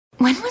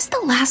When was the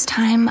last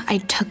time I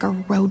took a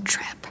road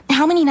trip?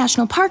 How many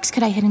national parks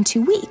could I hit in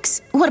 2 weeks?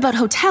 What about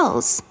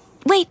hotels?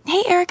 Wait,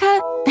 hey,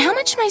 Erica, how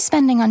much am I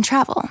spending on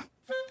travel?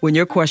 When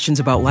your questions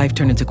about life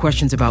turn into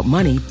questions about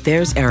money,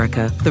 there's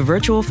Erica, the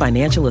virtual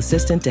financial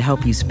assistant to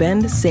help you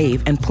spend,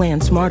 save, and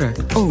plan smarter.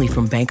 Only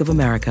from Bank of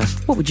America.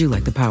 What would you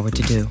like the power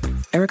to do?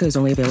 Erica is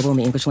only available in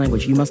the English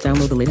language. You must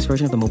download the latest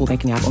version of the mobile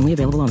banking app, only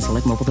available on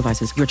select mobile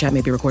devices. Your chat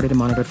may be recorded and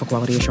monitored for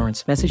quality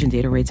assurance. Message and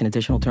data rates and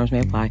additional terms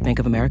may apply. Bank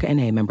of America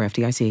N.A., member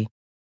FDIC.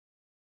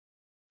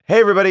 Hey,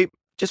 everybody.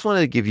 Just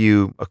wanted to give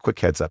you a quick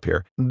heads up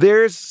here.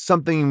 There's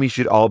something we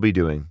should all be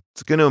doing.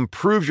 It's going to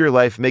improve your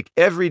life, make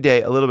every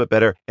day a little bit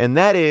better, and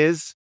that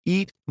is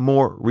eat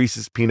more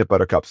Reese's Peanut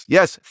Butter Cups.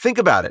 Yes, think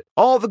about it.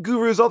 All the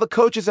gurus, all the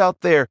coaches out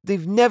there,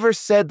 they've never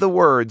said the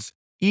words,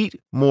 eat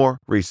more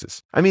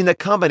Reese's. I mean, that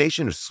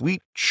combination of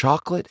sweet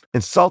chocolate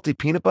and salty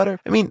peanut butter,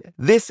 I mean,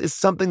 this is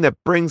something that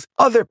brings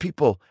other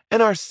people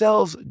and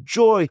ourselves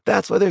joy.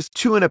 That's why there's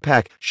 2 in a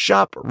pack.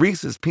 Shop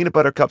Reese's Peanut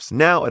Butter Cups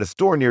now at a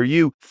store near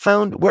you,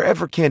 found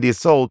wherever candy is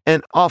sold,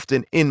 and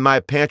often in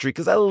my pantry,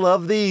 because I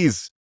love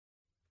these.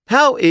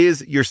 How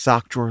is your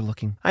sock drawer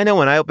looking? I know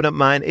when I open up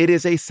mine, it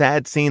is a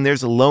sad scene.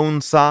 There's lone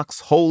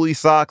socks, holy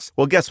socks.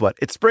 Well, guess what?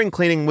 It's spring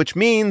cleaning, which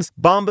means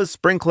Bombas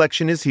Spring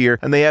Collection is here,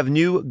 and they have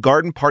new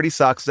garden party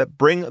socks that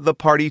bring the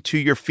party to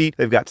your feet.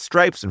 They've got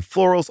stripes and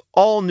florals,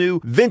 all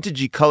new,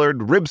 vintagey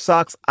colored rib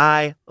socks.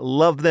 I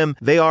love them.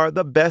 They are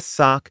the best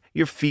sock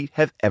your feet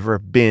have ever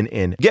been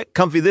in. Get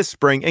comfy this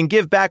spring and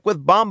give back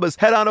with Bombas.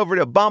 Head on over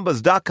to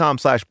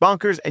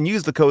bombas.com/bonkers and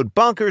use the code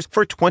BONKERS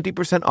for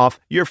 20% off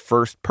your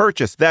first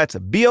purchase. That's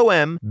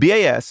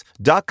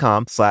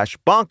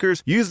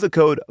BOMBAS.com/bonkers. Use the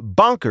code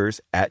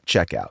BONKERS at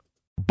checkout.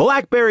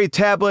 BlackBerry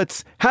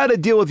tablets, how to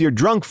deal with your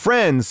drunk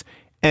friends,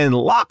 and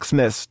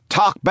locksmiths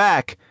talk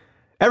back.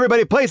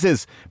 Everybody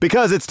places,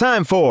 because it's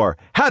time for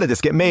How Did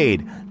This Get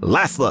Made?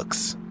 Last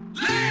Looks.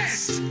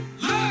 Last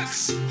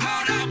looks,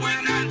 hold up,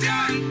 we're not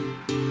done.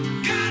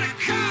 Gotta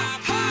call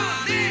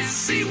Paul and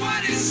see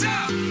what is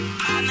up.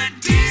 On the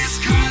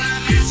Discord, a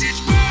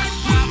message board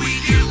while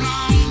we get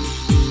wrong.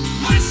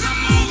 What's the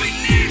movie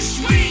next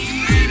week?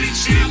 Maybe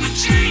chat with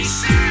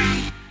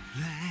Jason.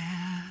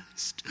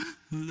 Last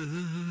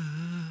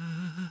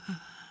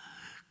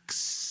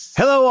looks.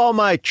 Hello, all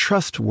my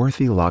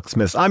trustworthy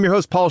locksmiths. I'm your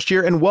host, Paul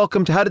Scheer, and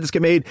welcome to How Did This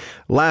Get Made?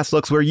 Last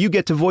Looks, where you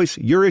get to voice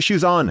your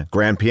issues on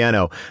grand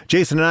piano.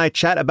 Jason and I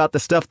chat about the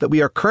stuff that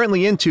we are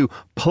currently into,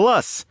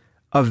 plus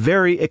a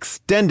very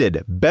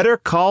extended Better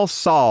Call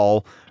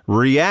Saul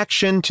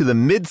reaction to the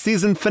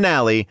mid-season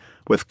finale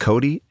with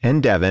Cody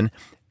and Devin.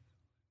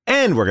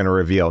 And we're going to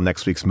reveal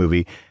next week's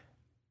movie.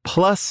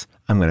 Plus,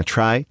 I'm going to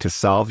try to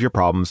solve your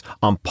problems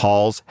on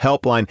Paul's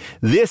Helpline.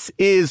 This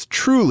is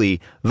truly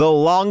the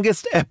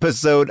longest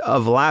episode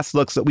of Last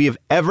Looks that we have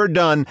ever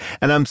done,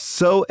 and I'm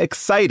so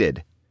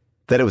excited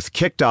that it was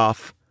kicked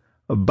off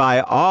by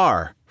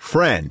our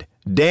friend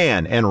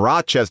Dan and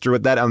Rochester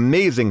with that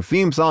amazing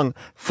theme song.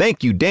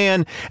 Thank you,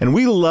 Dan. And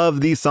we love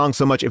these songs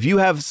so much. If you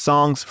have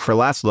songs for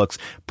Last Looks,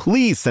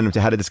 please send them to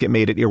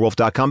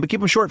howdidthisgetmade@earwolf.com, but keep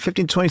them short.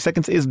 15 to 20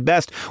 seconds is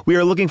best. We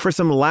are looking for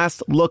some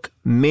Last Look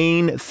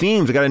main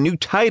themes. We got a new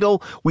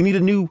title. We need a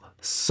new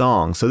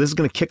song. So this is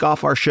going to kick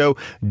off our show.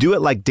 Do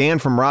it like Dan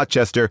from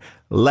Rochester.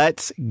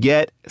 Let's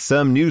get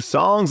some new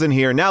songs in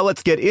here. Now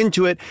let's get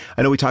into it.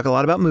 I know we talk a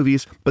lot about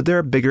movies, but there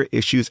are bigger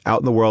issues out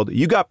in the world.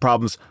 You got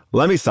problems.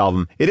 Let me solve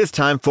them. It is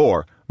time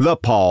for the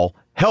Paul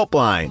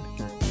Helpline.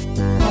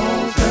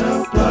 Paul's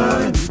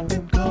Helpline. You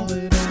can call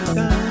it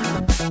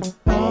anytime.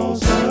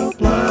 Paul's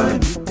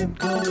Helpline. You can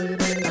call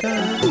it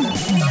anytime.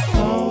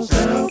 Paul's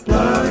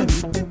Helpline.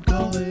 You can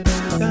call it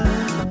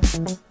anytime.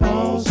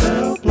 Paul's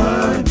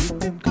Helpline. You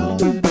can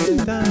call it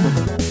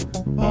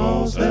anytime.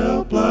 Paul's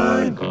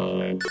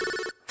Helpline.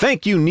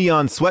 Thank you,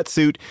 Neon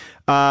Sweatsuit.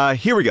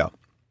 Here we go.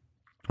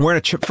 We're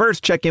going to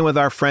first check in with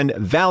our friend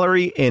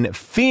Valerie in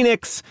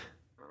Phoenix.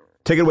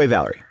 Take it away,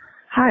 Valerie.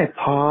 Hi,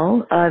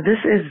 Paul. This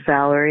is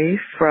Valerie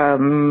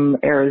from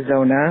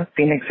Arizona,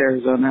 Phoenix,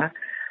 Arizona.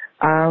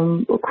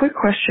 A quick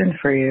question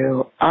for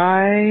you.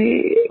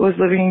 I was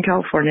living in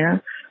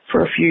California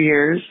for a few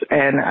years,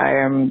 and I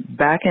am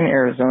back in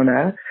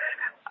Arizona.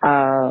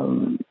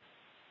 And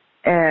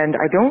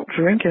I don't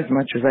drink as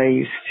much as I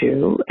used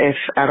to, if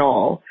at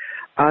all.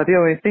 The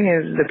only thing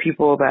is the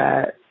people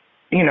that,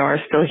 you know, are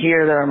still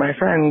here that are my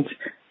friends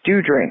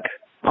do drink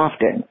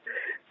often.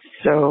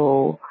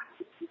 So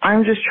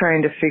I'm just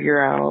trying to figure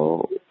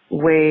out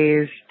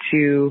ways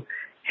to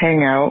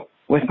hang out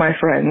with my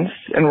friends,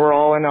 and we're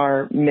all in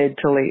our mid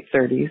to late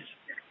 30s.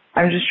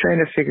 I'm just trying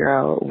to figure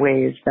out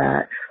ways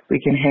that we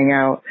can hang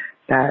out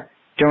that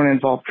don't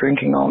involve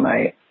drinking all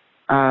night.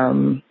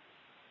 I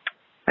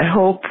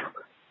hope,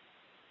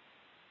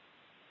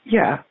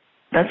 yeah,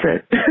 that's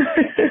it.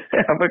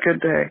 Have a good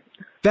day.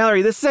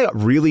 Valerie, this is a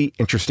really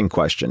interesting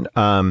question.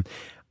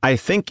 I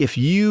think if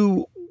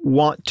you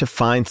want to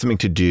find something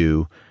to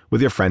do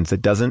with your friends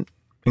that doesn't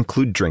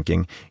include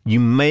drinking, you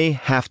may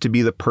have to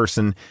be the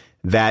person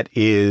that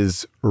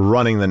is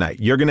running the night.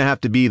 You're going to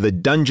have to be the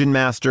dungeon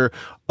master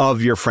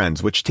of your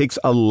friends, which takes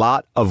a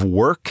lot of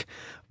work,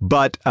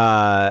 but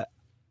I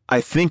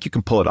think you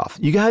can pull it off.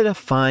 You got to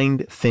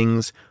find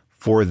things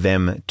for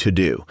them to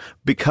do,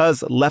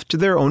 because left to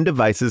their own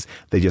devices,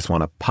 they just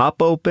want to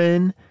pop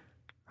open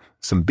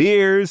some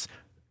beers,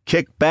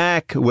 kick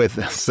back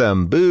with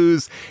some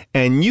booze,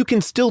 and you can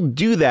still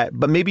do that,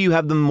 but maybe you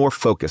have them more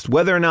focused.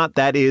 Whether or not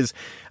that is,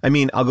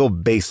 I'll go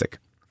basic.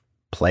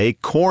 Play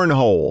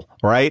cornhole,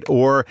 right?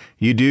 Or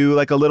you do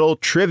like a little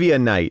trivia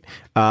night,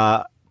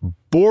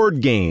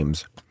 board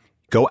games,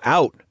 go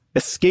out,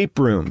 escape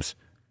rooms,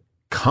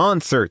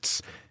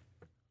 concerts,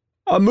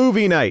 a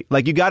movie night.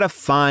 Like, you got to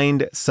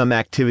find some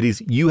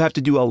activities. You have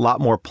to do a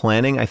lot more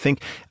planning. I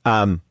think,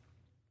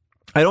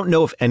 I don't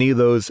know if any of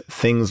those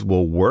things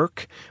will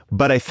work,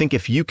 but I think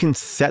if you can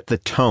set the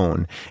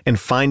tone and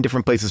find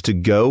different places to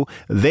go,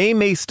 they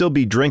may still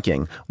be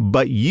drinking,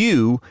 but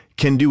you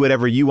can do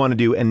whatever you want to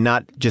do and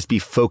not just be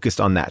focused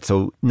on that.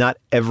 So not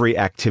every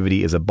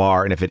activity is a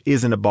bar. And if it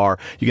isn't a bar,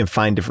 you can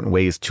find different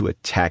ways to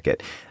attack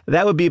it.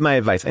 That would be my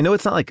advice. I know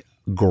it's not like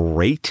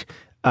great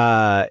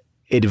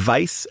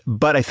advice,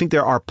 but I think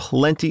there are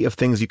plenty of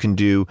things you can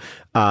do.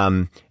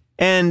 And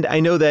I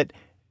know that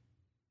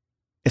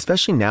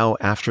especially now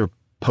after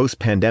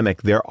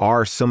post-pandemic, there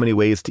are so many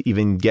ways to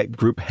even get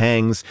group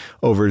hangs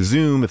over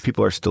Zoom if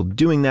people are still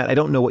doing that. I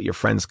don't know what your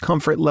friends'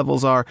 comfort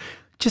levels are.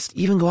 Just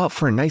even go out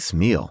for a nice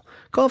meal.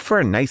 Go out for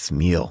a nice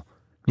meal.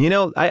 You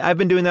know, I've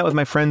been doing that with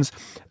my friends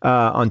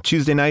on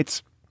Tuesday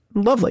nights.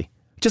 Lovely.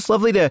 Just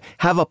lovely to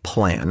have a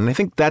plan. And I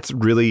think that's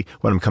really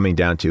what I'm coming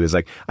down to is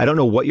like, I don't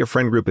know what your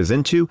friend group is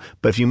into,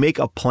 but if you make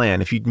a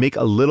plan, if you make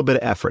a little bit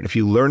of effort, if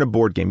you learn a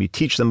board game, you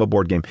teach them a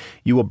board game,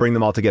 you will bring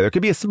them all together. It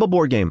could be a simple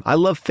board game. I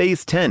love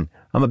Phase 10.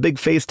 I'm a big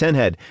Phase 10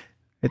 head.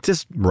 It's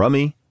just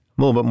rummy,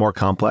 a little bit more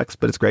complex,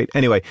 but it's great.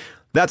 Anyway,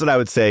 that's what I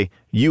would say.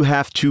 You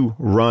have to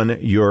run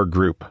your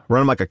group.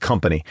 Run them like a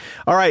company.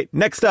 All right,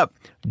 next up,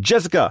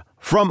 Jessica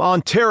from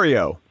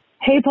Ontario.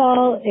 Hey,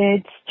 Paul,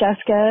 it's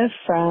Jessica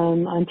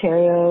from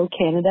Ontario,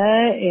 Canada,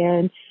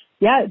 and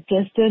yeah,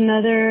 just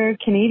another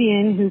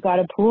Canadian who got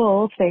a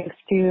pool thanks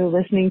to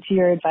listening to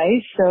your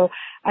advice. So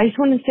I just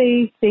want to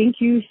say thank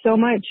you so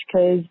much,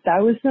 because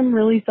that was some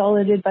really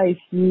solid advice.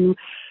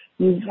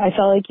 I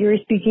felt like you were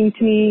speaking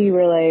to me. You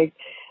were like,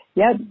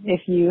 yep,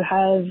 if you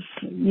have,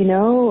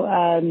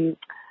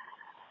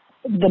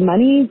 the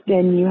money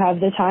and you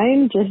have the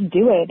time, just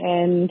do it.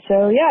 And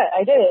so, yeah,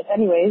 I did it.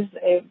 Anyways,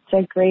 it's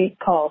a great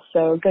call.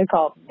 So good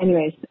call.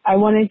 Anyways, I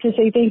wanted to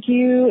say thank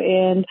you.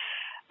 And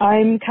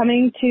I'm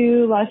coming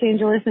to Los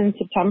Angeles in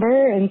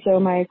September. And so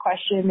my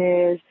question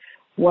is,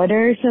 what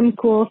are some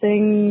cool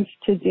things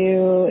to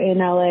do in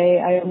LA?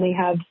 I only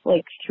have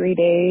like 3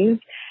 days,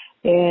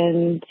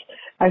 and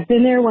I've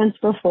been there once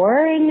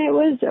before and it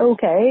was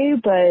okay,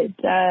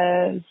 but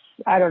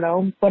I don't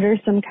know. What are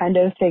some kind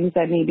of things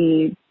that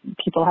maybe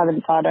people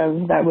haven't thought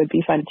of that would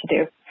be fun to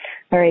do?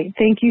 All right.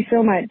 Thank you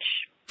so much.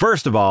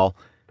 First of all,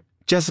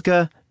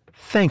 Jessica,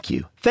 thank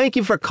you. Thank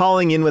you for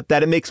calling in with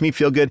that. It makes me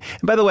feel good.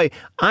 And by the way,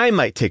 I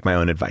might take my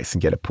own advice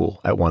and get a pool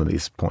at one of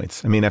these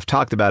points. I mean, I've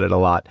talked about it a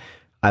lot.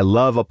 I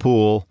love a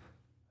pool.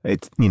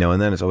 It's,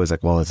 and then it's always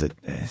like, well, do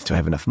I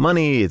have enough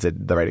money? Is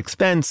it the right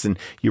expense? And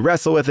you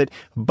wrestle with it.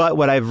 But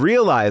what I've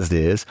realized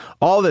is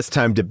all this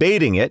time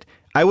debating it,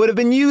 I would have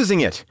been using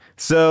it.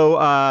 So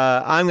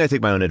I'm going to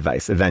take my own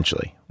advice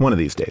eventually. One of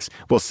these days.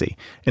 We'll see.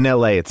 In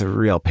LA, it's a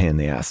real pain in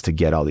the ass to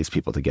get all these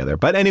people together.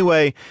 But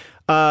anyway,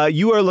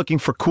 you are looking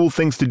for cool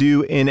things to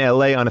do in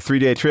LA on a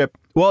 3-day trip.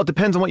 Well, it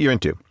depends on what you're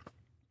into.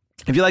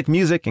 If you like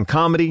music and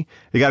comedy,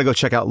 you got to go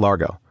check out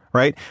Largo.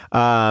 Right.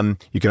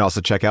 You can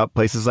also check out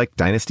places like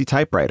Dynasty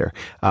Typewriter.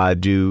 They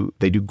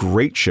do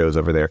great shows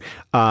over there,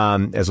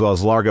 as well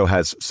as Largo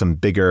has some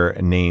bigger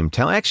name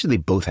talent. Actually,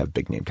 they both have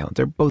big name talent.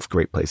 They're both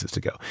great places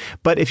to go.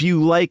 But if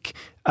you like,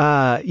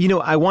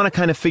 I want to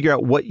kind of figure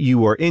out what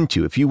you are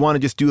into. If you want to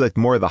just do like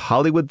more of the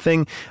Hollywood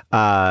thing,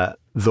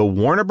 the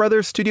Warner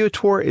Brothers studio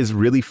tour is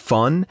really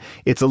fun.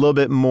 It's a little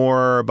bit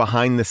more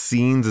behind the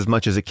scenes as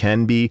much as it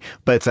can be,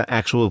 but it's an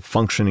actual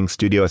functioning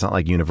studio. It's not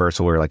like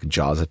Universal where like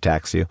Jaws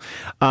attacks you.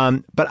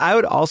 But I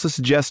would also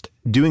suggest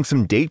doing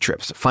some day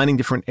trips, finding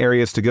different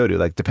areas to go to.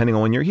 Like depending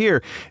on when you're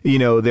here,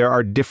 there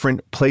are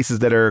different places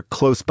that are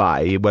close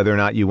by, whether or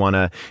not you want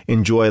to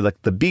enjoy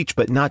like the beach,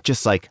 but not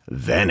just like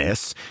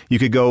Venice. You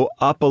could go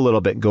up a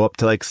little bit, go up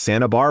to like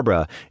Santa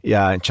Barbara,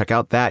 and check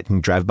out that. You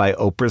can drive by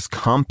Oprah's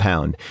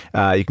compound.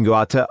 You can go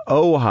out to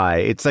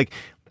Ojai. It's like,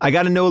 I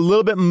got to know a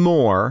little bit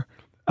more.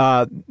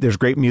 There's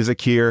great music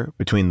here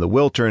between the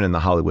Wiltern and the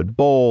Hollywood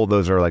Bowl.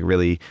 Those are like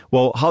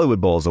Hollywood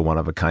Bowl is a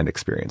one-of-a-kind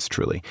experience,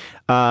 truly.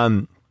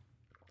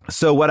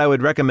 So what I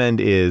would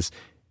recommend is,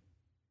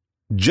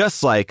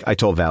 just like I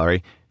told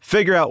Valerie,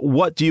 figure out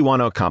what do you want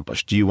to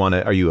accomplish.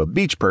 Are you a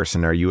beach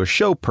person? Are you a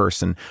show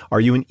person?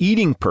 Are you an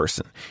eating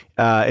person?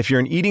 If you're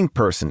an eating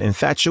person,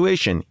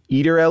 Infatuation,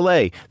 Eater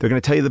LA, they're going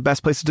to tell you the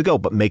best places to go,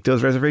 but make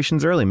those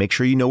reservations early. Make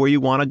sure you know where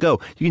you want to go.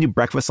 You can do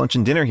breakfast, lunch,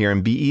 and dinner here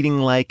and be eating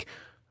like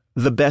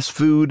the best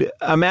food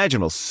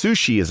imaginable.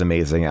 Sushi is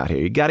amazing out here.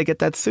 You got to get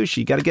that sushi.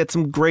 You got to get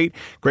some great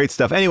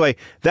stuff. Anyway,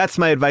 that's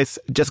my advice.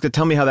 Jessica,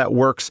 tell me how that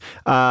works.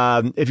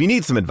 If you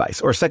need some advice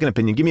or a second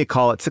opinion, give me a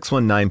call at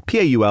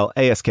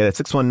 619-PAULASK.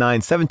 That's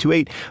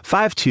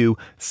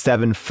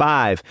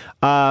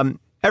 619-728-5275.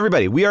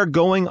 Everybody, we are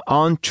going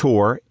on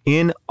tour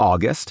in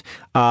August.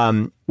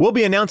 We'll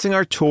be announcing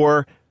our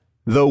tour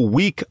the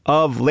week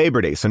of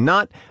Labor Day. So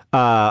not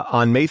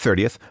on May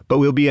 30th, but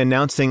we'll be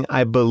announcing,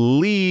 I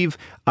believe,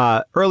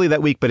 early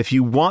that week. But if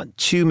you want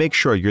to make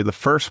sure you're the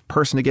first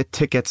person to get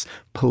tickets,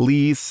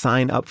 please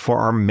sign up for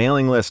our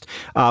mailing list.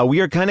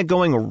 We are kind of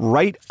going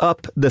right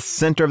up the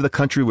center of the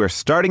country. We're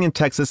starting in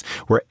Texas.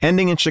 We're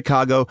ending in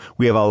Chicago.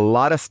 We have a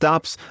lot of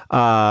stops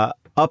up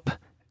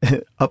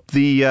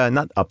the,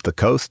 not up the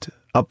coast,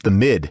 up the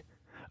mid.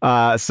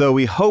 So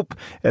we hope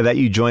that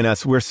you join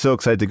us. We're so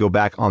excited to go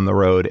back on the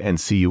road and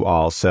see you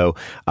all. So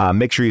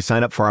make sure you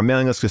sign up for our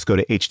mailing list. Just go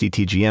to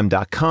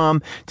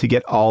hdtgm.com to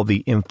get all the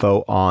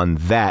info on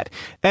that.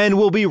 And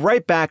we'll be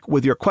right back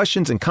with your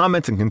questions and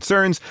comments and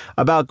concerns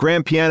about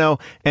grand piano.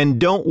 And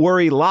don't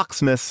worry,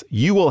 locksmiths,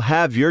 you will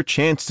have your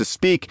chance to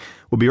speak.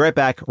 We'll be right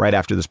back right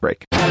after this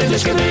break.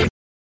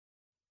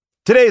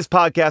 Today's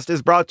podcast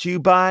is brought to you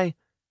by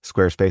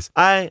Squarespace.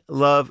 I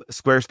love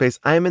Squarespace.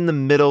 I'm in the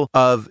middle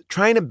of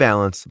trying to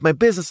balance my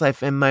business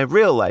life and my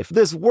real life.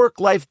 This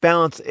work-life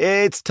balance,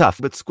 it's tough,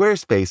 but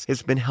Squarespace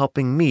has been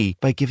helping me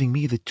by giving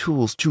me the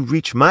tools to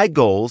reach my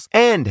goals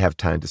and have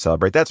time to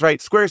celebrate. That's right.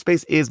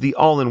 Squarespace is the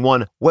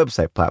all-in-one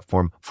website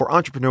platform for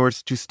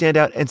entrepreneurs to stand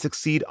out and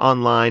succeed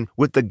online.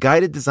 With the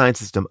guided design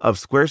system of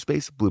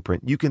Squarespace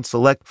Blueprint, you can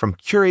select from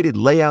curated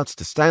layouts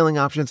to styling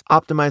options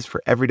optimized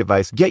for every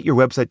device. Get your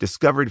website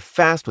discovered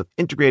fast with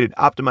integrated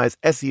optimized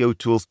SEO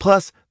tools.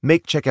 Plus,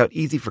 make checkout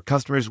easy for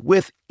customers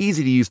with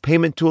easy-to-use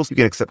payment tools. You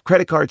can accept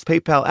credit cards,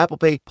 PayPal, Apple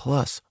Pay.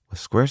 Plus, with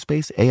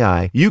Squarespace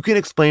AI, you can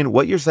explain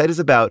what your site is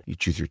about. You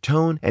choose your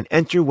tone and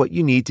enter what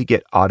you need to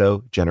get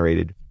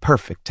auto-generated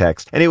perfect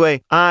text.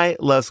 Anyway, I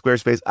love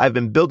Squarespace. I've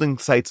been building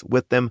sites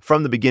with them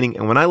from the beginning.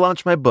 And when I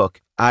launched my book,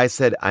 I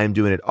said I'm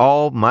doing it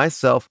all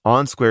myself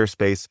on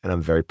Squarespace, and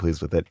I'm very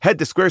pleased with it. Head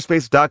to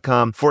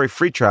squarespace.com for a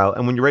free trial.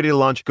 And when you're ready to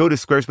launch, go to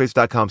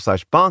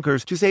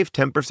squarespace.com/bonkers to save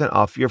 10%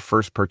 off your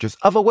first purchase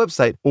of a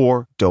website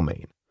or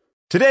domain.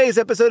 Today's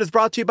episode is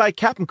brought to you by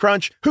Captain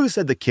Crunch. Who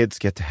said the kids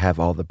get to have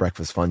all the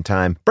breakfast fun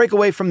time? Break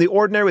away from the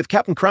ordinary with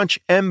Captain Crunch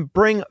and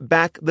bring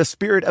back the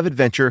spirit of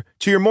adventure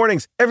to your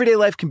mornings. Everyday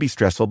life can be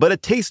stressful, but a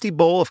tasty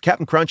bowl of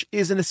Captain Crunch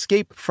is an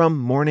escape from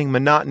morning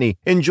monotony.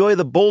 Enjoy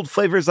the bold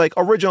flavors like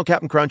original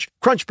Captain Crunch,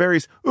 Crunch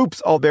Berries,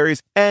 Oops All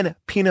Berries, and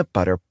peanut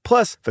butter.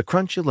 Plus, the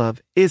crunch you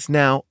love is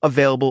now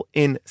available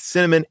in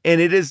cinnamon, and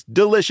it is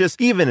delicious.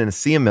 Even in a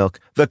sea of milk,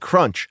 the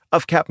crunch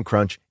of Captain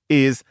Crunch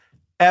is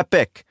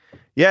epic.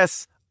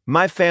 Yes,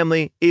 my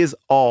family is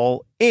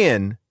all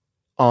in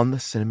on the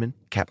cinnamon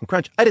Captain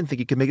Crunch. I didn't think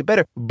you could make it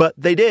better, but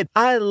they did.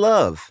 I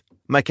love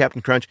my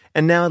Captain Crunch,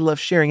 and now I love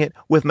sharing it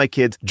with my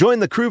kids. Join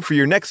the crew for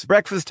your next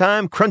breakfast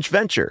time crunch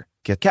venture.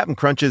 Get Captain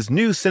Crunch's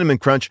new Cinnamon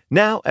Crunch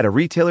now at a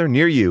retailer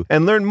near you,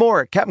 and learn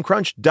more at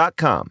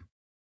CaptainCrunch.com.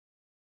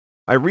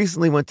 I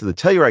recently went to the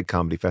Telluride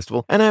Comedy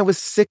Festival, and I was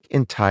sick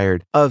and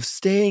tired of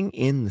staying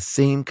in the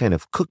same kind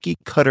of cookie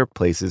cutter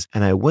places,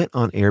 and I went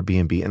on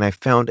Airbnb, and I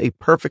found a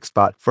perfect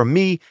spot for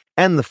me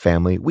and the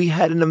family. We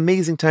had an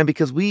amazing time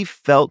because we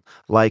felt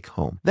like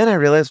home. Then I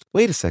realized,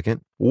 wait a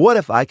second, what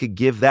if I could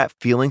give that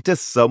feeling to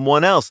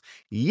someone else?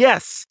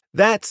 Yes!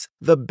 That's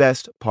the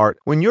best part.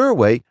 When you're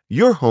away,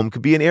 your home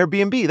could be an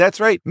Airbnb. That's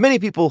right. Many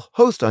people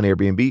host on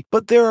Airbnb,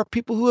 but there are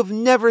people who have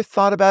never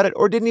thought about it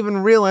or didn't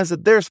even realize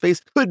that their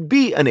space could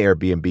be an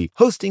Airbnb.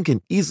 Hosting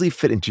can easily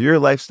fit into your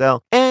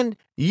lifestyle, and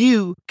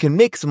you can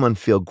make someone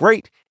feel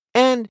great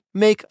and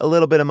make a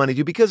little bit of money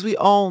too, because we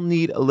all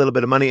need a little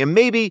bit of money. And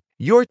maybe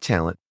your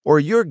talent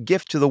or your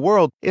gift to the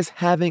world is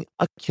having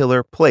a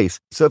killer place.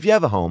 So if you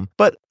have a home,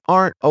 but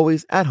aren't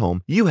always at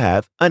home, you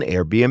have an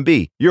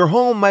Airbnb. Your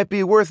home might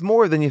be worth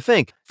more than you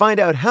think. Find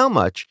out how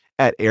much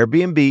at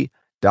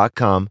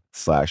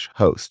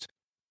airbnb.com/host.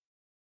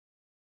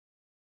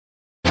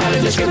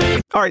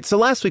 All right, so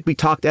last week we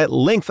talked at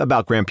length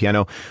about grand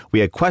piano. We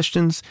had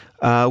questions.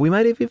 We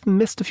might have even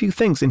missed a few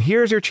things. And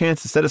here's your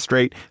chance to set us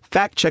straight.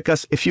 Fact check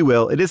us, if you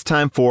will. It is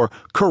time for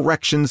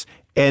corrections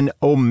and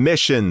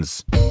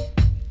omissions. It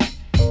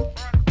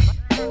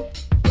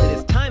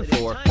is time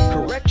for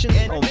corrections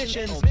and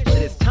omissions. It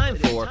is time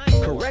for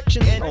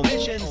corrections and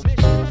omissions. It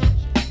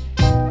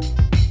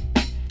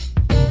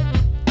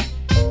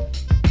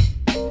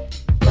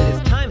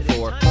is time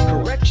for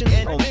corrections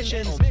and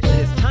omissions. It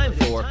is time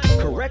for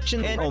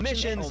corrections and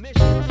omissions.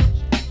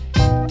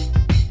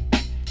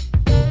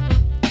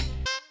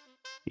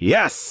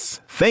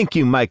 Yes. Thank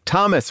you, Mike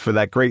Thomas, for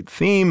that great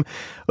theme.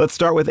 Let's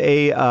start with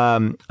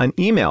an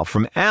email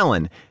from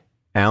Alan.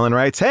 Alan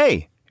writes,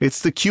 hey,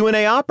 it's the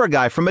Q&A opera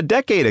guy from a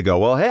decade ago.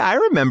 Well, hey, I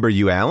remember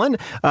you, Alan.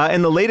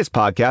 In the latest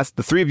podcast,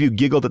 the three of you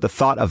giggled at the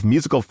thought of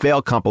musical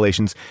fail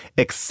compilations,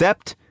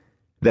 except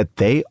that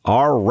they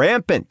are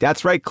rampant.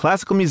 That's right.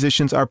 Classical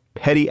musicians are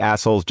petty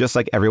assholes just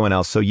like everyone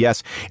else. So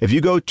yes, if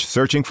you go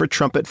searching for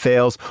trumpet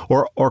fails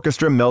or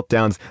orchestra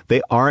meltdowns,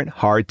 they aren't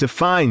hard to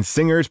find.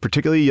 Singers,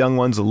 particularly young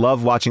ones,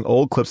 love watching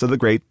old clips of the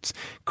greats,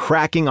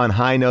 cracking on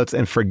high notes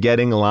and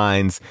forgetting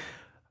lines.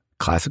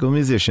 Classical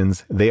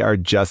musicians, they are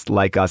just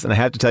like us. And I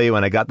have to tell you,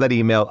 when I got that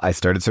email, I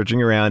started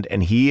searching around,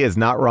 and he is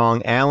not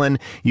wrong. Alan,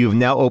 you've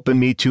now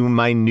opened me to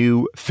my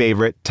new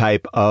favorite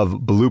type of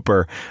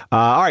blooper.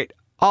 All right.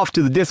 Off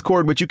to the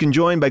Discord, which you can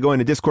join by going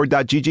to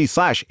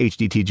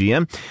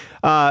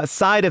discord.gg/HDTGM.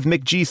 Side of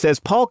Mick G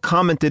says, Paul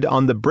commented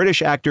on the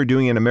British actor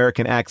doing an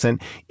American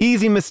accent.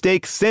 Easy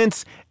mistake,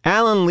 since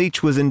Alan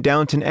Leach was in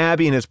Downton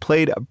Abbey and has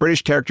played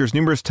British characters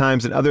numerous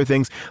times and other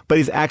things, but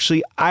he's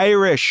actually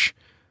Irish.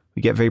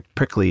 We get very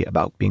prickly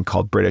about being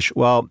called British.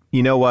 Well,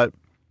 you know what?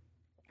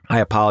 I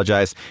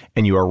apologize,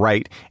 and you are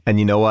right. And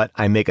you know what?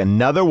 I make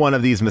another one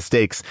of these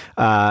mistakes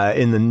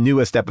in the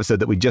newest episode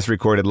that we just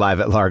recorded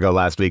live at Largo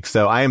last week.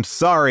 So I am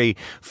sorry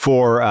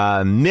for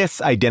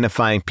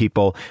misidentifying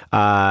people,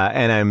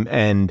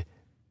 and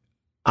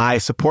I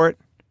support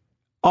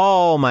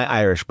all my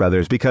Irish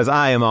brothers because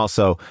I am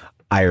also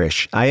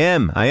Irish. I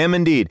am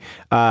indeed.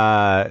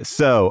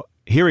 So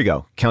here we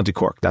go. County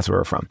Cork. That's where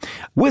we're from.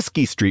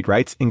 Whiskey Street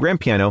writes, in Grand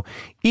Piano,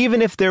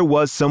 even if there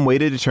was some way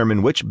to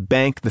determine which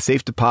bank the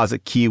safe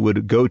deposit key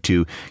would go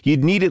to,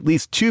 you'd need at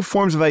least two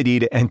forms of ID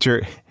to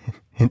enter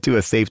into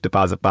a safe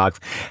deposit box.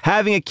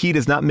 Having a key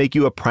does not make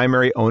you a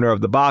primary owner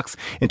of the box.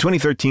 In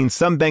 2013,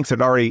 some banks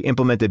had already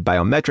implemented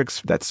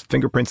biometrics, that's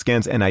fingerprint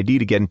scans and ID,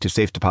 to get into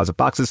safe deposit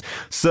boxes.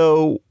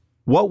 So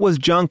what was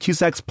John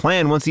Cusack's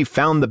plan once he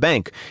found the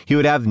bank? He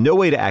would have no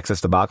way to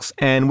access the box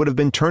and would have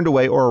been turned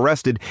away or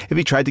arrested if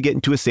he tried to get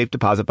into a safe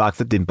deposit box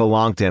that didn't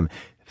belong to him.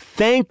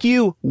 Thank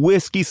you,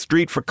 Whiskey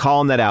Street, for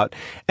calling that out.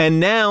 And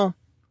now,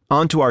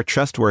 on to our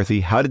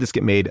trustworthy How Did This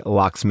Get Made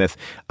locksmith.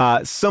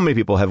 So many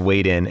people have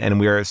weighed in, and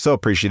we are so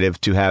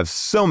appreciative to have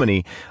so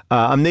many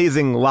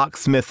amazing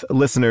locksmith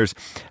listeners.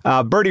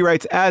 Bertie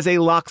writes, as a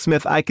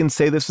locksmith, I can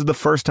say this is the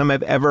first time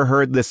I've ever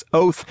heard this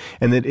oath,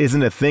 and it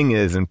isn't a thing, it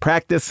is in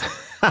practice.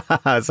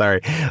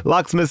 Sorry.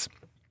 Locksmiths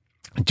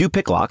do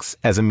pick locks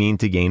as a mean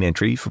to gain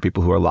entry for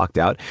people who are locked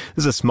out.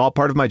 This is a small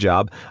part of my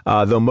job,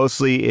 though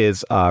mostly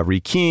is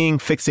rekeying,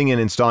 fixing and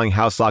installing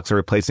house locks, or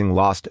replacing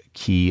lost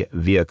key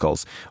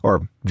vehicles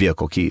or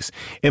vehicle keys.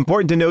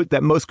 Important to note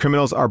that most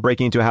criminals are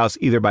breaking into a house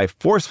either by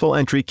forceful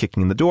entry,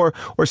 kicking in the door,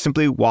 or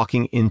simply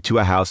walking into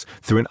a house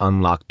through an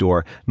unlocked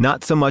door.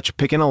 Not so much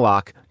picking a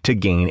lock to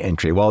gain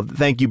entry. Well,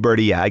 thank you,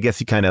 Bertie. Yeah, I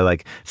guess you kind of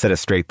like set us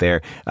straight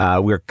there.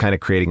 We're kind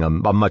of creating a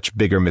much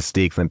bigger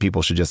mistake than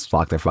people should just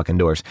lock their fucking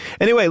doors.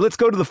 Anyway, let's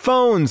go to the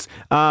phones.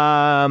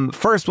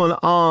 First one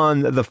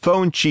on the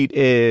phone sheet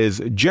is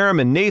Jerem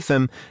and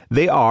Nathan.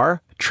 They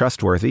are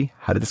trustworthy.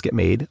 How Did This Get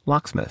Made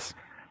locksmiths.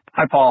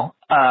 Hi, Paul.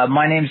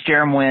 My name's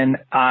Jerem Wynn.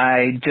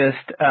 I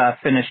just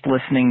finished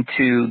listening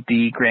to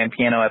the Grand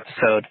Piano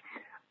episode.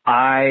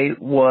 I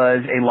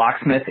was a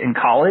locksmith in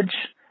college.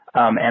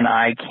 And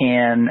I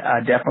can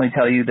definitely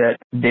tell you that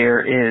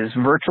there is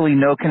virtually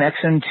no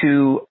connection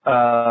to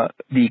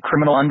the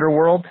criminal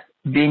underworld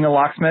being a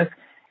locksmith.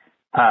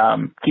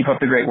 Keep up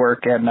the great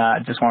work, and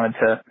just wanted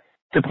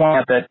to point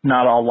out that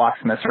not all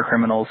locksmiths are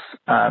criminals,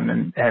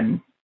 and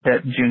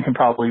that June can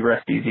probably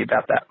rest easy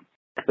about that.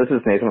 This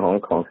is Nathan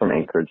Holm calling from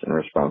Anchorage in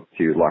response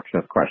to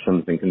locksmith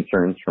questions and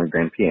concerns from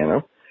Grand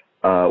Piano.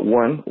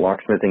 One,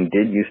 locksmithing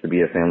did used to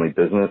be a family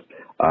business.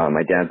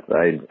 My dad's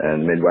side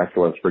and Midwest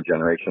was for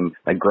generations.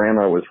 My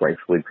grandma was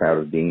rightfully proud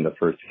of being the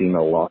first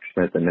female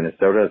locksmith in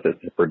Minnesota, as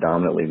it's a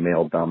predominantly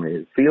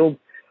male-dominated field.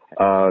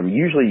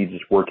 Usually you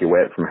just work your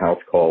way up from house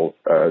calls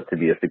to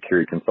be a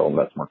security consultant.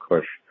 That's more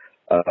cush.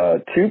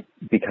 Two,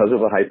 because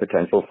of the high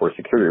potential for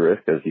security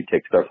risk, as you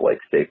take stuff like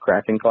safe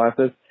cracking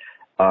classes,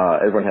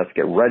 everyone has to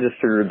get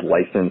registered,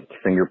 licensed,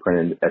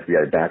 fingerprinted,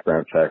 FBI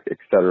background check,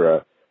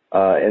 etc.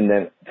 And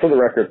then, for the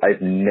record,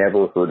 I've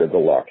never heard of the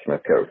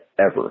locksmith code,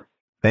 ever.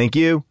 Thank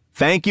you.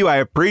 Thank you. I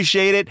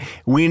appreciate it.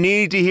 We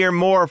need to hear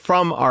more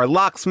from our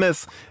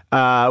locksmiths.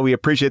 We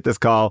appreciate this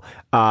call.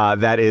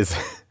 That is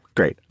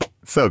great.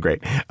 So great.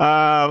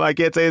 I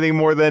can't say anything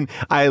more than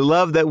I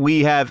love that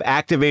we have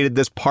activated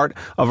this part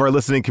of our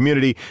listening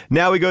community.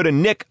 Now we go to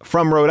Nick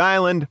from Rhode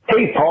Island.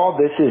 Hey, Paul,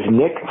 this is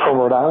Nick from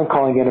Rhode Island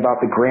calling in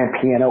about the Grand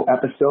Piano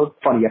episode.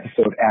 Funny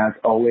episode, as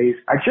always.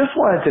 I just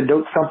wanted to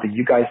note something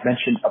you guys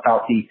mentioned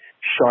about the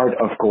shard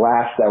of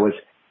glass that was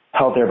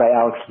held there by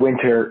Alex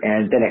Winter,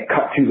 and then it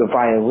cut through the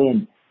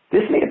violin.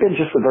 This may have been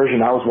just the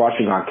version I was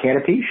watching on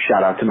Canopy. Shout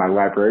out to my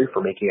library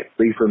for making it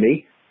free for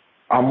me.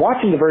 I'm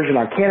watching the version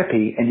on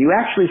Canopy, and you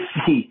actually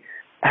see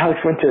Alex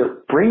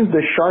Winter bring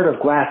the shard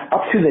of glass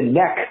up to the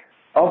neck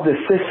of the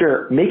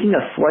sister, making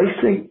a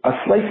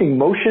slicing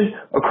motion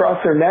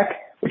across her neck,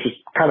 which is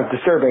kind of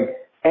disturbing,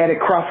 and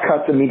it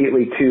cross-cuts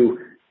immediately to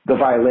the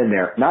violin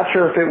there. Not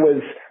sure if it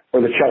was, or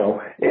the cello.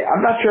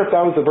 I'm not sure if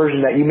that was the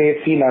version that you may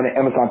have seen on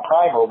Amazon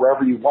Prime or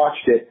wherever you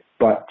watched it,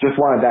 but just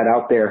wanted that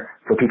out there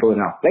for people to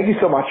know. Thank you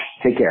so much.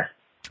 Take care.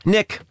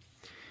 Nick,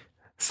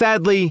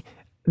 sadly,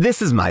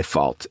 this is my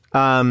fault.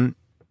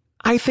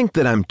 I think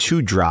that I'm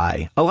too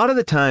dry. A lot of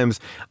the times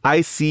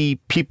I see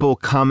people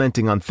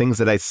commenting on things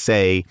that I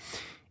say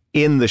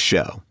in the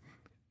show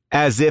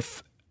as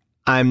if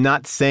I'm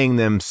not saying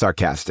them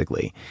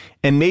sarcastically.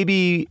 And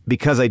maybe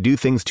because I do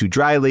things too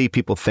dryly,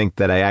 people think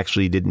that I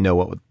actually didn't know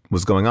what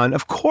was going on.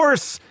 Of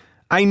course,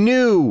 I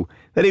knew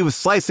that he was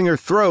slicing her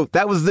throat.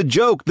 That was the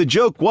joke. The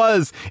joke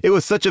was, it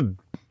was such a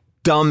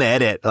dumb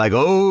edit. We're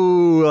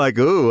not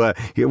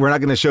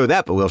going to show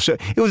that, but we'll show.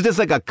 It was just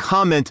like a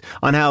comment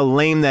on how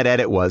lame that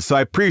edit was. So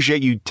I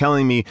appreciate you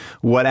telling me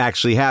what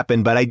actually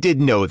happened, but I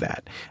did know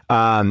that.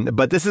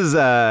 But this is,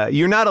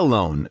 you're not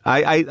alone.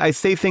 I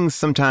say things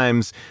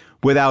sometimes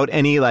without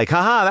any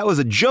haha, that was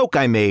a joke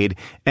I made.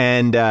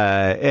 And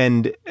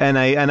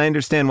I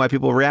understand why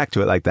people react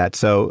to it like that.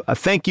 So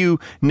thank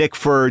you, Nick,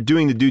 for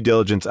doing the due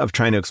diligence of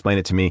trying to explain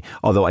it to me,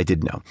 although I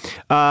did know.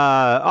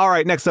 All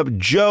right, next up,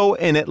 Joe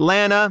in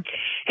Atlanta.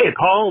 Hey,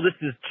 Paul, this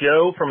is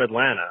Joe from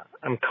Atlanta.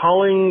 I'm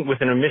calling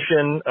with an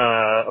omission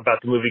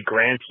about the movie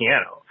Grand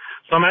Piano.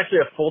 So I'm actually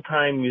a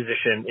full-time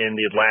musician in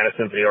the Atlanta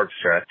Symphony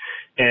Orchestra.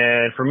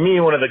 And for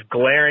me, one of the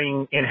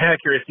glaring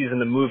inaccuracies in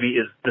the movie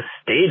is the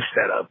stage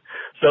setup.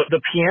 So the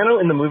piano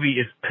in the movie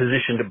is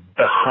positioned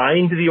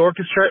behind the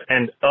orchestra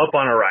and up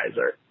on a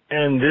riser.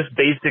 And this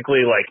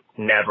basically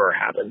never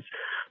happens.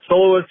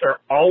 Soloists are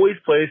always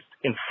placed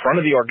in front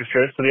of the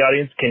orchestra so the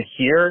audience can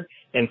hear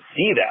and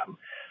see them.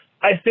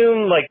 I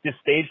assume this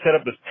stage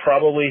setup was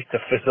probably to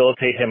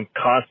facilitate him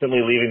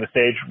constantly leaving the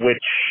stage, which,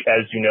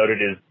 as you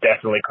noted, is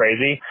definitely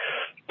crazy.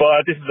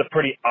 But this is a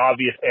pretty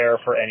obvious error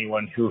for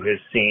anyone who has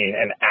seen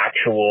an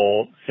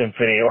actual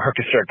symphony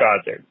orchestra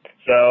concert.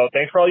 So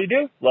thanks for all you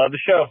do. Love the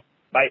show.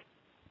 Bye.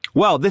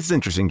 Well, this is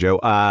interesting, Joe.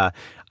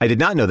 I did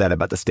not know that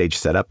about the stage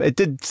setup. It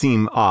did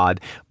seem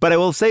odd, but I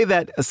will say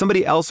that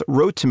somebody else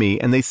wrote to me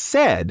and they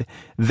said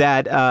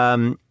that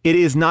it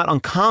is not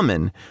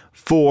uncommon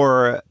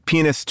for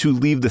pianists to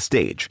leave the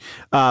stage,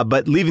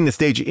 but leaving the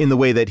stage in the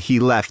way that he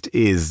left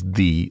is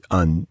the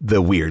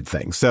weird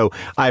thing. So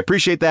I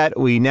appreciate that.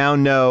 We now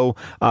know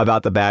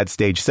about the bad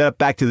stage setup.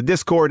 Back to the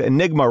Discord.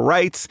 Enigma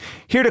writes,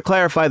 here to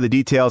clarify the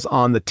details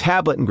on the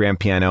tablet and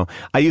grand piano.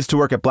 I used to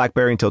work at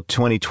BlackBerry until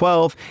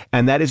 2012,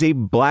 and that is a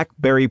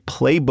BlackBerry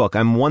playbook.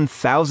 I'm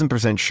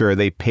 1000% sure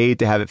they paid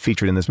to have it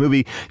featured in this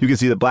movie. You can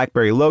see the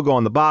BlackBerry logo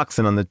on the box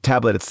and on the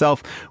tablet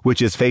itself,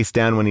 which is face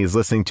down when he's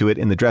listening to it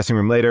in the dressing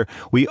room later.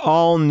 We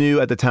all knew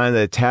at the time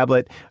that a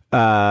tablet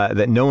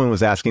that no one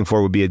was asking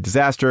for would be a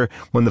disaster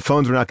when the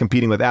phones were not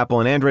competing with Apple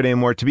and Android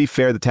anymore. To be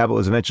fair, the tablet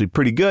was eventually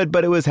pretty good,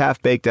 but it was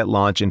half-baked at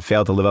launch and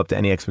failed to live up to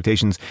any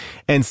expectations.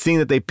 And seeing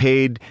that they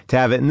paid to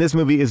have it in this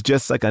movie is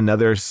just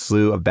another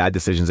slew of bad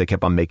decisions they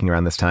kept on making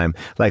around this time,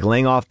 like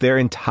laying off their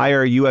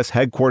entire U.S.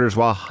 headquarters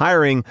while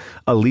hiring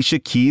Alicia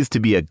Keys to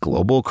be a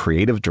global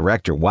creative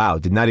director. Wow,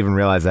 did not even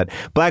realize that.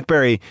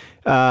 BlackBerry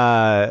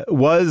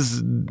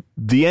was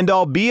the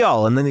end-all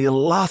be-all, and then they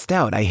lost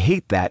out. I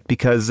hate that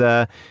because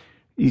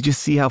you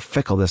just see how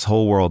fickle this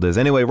whole world is.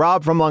 Anyway,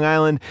 Rob from Long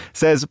Island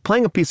says,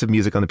 playing a piece of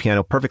music on the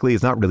piano perfectly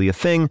is not really a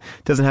thing.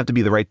 Doesn't have to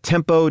be the right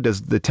tempo.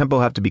 Does the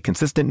tempo have to be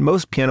consistent?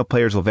 Most piano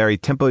players will vary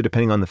tempo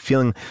depending on the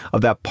feeling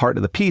of that part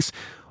of the piece.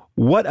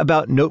 What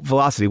about note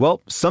velocity?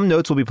 Well, some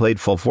notes will be played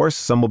full force.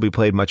 Some will be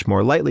played much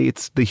more lightly.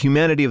 It's the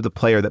humanity of the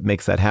player that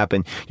makes that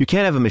happen. You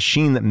can't have a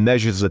machine that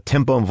measures the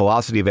tempo and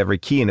velocity of every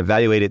key and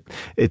evaluate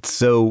its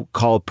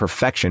so-called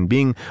perfection.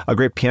 Being a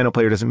great piano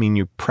player doesn't mean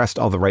you pressed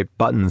all the right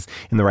buttons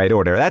in the right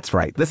order. That's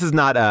right. This is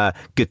not a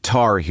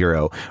Guitar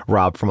Hero,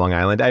 Rob from Long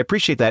Island. I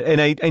appreciate that. And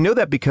I know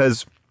that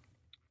because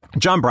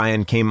John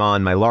Bryan came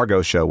on my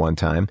Largo show one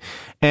time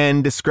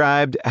and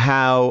described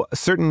how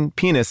certain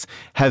pianists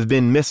have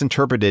been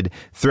misinterpreted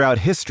throughout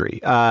history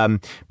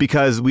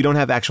because we don't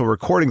have actual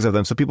recordings of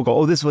them. So people go,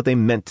 oh, this is what they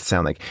meant to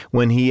sound like,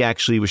 when he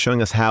actually was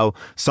showing us how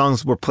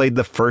songs were played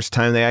the first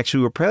time they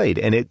actually were played.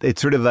 And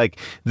it's sort of like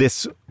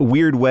this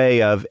weird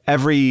way of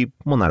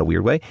not a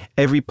weird way,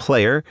 every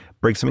player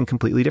brings something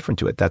completely different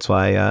to it. That's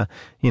why,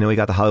 we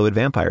got the Hollywood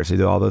Vampires to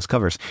do all those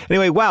covers.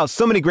 Anyway, wow,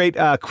 so many great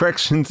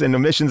corrections and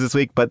omissions this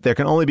week, but there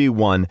can only be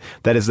one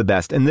that is the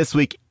best. And this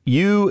week,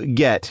 you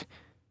get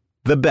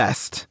the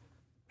best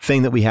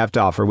thing that we have to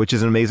offer, which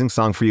is an amazing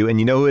song for you. And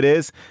you know who it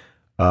is?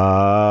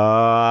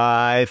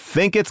 I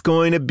think it's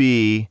going to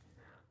be...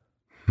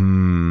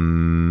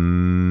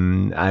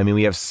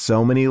 we have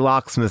so many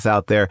locksmiths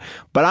out there,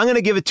 but I'm going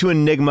to give it to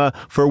Enigma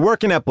for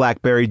working at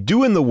BlackBerry,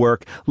 doing the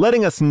work,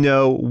 letting us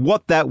know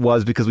what that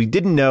was because we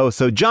didn't know.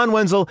 So John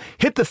Wenzel,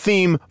 hit the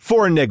theme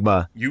for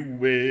Enigma. You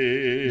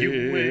win. You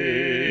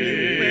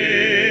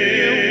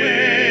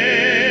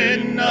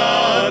win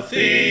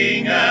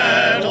nothing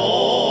at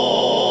all.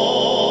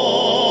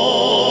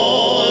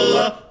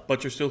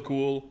 But you're still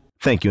cool.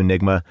 Thank you,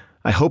 Enigma.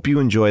 I hope you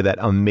enjoy that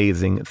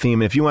amazing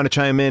theme. And if you want to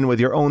chime in with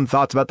your own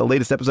thoughts about the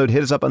latest episode,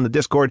 hit us up on the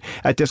Discord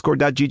at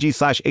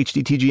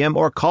discord.gg/HDTGM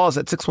or call us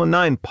at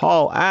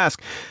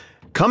 619-PAUL-ASK.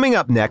 Coming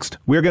up next,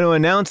 we're going to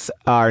announce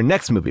our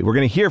next movie. We're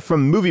going to hear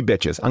from Movie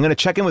Bitches. I'm going to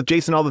check in with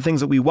Jason all the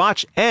things that we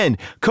watch. And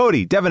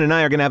Cody, Devin, and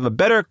I are going to have a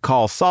Better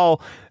Call Saul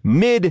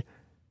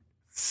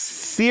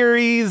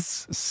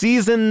series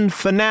season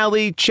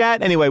finale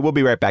chat. Anyway, we'll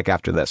be right back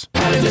after this.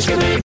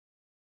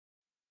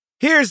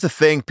 Here's the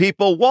thing,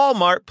 people.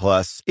 Walmart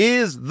Plus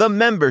is the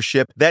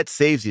membership that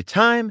saves you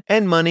time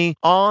and money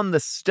on the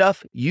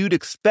stuff you'd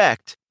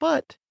expect,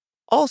 but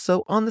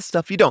also on the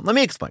stuff you don't. Let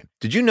me explain.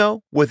 Did you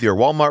know with your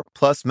Walmart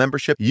Plus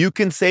membership, you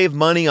can save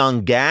money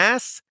on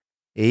gas?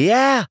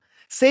 Yeah.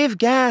 Save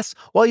gas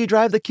while you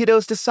drive the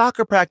kiddos to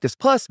soccer practice,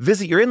 plus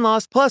visit your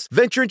in-laws, plus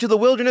venture into the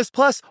wilderness,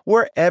 plus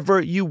wherever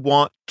you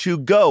want to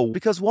go.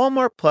 Because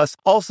Walmart Plus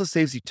also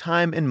saves you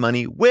time and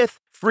money with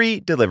free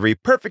delivery,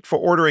 perfect for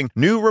ordering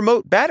new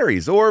remote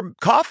batteries or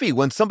coffee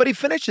when somebody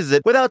finishes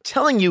it without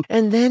telling you.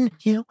 And then,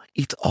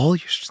 eat all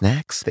your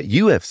snacks that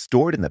you have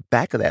stored in the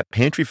back of that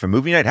pantry for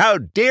movie night. How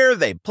dare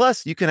they?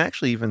 Plus, you can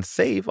actually even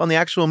save on the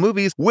actual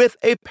movies with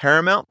a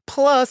Paramount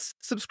Plus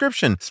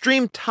subscription.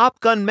 Stream Top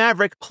Gun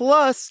Maverick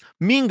plus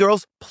Mean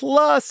Girls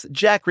plus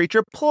Jack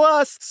Reacher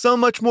plus so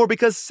much more,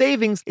 because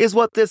savings is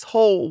what this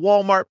whole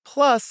Walmart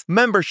Plus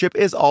membership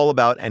is all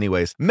about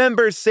anyways.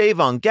 Members save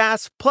on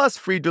gas plus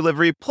free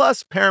delivery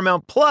plus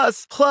Paramount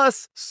Plus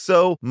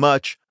so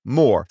much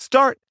more.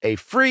 Start a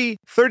free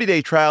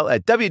 30-day trial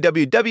at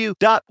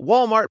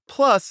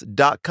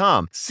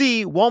www.walmartplus.com.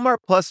 See Walmart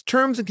Plus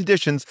terms and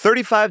conditions.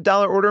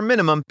 $35 order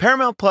minimum.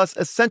 Paramount Plus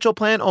essential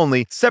plan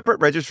only.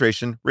 Separate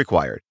registration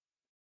required.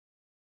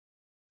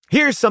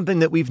 Here's something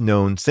that we've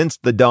known since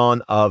the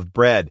dawn of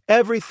bread.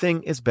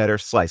 Everything is better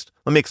sliced.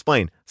 Let me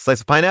explain.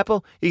 Slice of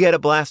pineapple, you get a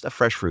blast of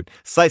fresh fruit.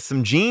 Slice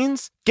some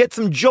jeans, get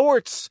some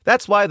jorts.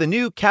 That's why the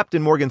new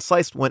Captain Morgan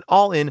Sliced went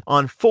all in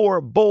on 4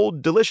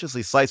 bold,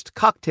 deliciously sliced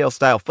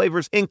cocktail-style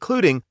flavors,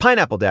 including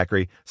pineapple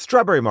daiquiri,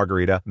 strawberry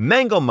margarita,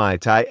 mango mai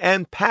tai,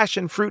 and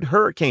passion fruit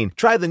hurricane.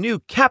 Try the new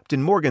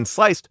Captain Morgan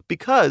Sliced,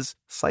 because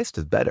sliced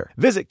is better.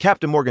 Visit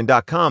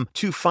CaptainMorgan.com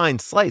to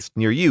find Sliced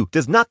near you.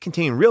 Does not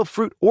contain real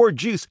fruit or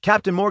juice.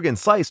 Captain Morgan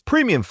Sliced,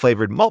 premium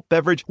flavored malt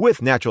beverage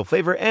with natural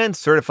flavor and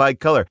certified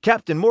color.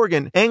 Captain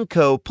Morgan &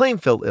 Co.,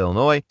 Plainfield,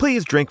 Illinois.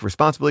 Please drink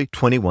responsibly.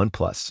 21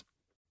 plus.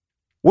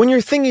 When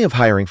you're thinking of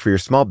hiring for your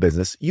small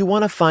business, you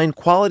want to find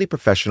quality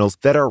professionals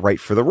that are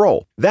right for the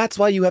role. That's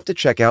why you have to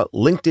check out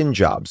LinkedIn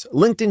Jobs.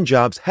 LinkedIn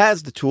Jobs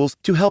has the tools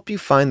to help you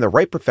find the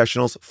right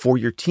professionals for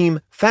your team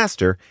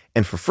faster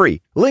and for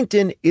free.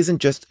 LinkedIn isn't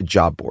just a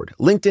job board.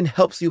 LinkedIn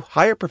helps you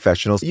hire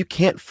professionals you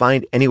can't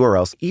find anywhere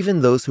else,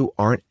 even those who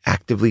aren't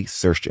actively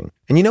searching.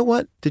 And you know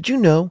what? Did you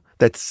know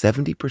that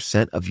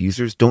 70% of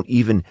users don't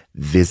even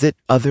visit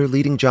other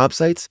leading job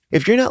sites?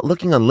 If you're not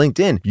looking on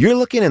LinkedIn, you're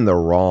looking in the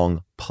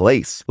wrong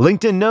place.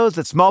 LinkedIn knows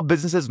that small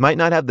businesses might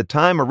not have the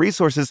time or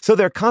resources, so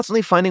they're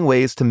constantly finding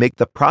ways to make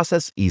the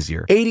process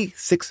easier.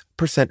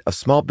 86% of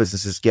small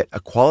businesses get a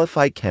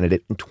qualified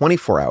candidate in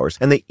 24 hours,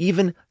 and they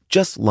even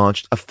just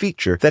launched a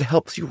feature that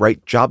helps you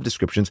write job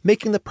descriptions,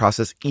 making the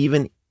process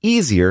even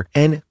easier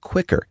and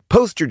quicker.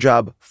 Post your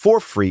job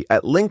for free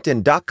at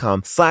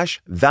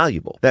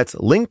linkedin.com/valuable. That's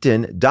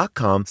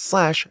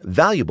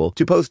linkedin.com/valuable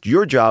to post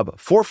your job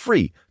for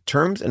free.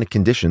 Terms and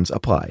conditions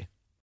apply.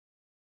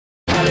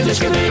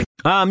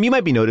 You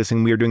might be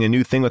noticing we are doing a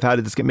new thing with How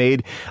Did This Get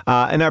Made?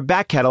 In our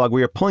back catalog,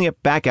 we are pulling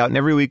it back out, and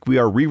every week we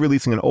are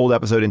re-releasing an old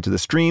episode into the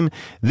stream.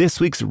 This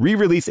week's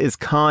re-release is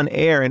Con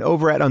Air, and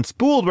over at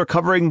Unspooled, we're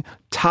covering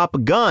Top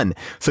Gun.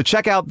 So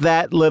check out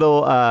that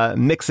little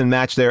mix and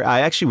match there.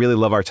 I actually really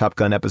love our Top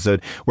Gun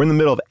episode. We're in the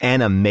middle of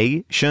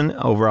animation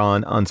over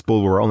on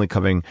Unspooled, where we're only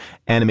covering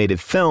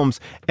animated films,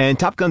 and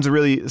Top Gun's a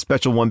really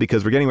special one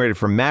because we're getting ready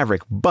for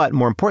Maverick, but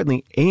more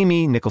importantly,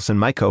 Amy Nicholson,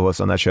 my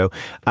co-host on that show,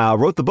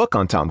 wrote the book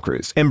on Tom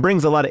Cruise and brings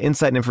a lot of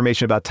insight and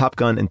information about Top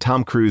Gun and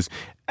Tom Cruise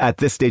at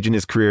this stage in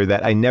his career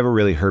that I never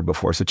really heard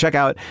before. So check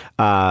out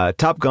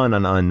Top Gun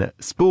on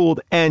Unspooled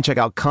and check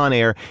out Con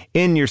Air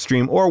in your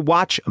stream, or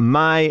watch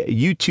my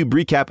YouTube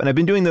recap. And I've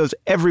been doing those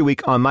every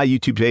week on my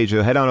YouTube page.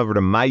 So head on over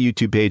to my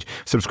YouTube page,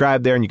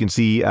 subscribe there, and you can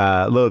see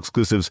little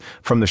exclusives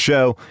from the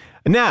show.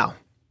 Now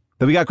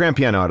that we got Grand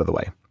Piano out of the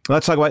way,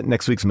 let's talk about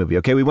next week's movie,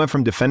 okay? We went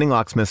from defending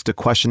locksmiths to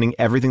questioning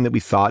everything that we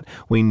thought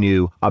we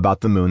knew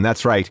about the moon.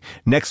 That's right.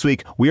 Next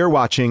week, we are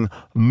watching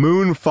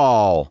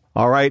Moonfall.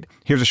 All right,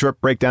 here's a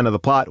short breakdown of the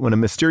plot. When a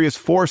mysterious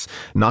force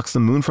knocks the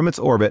moon from its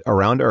orbit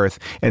around Earth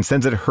and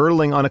sends it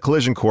hurtling on a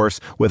collision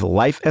course with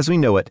life as we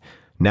know it,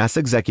 NASA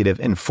executive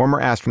and former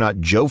astronaut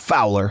Jo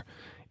Fowler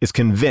is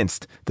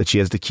convinced that she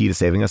has the key to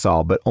saving us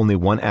all, but only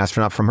one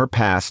astronaut from her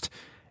past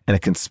and a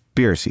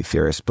conspiracy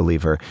theorist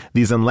believe her.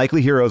 These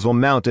unlikely heroes will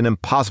mount an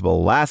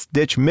impossible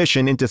last-ditch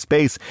mission into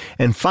space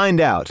and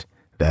find out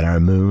that our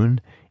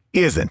moon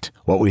isn't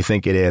what we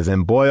think it is.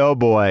 And boy, oh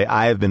boy,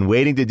 I have been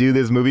waiting to do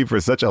this movie for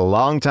such a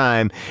long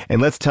time.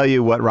 And let's tell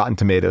you what Rotten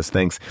Tomatoes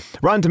thinks.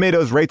 Rotten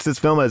Tomatoes rates this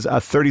film as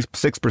a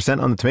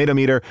 36% on the tomato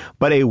meter,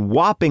 but a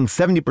whopping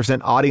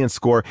 70% audience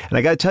score. And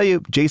I got to tell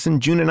you, Jason,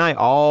 June, and I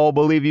all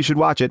believe you should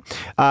watch it.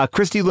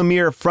 Christy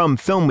Lemire from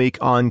Film Week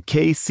on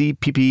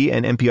KCPP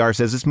and NPR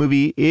says this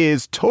movie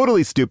is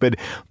totally stupid,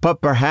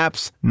 but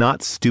perhaps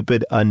not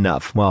stupid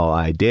enough. Well,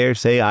 I dare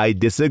say I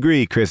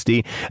disagree,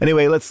 Christy.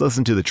 Anyway, let's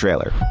listen to the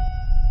trailer.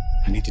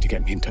 I need you to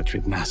get me in touch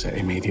with NASA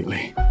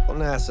immediately. Well,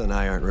 NASA and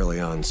I aren't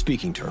really on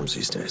speaking terms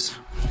these days.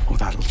 Oh,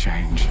 that'll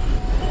change.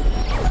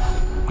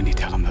 When you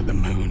tell them that the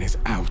moon is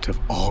out of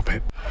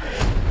orbit.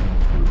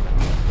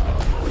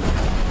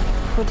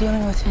 We're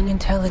dealing with an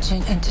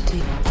intelligent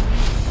entity.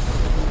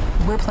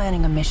 We're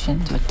planning a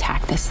mission to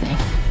attack this thing.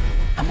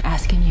 I'm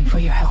asking you for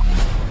your help.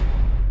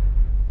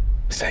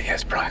 Say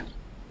yes, Brian.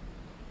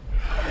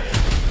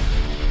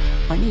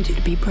 I need you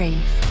to be brave.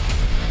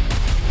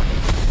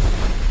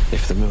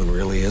 If the moon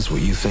really is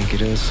what you think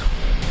it is,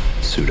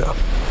 suit up.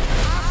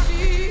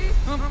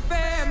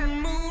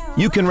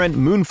 You can rent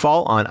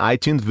Moonfall on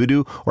iTunes,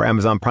 Vudu, or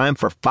Amazon Prime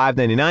for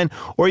 $5.99,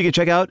 or you can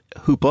check out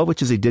Hoopla,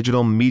 which is a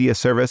digital media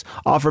service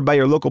offered by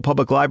your local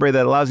public library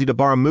that allows you to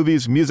borrow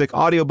movies, music,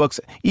 audiobooks,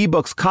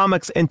 ebooks,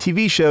 comics, and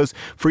TV shows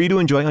for you to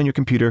enjoy on your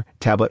computer,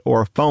 tablet,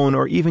 or phone,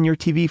 or even your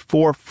TV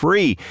for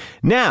free.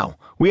 Now,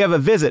 we have a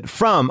visit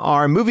from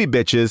our movie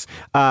bitches.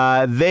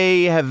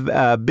 They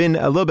have been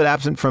a little bit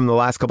absent from the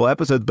last couple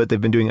episodes, but they've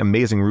been doing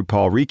amazing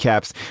RuPaul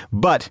recaps.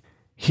 But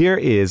here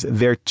is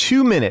their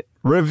 2-minute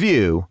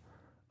review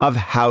of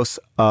House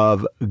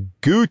of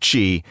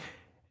Gucci.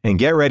 And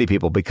get ready,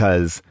 people,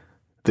 because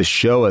the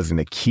show is going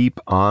to keep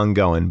on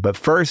going. But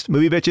first,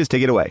 movie bitches,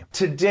 take it away.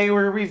 Today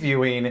we're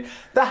reviewing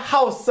The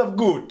House of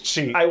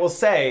Gucci. I will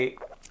say...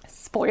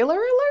 Spoiler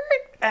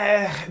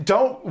alert?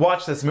 Don't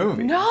watch this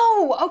movie.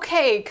 No,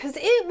 okay, because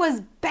it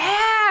was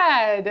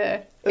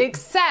bad.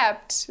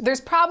 Except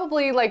there's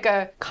probably like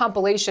a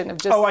compilation of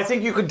just... Oh, I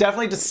think you could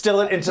definitely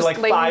distill it into like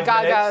Lady 5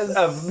 Gaga's minutes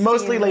of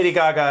mostly scenes. Lady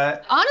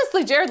Gaga.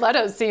 Honestly, Jared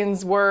Leto's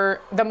scenes were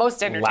the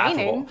most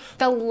entertaining. Laughable.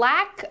 The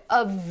lack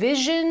of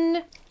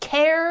vision,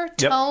 care,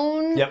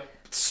 tone. Yep.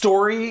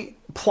 Story,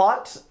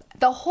 plot.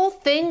 The whole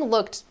thing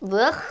looked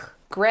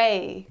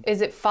gray.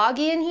 Is it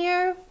foggy in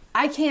here?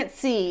 I can't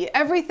see.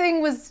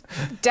 Everything was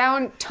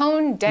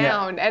toned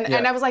down.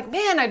 And I was like,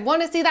 man, I'd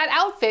want to see that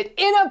outfit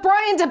in a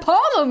Brian De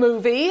Palma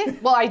movie.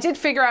 Well, I did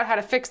figure out how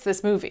to fix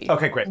this movie.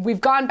 Okay, great. We've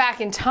gone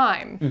back in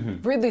time.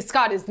 Ridley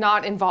Scott is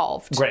not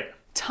involved. Great.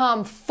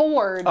 Tom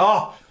Ford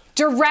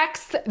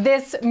directs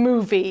this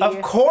movie.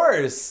 Of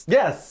course.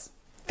 Yes.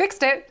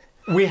 Fixed it.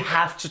 We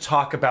have to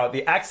talk about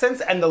the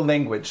accents and the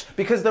language,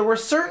 because there were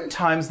certain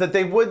times that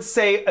they would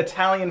say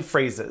Italian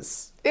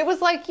phrases. It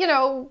was like,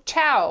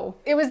 ciao.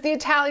 It was the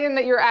Italian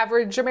that your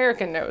average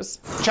American knows.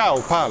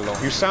 Ciao, Paolo.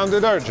 You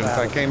sounded urgent.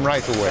 I came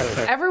right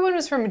away. Everyone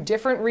was from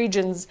different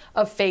regions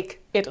of fake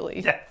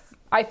Italy. Yes.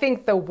 I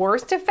think the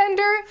worst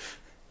offender,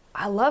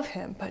 I love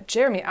him, but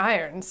Jeremy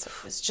Irons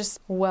was just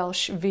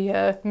Welsh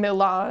via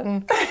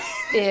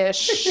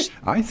Milan-ish.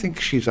 I think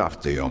she's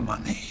after your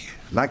money,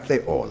 like they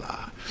all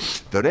are.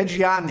 The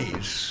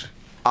Reggianis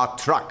are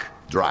truck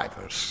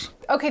drivers.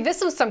 Okay,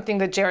 this was something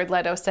that Jared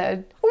Leto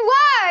said.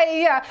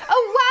 Why?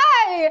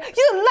 Why?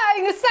 You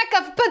lying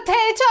sack of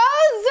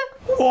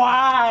potatoes?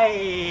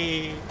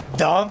 Why?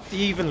 Don't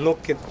even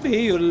look at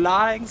me, you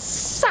lying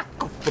sack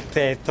of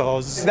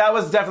potatoes. That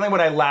was definitely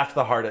when I laughed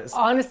the hardest.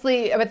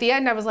 Honestly, at the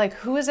end, I was like,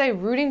 who is I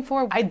rooting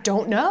for? I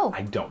don't know.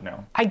 I don't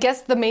know. I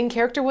guess the main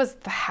character was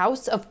the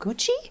House of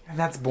Gucci? And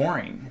that's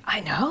boring. I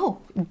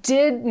know.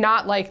 Did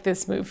not like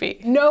this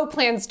movie. No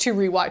plans to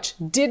rewatch.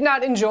 Did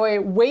not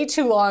enjoy. Way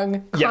too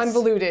long.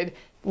 Convoluted.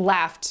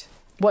 Laughed.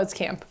 Was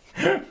camp.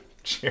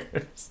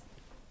 Cheers.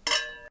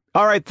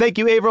 All right, thank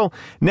you, Avril.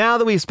 Now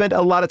that we've spent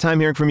a lot of time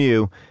hearing from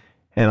you,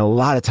 and a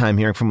lot of time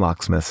hearing from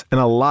locksmiths, and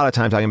a lot of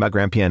time talking about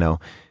Grand Piano,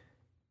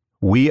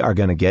 we are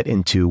going to get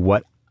into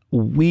what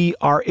we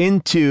are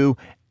into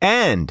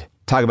and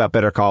talk about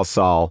Better Call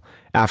Saul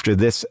after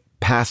this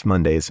past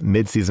Monday's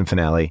mid-season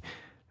finale.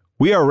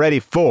 We are ready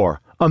for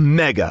a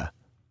mega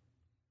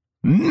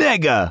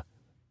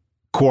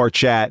Quar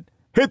Chat.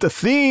 Hit the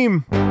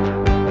theme.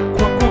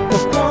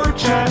 Quar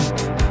Chat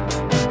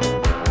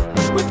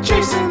with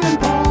Jason and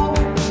Paul.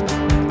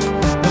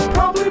 They'll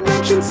probably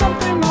mention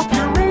something off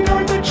your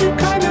radar that you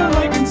kind of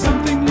like and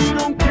something you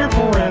don't care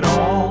for at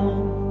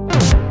all.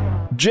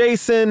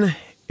 Jason,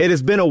 it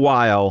has been a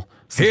while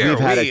since Here we've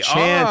had a we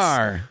chance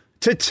are.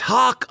 to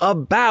talk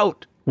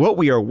about what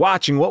we are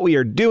watching, what we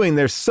are doing.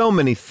 There's so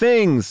many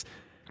things.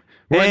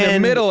 We're in the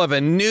middle of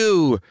a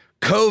new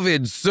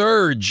COVID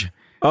surge.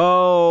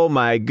 Oh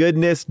my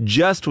goodness.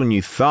 Just when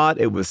you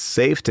thought it was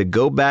safe to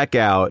go back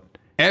out,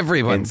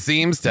 everyone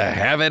seems to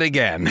have it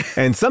again.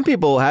 And some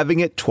people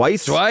having it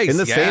twice in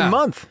the same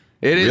month.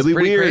 It is really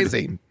pretty weird.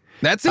 crazy.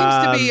 That seems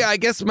to be, I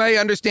guess my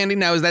understanding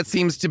now is that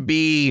seems to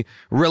be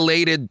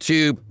related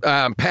to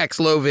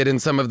Paxlovid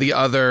and some of the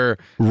other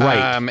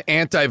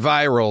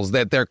antivirals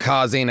that they're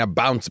causing a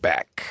bounce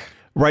back.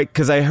 Right,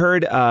 because I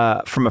heard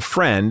from a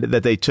friend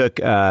that they took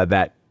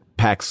that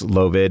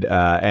Paxlovid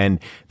and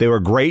they were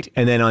great.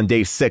 And then on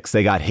day 6,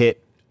 they got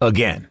hit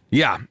again.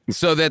 Yeah,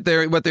 so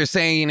that what they're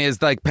saying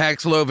is like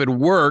Paxlovid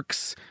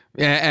works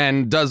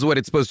and does what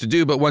it's supposed to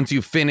do, but once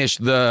you finish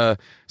the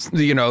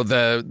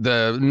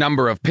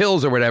number of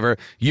pills or whatever,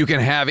 you can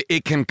have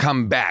it can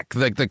come back.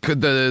 Like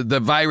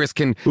the virus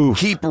can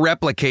keep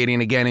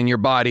replicating again in your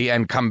body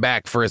and come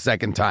back for a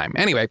second time.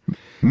 Anyway,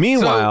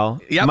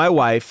 meanwhile, my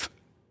wife,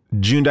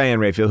 June Diane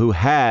Raphael, who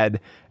had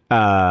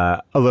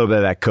a little bit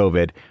of that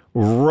COVID,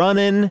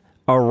 running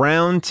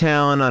around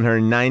town on her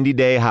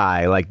 90-day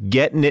high, like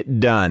getting it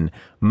done.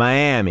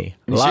 Miami,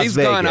 Las She's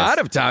Vegas. gone out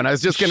of town. I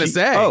was just going to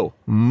say. Oh,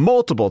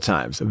 multiple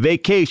times.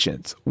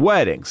 Vacations,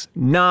 weddings,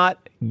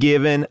 not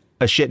giving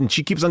a shit. And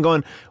she keeps on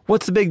going,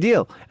 what's the big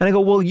deal? And I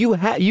go, well, you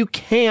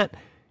can't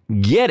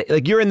get it.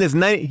 Like, you're in this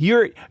night,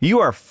 you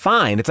are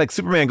fine. It's like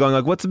Superman going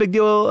like, what's the big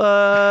deal?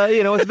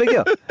 What's the big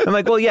deal? I'm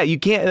like, well, yeah, you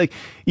can't, like,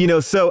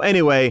 so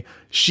anyway,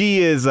 she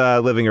is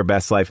living her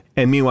best life.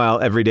 And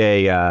meanwhile, every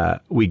day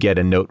we get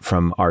a note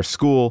from our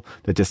school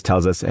that just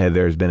tells us, hey,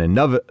 there's been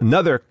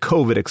another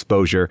COVID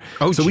exposure.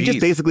 Oh, so we just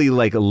basically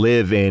like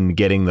live in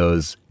getting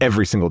those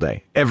every single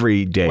day, from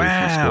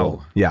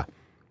school. Yeah.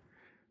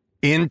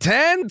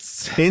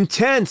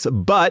 Intense,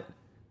 but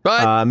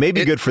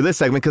maybe good for this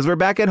segment because we're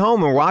back at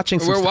home and watching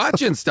some stuff. We're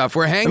watching stuff.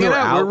 We're hanging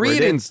out. We're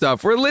reading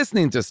stuff. We're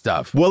listening to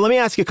stuff. Well, let me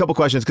ask you a couple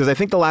questions because I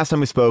think the last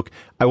time we spoke,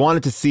 I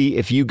wanted to see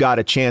if you got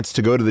a chance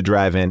to go to the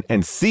drive-in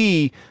and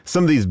see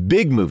some of these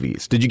big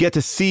movies. Did you get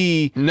to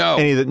see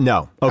any of the...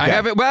 No. Okay. I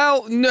haven't.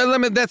 Well,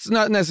 no, that's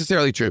not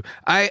necessarily true.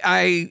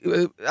 I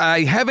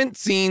haven't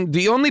seen...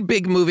 The only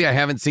big movie I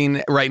haven't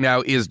seen right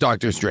now is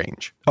Doctor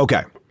Strange.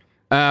 Okay.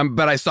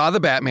 But I saw The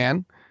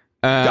Batman.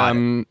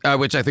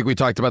 Which I think we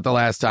talked about the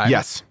last time.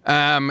 Yes.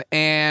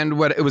 And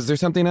what was there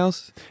something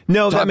else?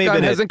 No, Top that may have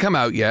Gun been hasn't come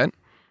out yet.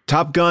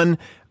 Top Gun.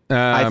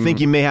 I think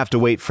you may have to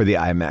wait for the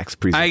IMAX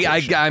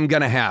presentation. I'm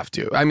gonna have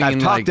to. I mean, I've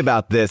talked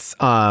about this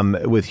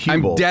with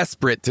Hubel. I'm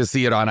desperate to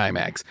see it on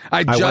IMAX.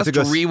 I just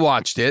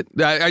rewatched it.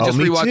 I just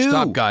rewatched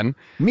Top Gun.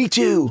 Me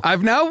too.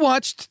 I've now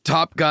watched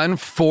Top Gun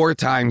 4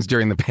 times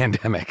during the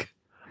pandemic.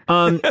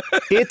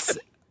 It's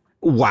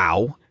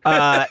wow.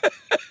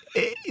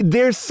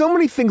 There's so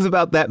many things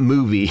about that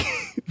movie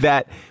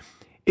that,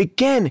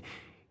 again,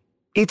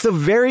 it's a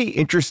very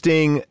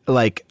interesting,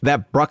 like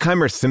that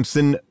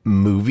Bruckheimer-Simpson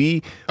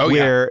movie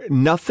where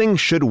nothing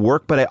should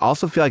work, but I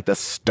also feel like the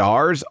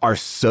stars are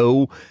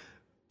so,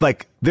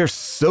 like, they're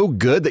so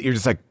good that you're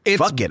just like,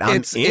 fuck it, I'm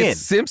in. It's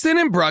Simpson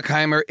and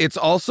Bruckheimer. It's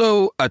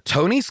also a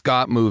Tony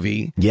Scott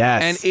movie.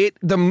 Yes. And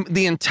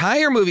the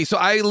entire movie. So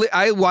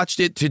I watched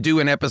it to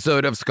do an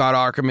episode of Scott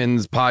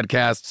Aukerman's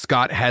podcast,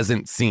 Scott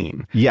Hasn't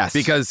Seen. Yes.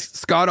 Because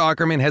Scott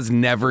Aukerman has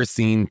never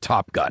seen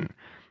Top Gun,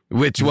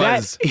 which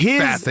was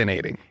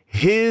fascinating.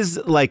 His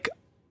like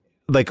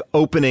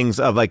openings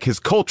of like his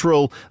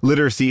cultural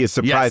literacy is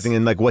surprising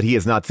and like what he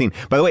has not seen.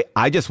 By the way,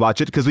 I just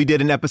watched it because we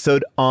did an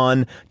episode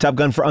on Top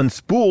Gun for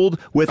Unspooled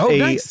with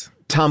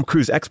Tom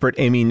Cruise expert,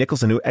 Amy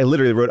Nicholson, who I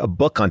literally wrote a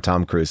book on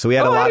Tom Cruise. So we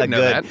had a lot of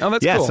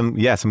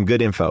good, some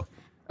good info.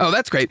 Oh,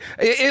 that's great.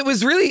 It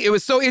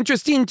was so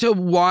interesting to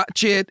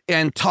watch it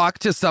and talk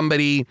to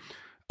somebody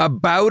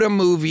about a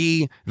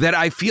movie that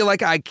I feel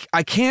like I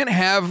can't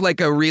have like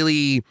a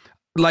really...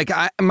 Like,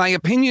 my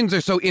opinions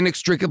are so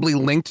inextricably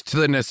linked to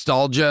the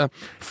nostalgia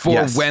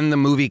for when the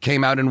movie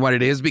came out and what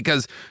it is,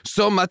 because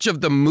so much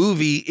of the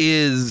movie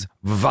is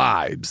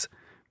vibes.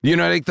 You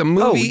know, like the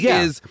movie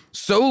is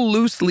so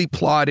loosely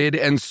plotted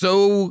and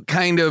so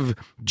kind of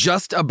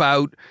just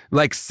about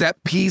like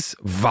set piece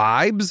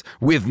vibes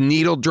with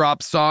needle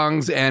drop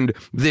songs and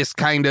this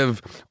kind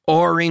of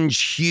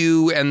orange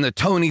hue and the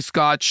Tony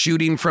Scott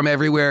shooting from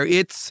everywhere.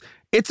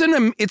 It's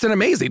an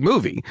amazing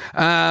movie.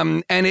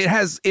 And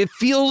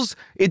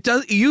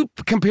you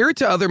compare it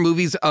to other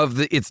movies of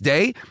its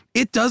day,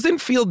 it doesn't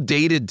feel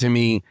dated to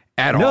me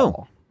at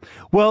all.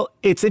 Well,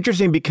 it's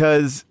interesting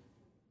because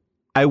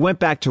I went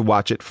back to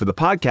watch it for the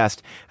podcast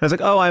and I was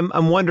like,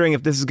 I'm wondering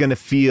if this is going to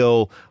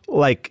feel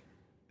like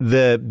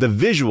the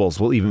visuals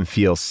will even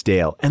feel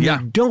stale. And they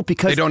don't,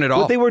 because they don't at all.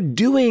 What they were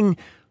doing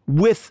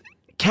with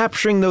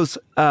capturing those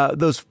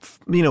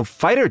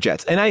fighter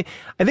jets. And I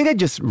think I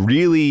just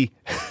really...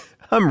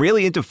 I'm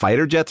really into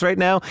fighter jets right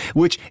now,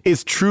 which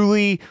is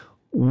truly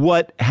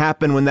what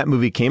happened when that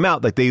movie came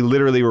out. Like, they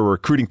literally were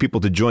recruiting people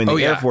to join the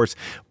Air Force.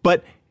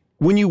 But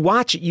when you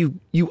watch it,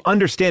 you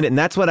understand it. And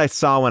that's what I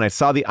saw when I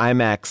saw the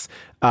IMAX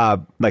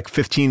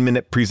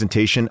 15-minute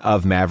presentation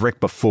of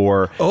Maverick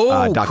before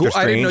Doctor Strange.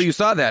 I didn't know you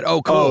saw that.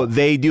 Oh, cool. Oh,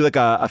 they do like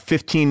a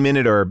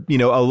 15-minute or,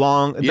 a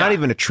long, not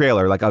even a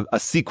trailer, like a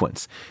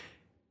sequence.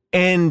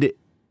 And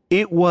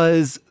it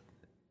was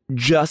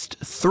just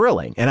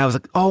thrilling. And I was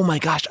like, oh my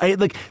gosh,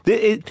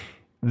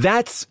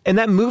 that's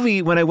that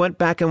movie. When I went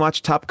back and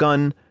watched Top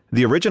Gun,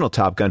 the original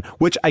Top Gun,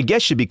 which I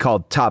guess should be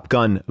called Top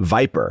Gun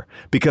Viper,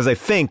 because I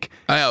think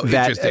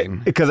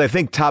because I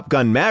think Top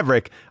Gun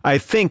Maverick, I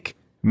think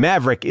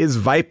Maverick is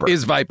Viper.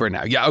 Is Viper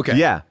now. Yeah. Okay.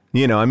 Yeah.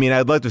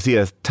 I'd love to see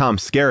a Tom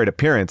Skerritt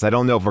appearance. I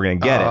don't know if we're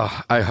going to get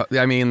it.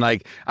 I mean,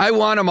 like, I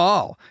want them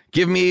all.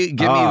 Give me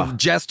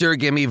Jester,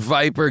 give me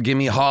Viper, give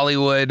me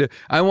Hollywood.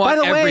 I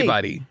want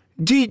everybody.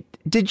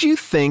 Did you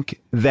think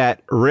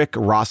that Rick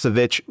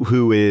Rossovich,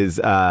 who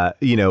is,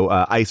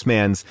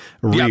 Iceman's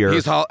rear... Yeah,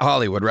 he's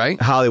Hollywood, right?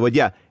 Hollywood,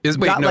 yeah. No, he's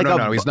not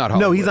Hollywood.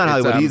 No, he's not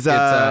Hollywood. He's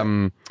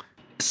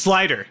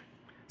Slider.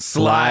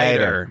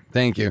 Slider.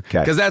 Thank you.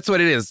 Because that's what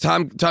it is.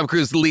 Tom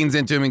Cruise leans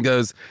into him and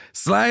goes,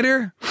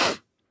 Slider,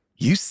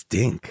 you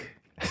stink.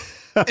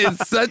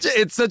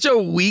 it's such a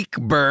weak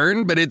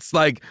burn, but it's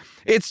like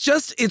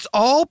it's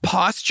all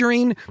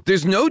posturing.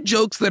 There's no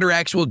jokes that are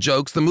actual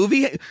jokes. The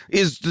movie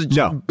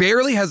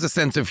barely has a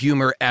sense of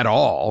humor at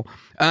all.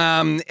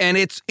 And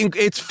it's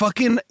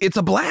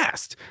a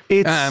blast.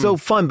 It's so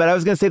fun. But I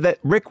was going to say that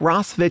Rick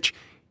Rossovich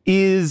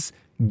is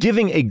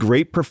giving a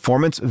great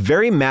performance.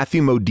 Very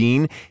Matthew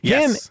Modine.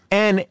 Him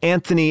and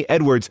Anthony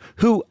Edwards,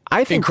 who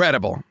I think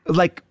incredible,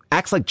 like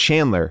acts like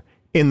Chandler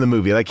in the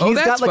movie. Like he's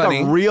got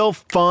like a real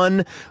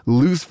fun,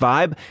 loose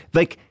vibe.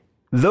 Like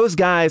those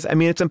guys, I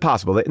mean, it's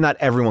impossible. Not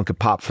everyone could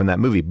pop from that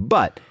movie,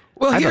 but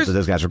I thought that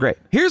those guys were great.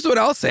 Here's what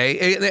I'll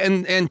say,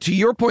 and to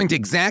your point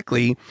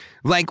exactly,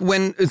 like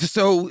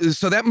so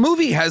that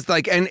movie has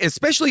like, and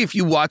especially if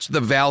you watch the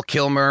Val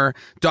Kilmer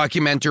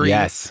documentary,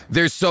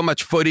 there's so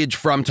much footage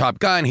from Top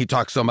Gun. He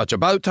talks so much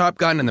about Top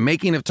Gun and the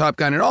making of Top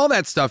Gun and all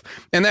that stuff,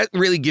 and that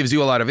really gives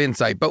you a lot of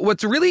insight. But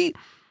what really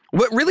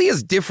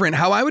is different,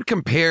 how I would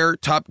compare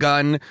Top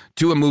Gun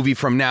to a movie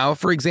from now,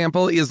 for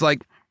example, is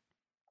like,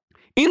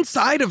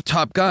 inside of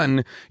Top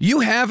Gun,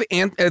 you have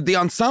the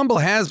ensemble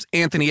has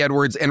Anthony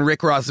Edwards and Rick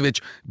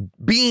Rossovich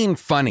being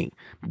funny,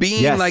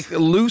 being like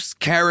loose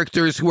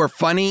characters who are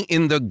funny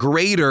in the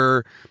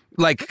greater,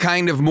 like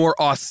kind of more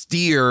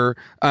austere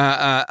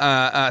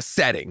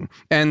setting,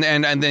 and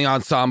the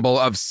ensemble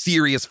of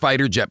serious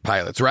fighter jet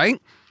pilots,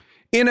 right?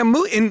 In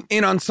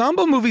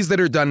ensemble movies that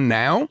are done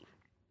now,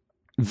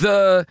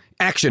 the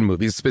action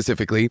movies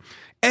specifically,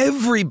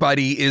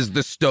 everybody is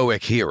the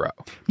stoic hero.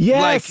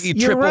 Yes, like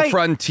Triple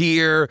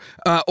Frontier,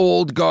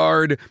 Old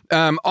Guard,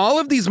 all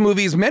of these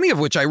movies, many of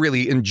which I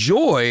really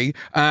enjoy,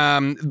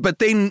 but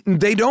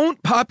they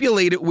don't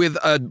populate it with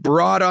a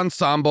broad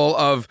ensemble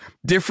of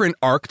different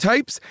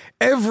archetypes.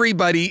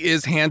 Everybody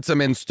is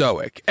handsome and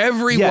stoic.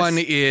 Everyone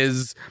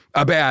is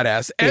a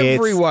badass.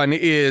 Everyone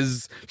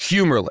is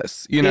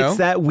humorless, you know? It's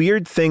that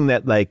weird thing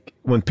that, like,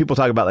 when people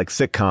talk about like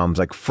sitcoms,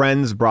 like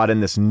Friends brought in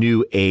this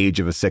new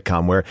age of a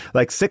sitcom where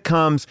like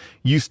sitcoms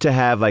used to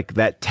have like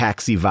that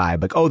Taxi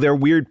vibe. Like, oh, they're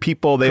weird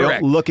people. They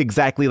don't look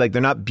exactly like,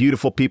 they're not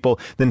beautiful people.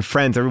 Then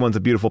Friends, everyone's a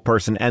beautiful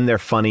person and they're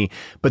funny.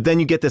 But then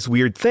you get this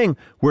weird thing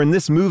where in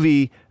this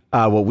movie,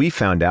 what we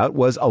found out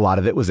was a lot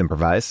of it was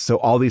improvised. So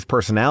all these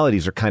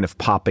personalities are kind of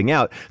popping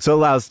out. So it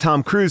allows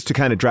Tom Cruise to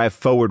kind of drive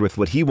forward with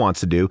what he wants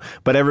to do.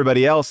 But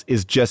everybody else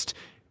is just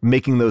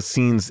making those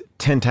scenes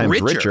 10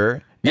 times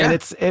richer. Yeah.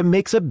 And it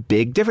makes a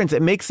big difference.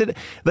 It makes it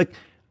like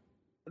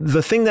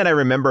the thing that I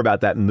remember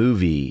about that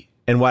movie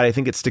and why I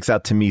think it sticks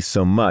out to me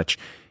so much,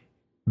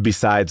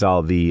 besides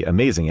all the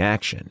amazing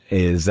action,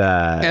 is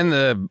and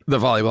the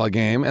volleyball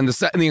game and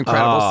the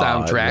incredible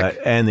soundtrack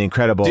and the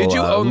incredible. Did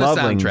you own the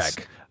Lovelings.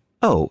 soundtrack?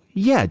 Oh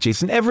yeah,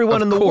 Jason.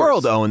 Everyone in the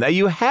world owned that.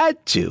 You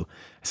had to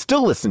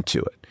still listen to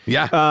it.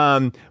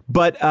 Yeah.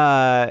 But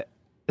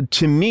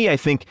to me, I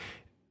think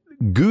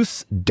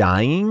Goose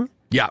dying.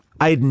 Yeah.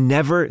 I'd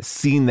never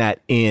seen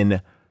that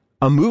in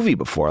a movie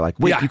before. Like,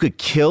 wait, you could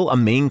kill a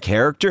main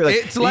character? Like,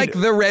 it's like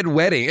the Red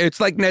Wedding. It's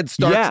like Ned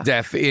Stark's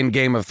death in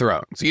Game of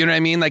Thrones. You know what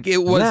I mean? Like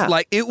it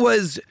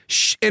was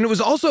and it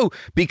was also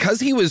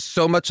because he was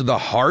so much the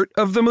heart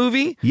of the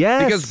movie.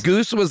 Yes. Because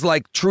Goose was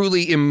like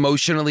truly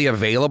emotionally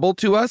available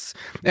to us.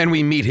 And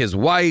we meet his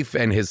wife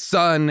and his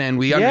son, and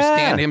we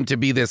understand him to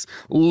be this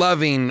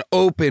loving,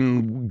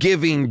 open,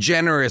 giving,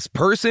 generous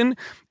person.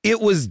 It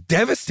was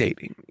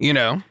devastating, you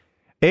know?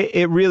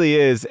 It really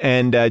is.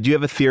 And do you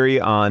have a theory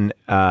on,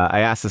 I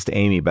asked this to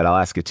Amy, but I'll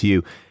ask it to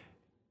you.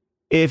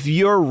 If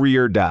your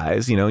rear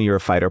dies, you know, you're a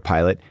fighter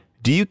pilot,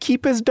 do you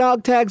keep his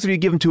dog tags or do you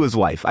give them to his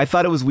wife? I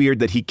thought it was weird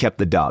that he kept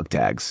the dog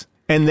tags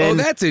and then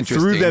that's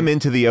threw them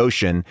into the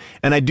ocean.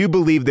 And I do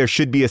believe there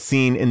should be a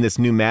scene in this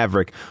new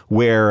Maverick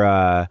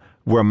where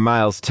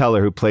Miles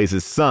Teller, who plays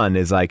his son,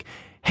 is like,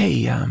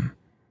 hey,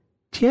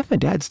 do you have my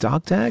dad's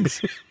dog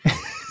tags?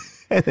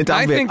 I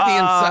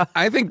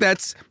think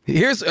that's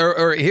here's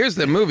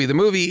the movie. The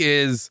movie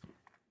is,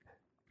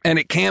 and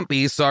it can't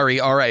be. Sorry,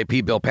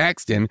 R.I.P. Bill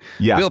Paxton.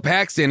 Yeah. Bill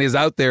Paxton is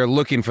out there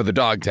looking for the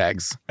dog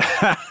tags,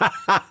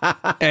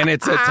 and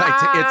it's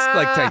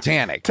like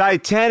Titanic.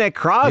 Titanic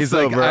crossover. He's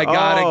like, I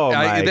got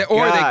it.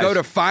 Or gosh. they go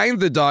to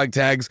find the dog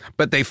tags,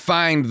 but they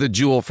find the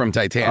jewel from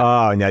Titanic.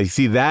 Oh, now you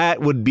see,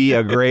 that would be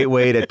a great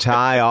way to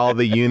tie all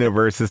the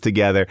universes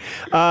together.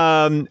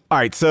 All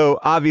right, so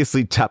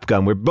obviously Top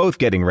Gun. We're both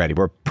getting ready.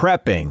 We're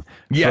prepping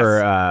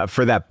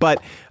for that.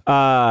 But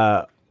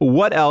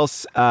what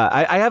else?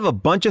 I have a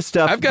bunch of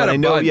stuff. I've got a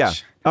bunch. Yeah.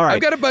 All right.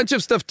 I've got a bunch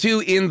of stuff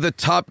too in the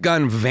Top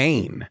Gun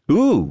vein.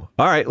 Ooh.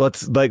 All right.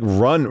 Let's like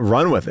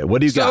run with it.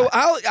 What do you got?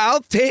 So I'll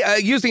take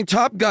using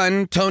Top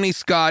Gun, Tony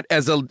Scott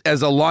as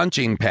a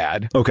launching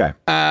pad. Okay.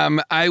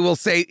 I will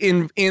say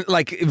in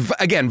like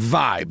again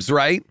vibes,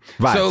 right?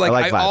 Vibes. So like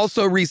I vibes.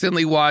 Also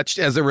recently watched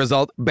as a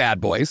result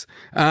Bad Boys.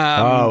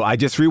 I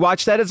just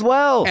rewatched that as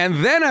well.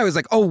 And then I was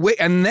like, oh wait,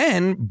 and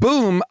then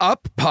boom,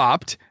 up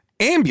popped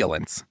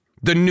Ambulance,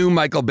 the new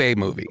Michael Bay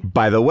movie.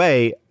 By the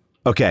way,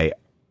 okay.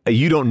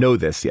 You don't know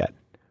this yet.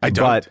 I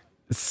don't. But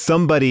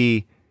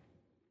somebody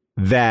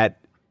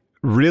that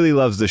really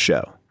loves the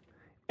show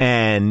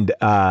and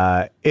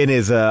it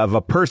is of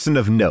a person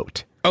of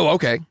note Oh,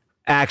 okay.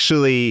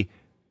 actually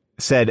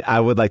said, I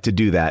would like to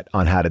do that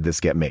on How Did This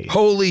Get Made?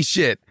 Holy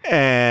shit.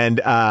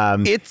 And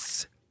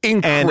it's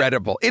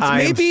incredible. It's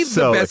I am maybe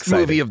so the best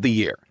excited. movie of the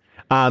year.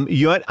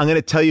 You know what? I'm going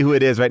to tell you who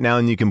it is right now,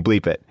 and you can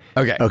bleep it.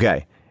 Okay.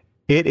 Okay.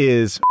 It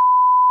is.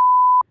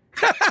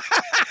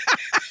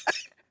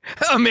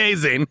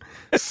 Amazing.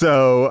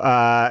 So,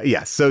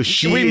 yes. So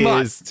she We is.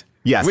 must.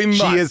 Yes, We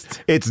she must. is.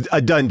 It's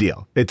a done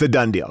deal. It's a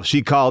done deal.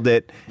 She called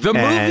it. The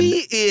and-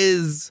 movie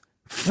is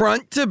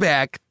front to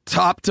back,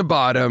 top to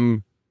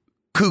bottom,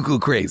 cuckoo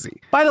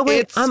crazy. By the way,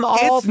 it's, I'm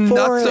all it's for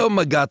nutso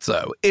it.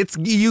 maguzzo. It's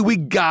you. We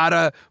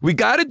gotta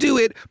do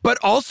it. But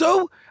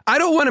also, I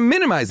don't want to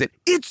minimize it.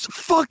 It's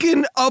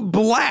fucking a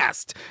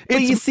blast.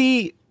 But It's you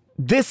see,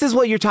 this is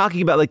what you're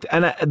talking about, like,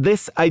 and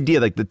this idea,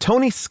 like the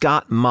Tony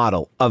Scott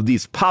model of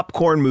these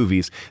popcorn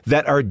movies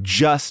that are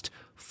just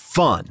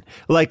fun.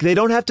 Like, they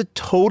don't have to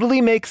totally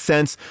make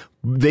sense.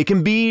 They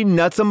can be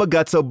nutso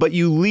maguzzo, but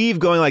you leave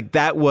going like,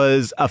 that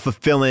was a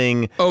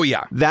fulfilling. Oh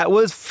yeah, that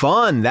was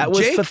fun. That was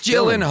Jake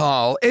fulfilling.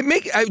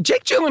 Gyllenhaal.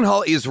 Jake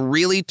Gyllenhaal is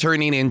really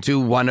turning into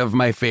one of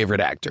my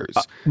favorite actors.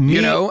 Me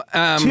you know,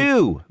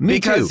 too. Me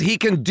because too. he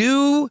can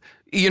do.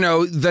 You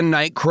know, the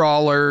night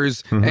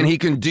crawlers, and he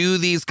can do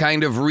these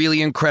kind of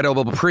really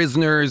incredible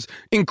prisoners,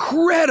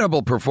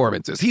 incredible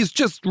performances. He's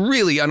just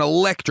really an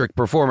electric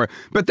performer.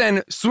 But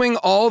then swing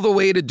all the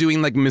way to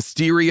doing like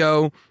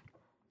Mysterio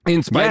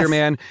in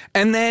Spider-Man.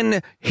 And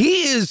then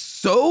he is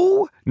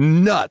so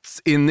nuts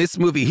in this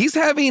movie. He's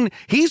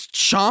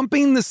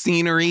chomping the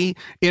scenery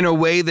in a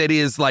way that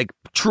is like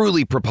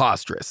truly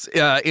preposterous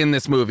in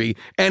this movie.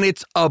 And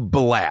it's a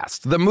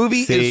blast. The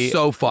movie is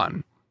so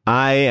fun.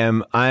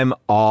 I'm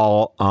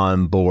all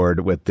on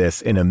board with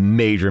this in a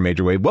major,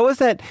 major way. What was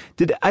that?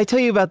 Did I tell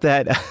you about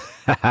that?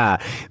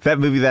 That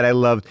movie that I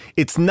loved?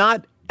 It's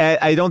not,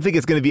 I don't think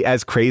it's going to be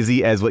as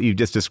crazy as what you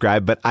just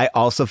described, but I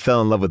also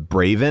fell in love with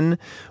Braven,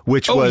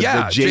 which was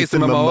the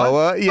Jason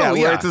Momoa. Yeah,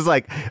 where it's just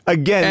like,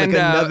 again, and,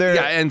 like another.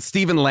 and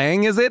Stephen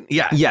Lang, is it?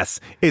 Yeah. Yes.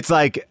 It's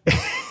like.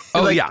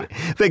 Oh, like, yeah.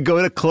 They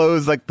go to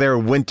close like their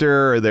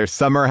winter or their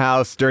summer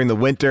house during the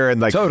winter, and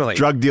like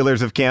drug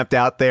dealers have camped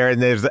out there, and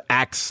there's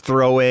axe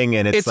throwing,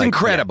 and it's like,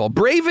 incredible.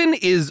 Yeah. Braven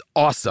is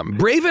awesome.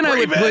 Braven I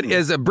would put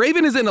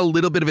Braven is in a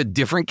little bit of a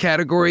different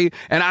category,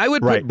 and I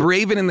would put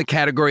Braven in the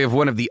category of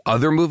one of the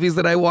other movies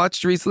that I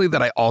watched recently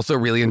that I also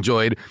really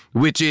enjoyed,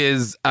 which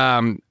is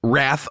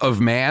Wrath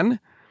of Man.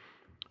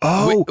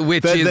 Oh,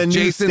 which the is new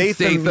Jason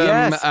Statham.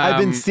 Yes, I've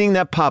been seeing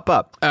that pop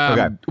up.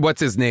 Okay.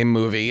 What's his name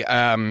movie?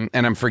 And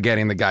I'm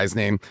forgetting the guy's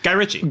name. Guy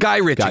Ritchie.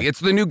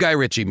 It's the new Guy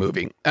Ritchie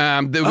movie.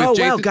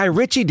 Wow, Guy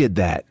Ritchie did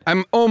that.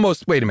 I'm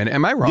almost. Wait a minute.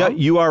 Am I wrong? Yeah,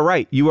 you are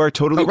right. You are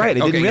totally right. I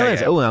didn't realize.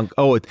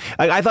 Yeah.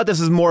 I thought this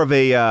was more of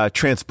a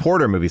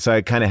transporter movie, so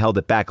I kind of held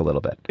it back a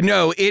little bit.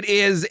 No, it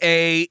is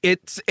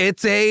it's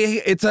a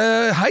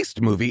heist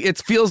movie. It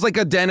feels like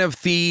a Den of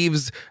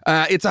Thieves.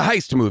 It's a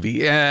heist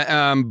movie,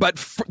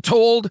 but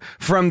told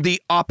from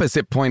the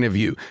opposite point of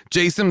view.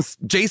 Jason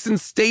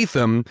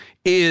Statham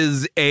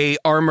is a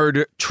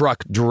armored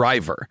truck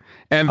driver,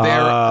 and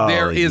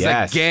there is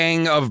a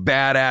gang of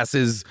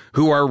badasses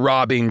who are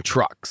robbing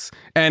trucks.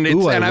 And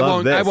it's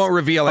I won't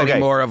reveal any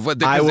more of what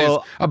because there's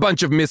a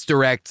bunch of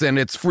misdirects, and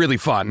it's really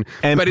fun.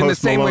 And but Post in the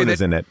same Malone way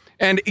is in it.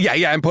 And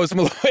and Post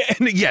Malone,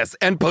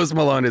 and Post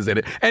Malone is in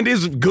it, and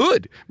is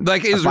good.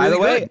 Like, is By really the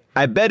way, good.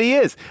 I bet he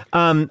is.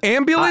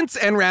 Ambulance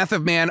and Wrath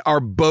of Man are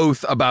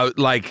both about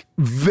like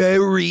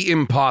very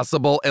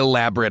impossible,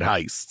 elaborate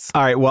heists.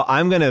 All right. Well,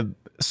 I'm gonna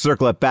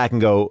circle it back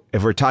and go,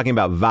 if we're talking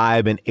about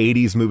vibe and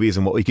 80s movies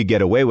and what we could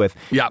get away with,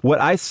 what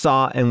I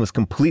saw and was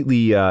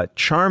completely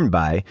charmed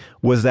by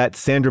was that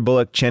Sandra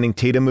Bullock, Channing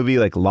Tatum movie,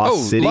 like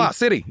Lost City. Lost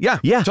City.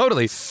 Yeah,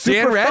 totally.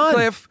 Super Dan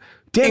Radcliffe. Fun.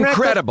 Dan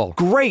Incredible.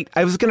 Radcliffe, great.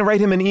 I was going to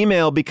write him an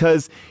email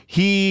because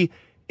he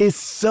is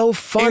so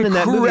fun in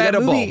that movie.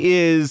 That movie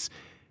is,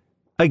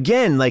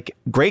 again, like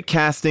great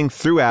casting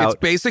throughout. It's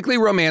basically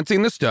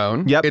Romancing the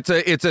Stone. Yep.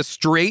 It's a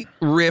straight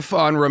riff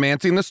on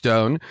Romancing the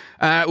Stone,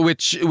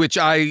 which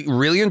I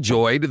really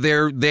enjoyed.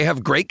 They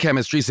have great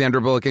chemistry, Sandra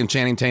Bullock and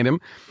Channing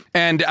Tatum,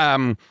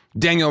 and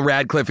Daniel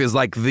Radcliffe is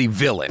like the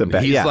villain.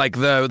 He's like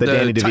the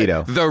Danny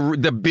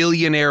DeVito, the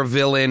billionaire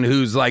villain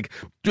who's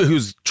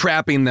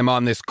trapping them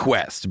on this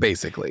quest,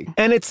 basically.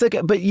 And it's like,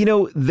 but you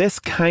know, this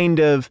kind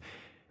of,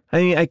 I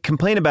mean, I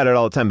complain about it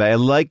all the time, but I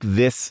like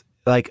this,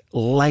 like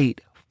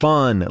light,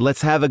 fun,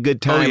 let's have a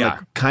good time, like,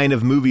 kind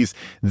of movies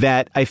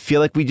that I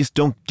feel like we just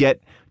don't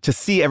get to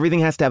see. Everything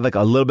has to have like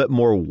a little bit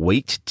more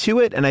weight to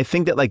it, and I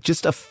think that like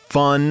just a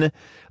fun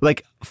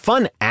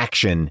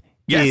action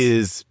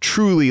is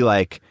truly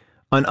like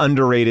an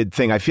underrated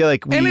thing. I feel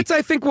like and it's,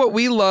 I think, what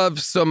we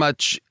love so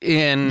much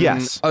in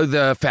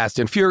the Fast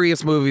and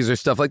Furious movies or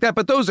stuff like that,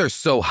 but those are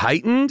so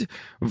heightened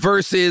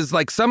versus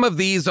like some of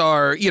these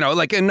are, you know,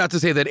 like, and not to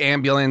say that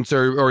Ambulance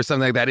or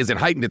something like that isn't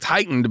heightened. It's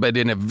heightened, but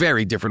in a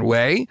very different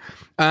way.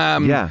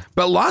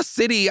 But Lost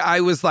City,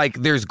 I was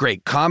like, there's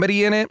great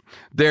comedy in it.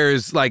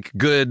 There's like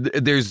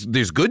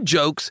there's good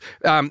jokes.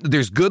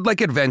 There's good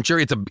like adventure.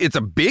 It's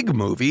a big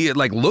movie. It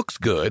like looks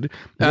good.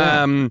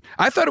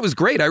 I thought it was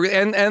great.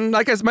 And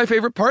like, as my favorite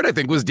favorite part, I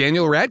think, was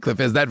Daniel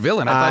Radcliffe as that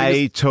villain. I thought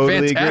he was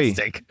totally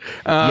fantastic.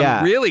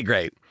 agree. Really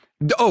great.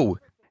 Oh,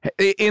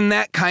 in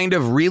that kind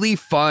of really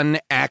fun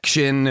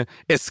action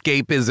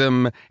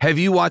escapism, have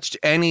you watched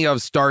any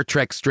of Star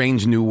Trek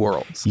Strange New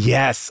Worlds?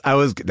 Yes,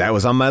 that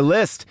was on my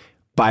list.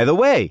 By the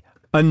way,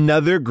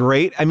 another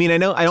great, I mean, I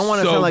know I don't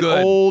want to sound like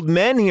old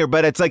men here,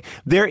 but it's like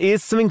there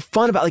is something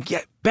fun about like,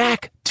 get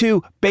back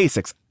to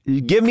basics.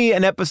 Give me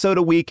an episode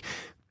a week.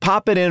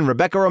 Pop it in.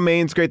 Rebecca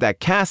Romaine's great. That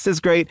cast is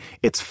great.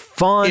 It's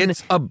fun.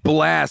 It's a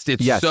blast.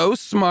 It's so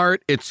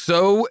smart. It's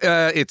so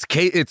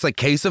it's like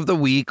Case of the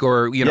Week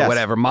or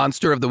whatever,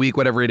 Monster of the Week,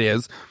 whatever it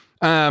is.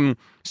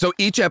 So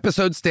each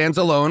episode stands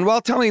alone while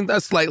telling a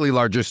slightly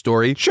larger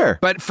story. Sure.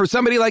 But for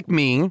somebody like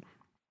me,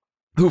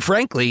 who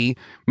frankly,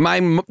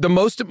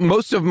 most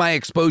of my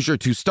exposure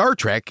to Star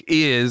Trek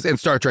and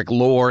Star Trek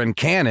lore and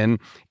canon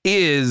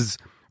is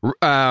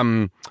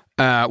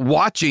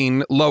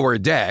watching Lower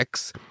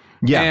Decks.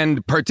 Yeah.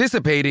 And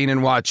participating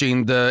in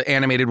watching the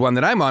animated one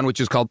that I'm on,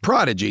 which is called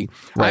Prodigy.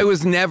 Right. I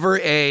was never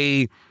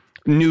a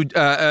new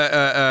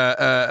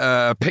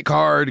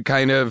Picard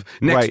kind of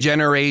Next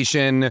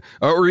Generation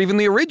or even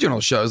the original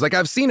shows. Like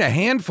I've seen a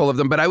handful of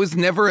them, but I was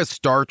never a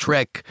Star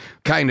Trek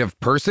kind of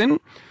person.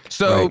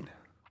 So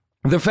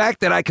the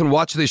fact that I can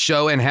watch this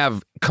show and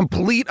have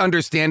complete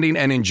understanding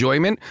and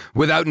enjoyment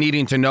without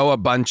needing to know a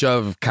bunch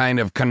of kind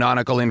of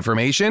canonical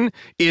information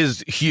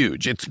is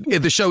huge.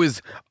 The show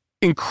is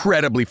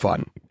incredibly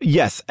fun.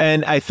 Yes,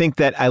 and I think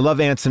that I love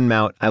Anson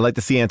Mount. I like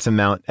to see Anson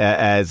Mount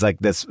as like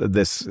this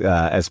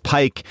as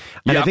Pike,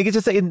 and I think it's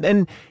just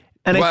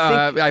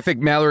I think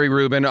Mallory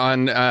Rubin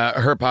on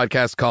her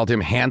podcast called him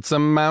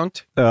Handsome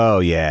Mount. Oh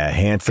yeah,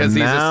 Handsome Mount. Because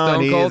he's a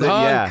stone cold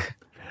hunk. Yeah.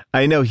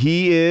 I know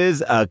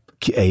he's a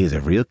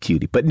real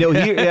cutie, but no,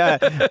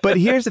 but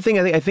here's the thing.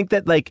 I think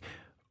that like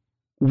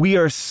we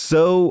are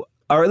so.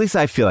 Or at least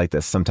I feel like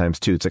this sometimes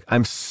too. It's like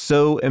I'm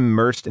so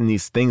immersed in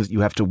these things that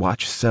you have to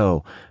watch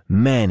so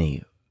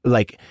many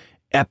like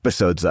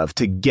episodes of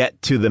to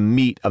get to the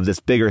meat of this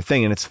bigger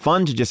thing. And it's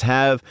fun to just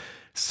have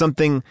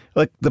something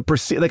like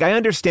like I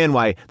understand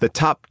why the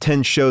top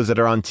 10 shows that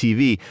are on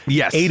TV,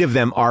 8 of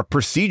them are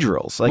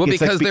procedurals. Like,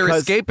 because they're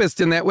escapist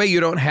in that way.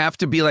 You don't have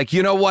to be like,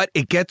 you know what?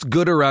 It gets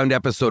good around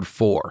episode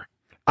 4.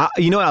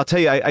 You know what? I'll tell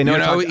you. I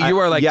know. You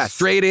are like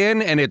straight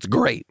in and it's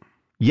great.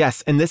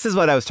 Yes, and this is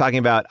what I was talking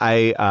about.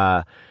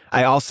 I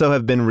also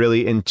have been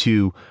really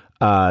into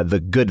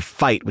The Good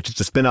Fight, which is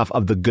a spinoff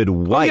of The Good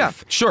Wife. Yeah,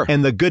 sure.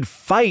 And The Good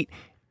Fight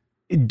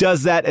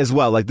does that as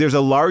well. Like there's a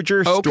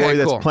larger story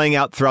that's playing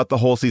out throughout the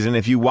whole season.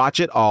 If you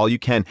watch it all, you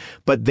can.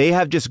 But they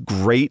have just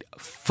great,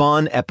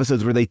 fun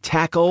episodes where they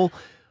tackle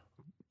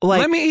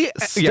like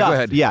stuff. Yeah, go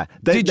ahead. Yeah,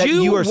 Did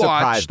you are watch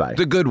surprised by.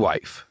 The Good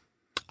Wife?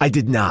 I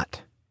did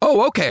not.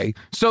 Oh, okay.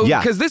 So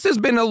because this has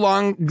been a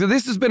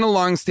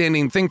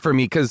long-standing thing for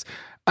me because.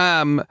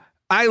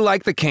 I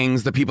like the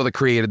Kings, the people that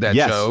created that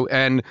show,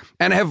 and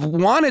have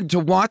wanted to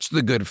watch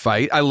The Good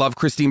Fight. I love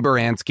Christine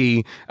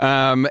Baranski,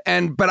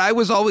 but I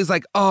was always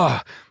like,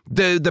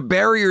 the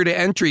barrier to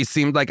entry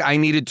seemed like I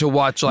needed to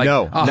watch like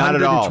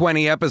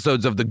 120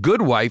 episodes of The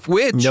Good Wife,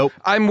 which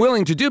I'm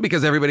willing to do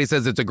because everybody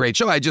says it's a great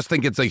show. I just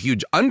think it's a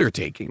huge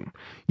undertaking.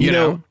 You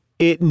know?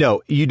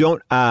 No, you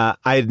don't. I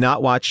did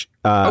not watch.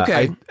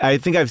 Okay. I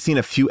think I've seen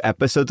a few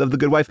episodes of The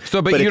Good Wife.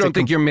 But you don't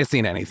think you're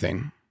missing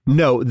anything?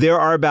 No, there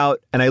are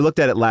and I looked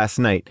at it last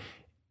night,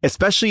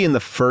 especially in the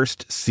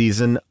first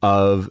season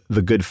of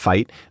The Good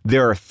Fight,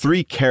 there are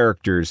 3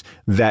 characters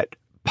that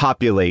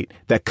populate,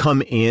 that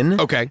come in,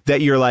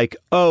 that you're like,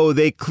 oh,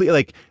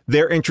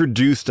 they're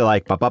introduced to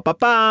like,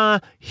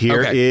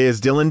 here is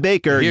Dylan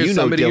Baker. Here's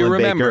somebody Dylan you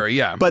remember, Baker.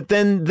 yeah. But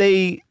then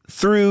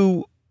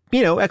through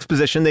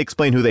exposition, they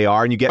explain who they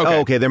are, and you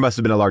get, there must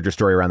have been a larger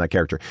story around that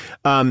character.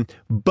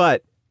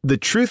 But the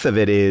truth of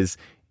it is,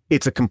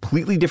 it's a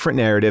completely different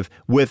narrative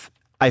with,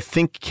 I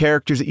think,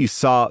 characters that you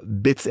saw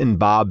bits and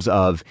bobs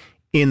of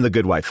in The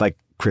Good Wife, like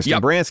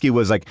Kristen Baranski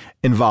was like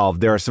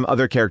involved. There are some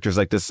other characters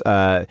like this,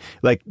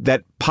 like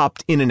that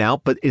popped in and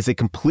out, but it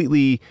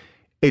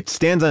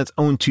stands on its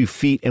own 2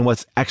 feet. And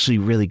what's actually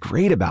really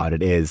great about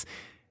it is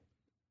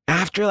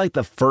after like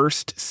the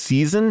first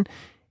season,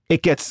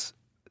 it gets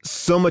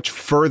so much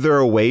further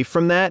away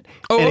from that.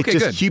 It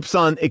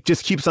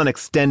just keeps on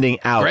extending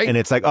out. Great. And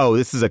it's like,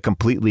 this is a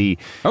completely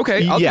I'll do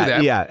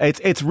that. Yeah.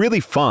 It's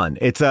really fun.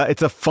 It's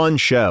a fun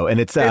show.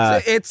 And it's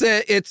on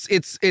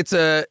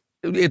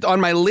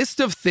my list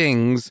of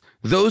things.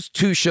 Those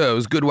 2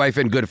 shows, Good Wife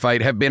and Good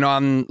Fight, had been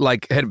on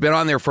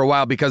there for a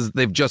while because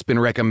they've just been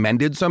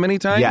recommended so many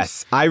times.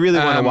 Yes, I really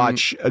want to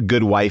watch A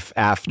Good Wife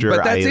after.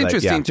 But that's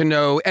interesting to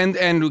know,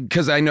 and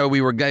because I know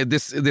we were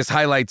this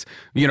highlights.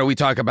 We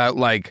talk about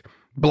like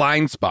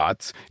blind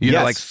spots, you know,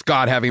 Yes. like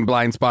Scott having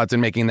blind spots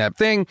and making that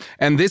thing.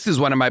 And this is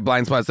one of my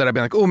blind spots that I've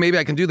been like, oh, maybe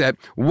I can do that.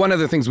 One of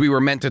the things we were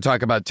meant to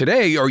talk about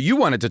today, or you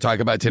wanted to talk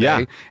about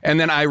today, and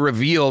then I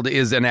revealed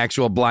is an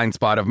actual blind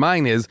spot of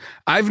mine, is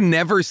I've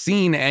never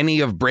seen any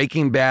of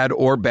Breaking Bad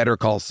or Better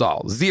Call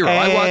Saul. Zero.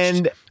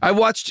 I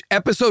watched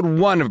episode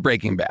 1 of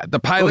Breaking Bad, the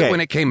pilot when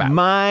it came out.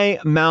 My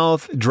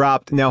mouth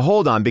dropped. Now,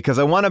 hold on, because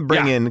I want to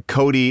bring in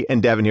Cody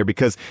and Devin here,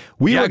 because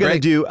we were going to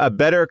do a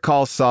Better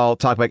Call Saul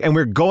talkback, and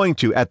we're going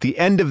to, at the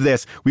end of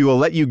this, we will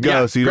let you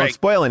go so you don't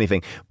spoil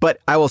anything. But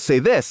I will say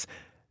this.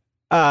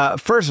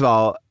 First of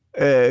all,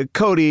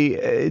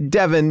 Cody,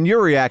 Devin,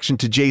 your reaction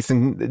to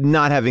Jason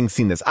not having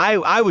seen this.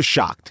 I was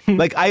shocked.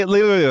 Like, I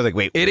literally was like,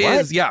 wait, It what?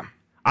 is, yeah.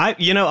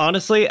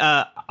 Honestly,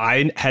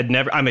 I had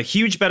never, I'm a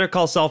huge Better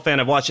Call Saul fan.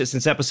 I've watched it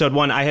since episode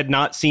 1. I had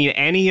not seen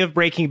any of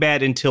Breaking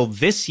Bad until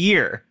this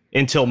year.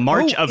 Until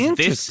March of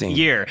this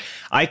year.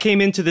 I came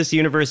into this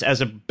universe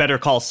as a Better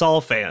Call Saul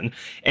fan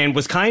and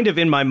was kind of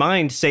in my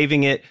mind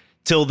saving it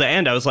till the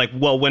end. I was like,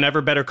 well,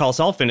 whenever Better Call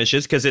Saul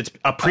finishes, because it's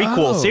a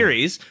prequel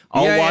series,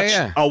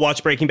 I'll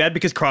watch Breaking Bad,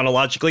 because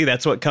chronologically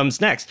that's what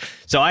comes next.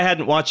 So I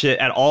hadn't watched it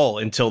at all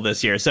until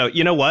this year. So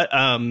you know what?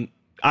 I'm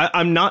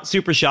not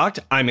super shocked.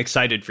 I'm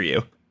excited for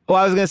you. Well,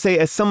 I was going to say,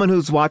 as someone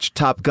who's watched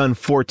Top Gun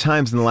 4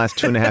 times in the last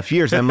 2.5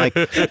 years, I'm like,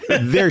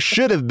 there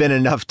should have been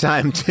enough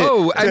time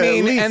to.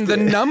 And the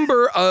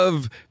number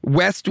of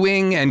West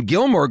Wing and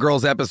Gilmore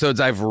Girls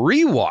episodes I've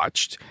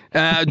rewatched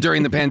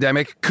during the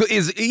pandemic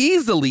is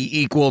easily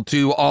equal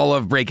to all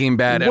of Breaking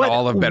Bad and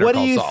all of Better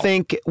Call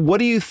Saul. What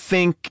do you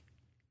think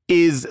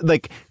is,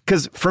 like,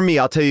 because for me,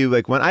 I'll tell you,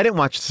 like, when I didn't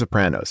watch The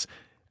Sopranos,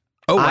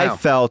 I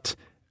felt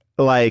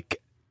like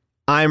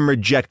I'm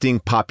rejecting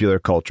popular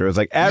culture. It's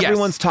like,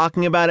 everyone's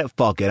talking about it.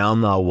 Fuck it.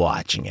 I'm not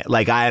watching it.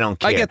 Like, I don't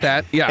care. I get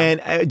that. Yeah.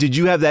 And did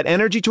you have that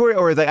energy to it,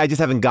 or is it like, I just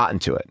haven't gotten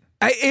to it?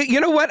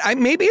 You know what?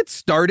 Maybe it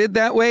started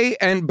that way,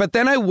 but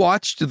then I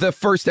watched the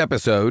first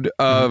episode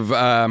of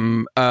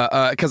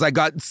because I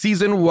got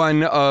season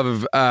 1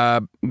 of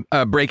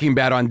Breaking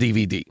Bad on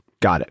DVD.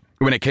 Got it.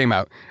 When it came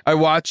out, I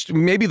watched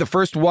maybe the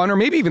first 1 or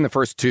maybe even the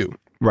first 2.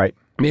 Right.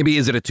 Maybe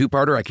is it a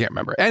 2-parter? I can't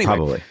remember. Anyway,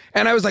 probably.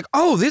 And I was like,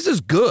 oh, this is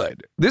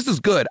good. This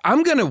is good.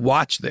 I'm going to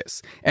watch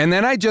this. And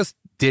then I just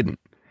didn't.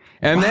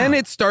 And then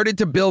it started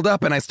to build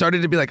up, and I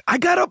started to be like, I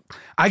gotta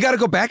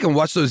go back and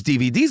watch those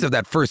DVDs of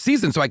that first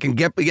season so I can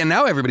get, again,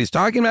 now everybody's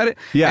talking about it.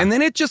 Yeah. And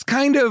then it just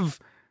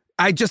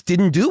I just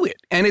didn't do it.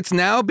 And it's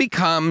now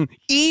become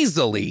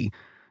easily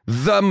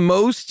the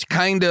most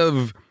kind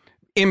of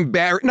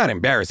not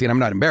embarrassing, I'm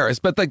not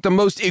embarrassed, but like the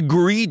most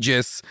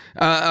egregious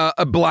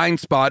a blind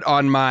spot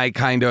on my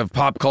kind of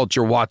pop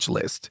culture watch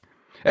list,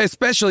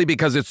 especially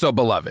because it's so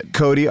beloved.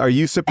 Cody, are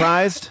you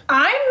surprised?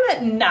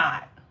 I'm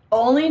not,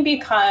 only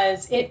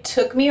because it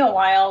took me a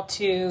while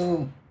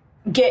to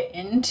get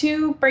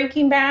into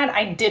Breaking Bad.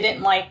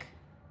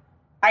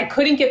 I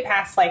couldn't get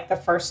past like the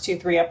first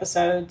 2-3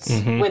 episodes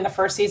when the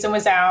first season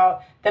was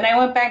out. Then I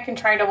went back and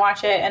tried to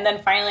watch it. And then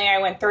finally I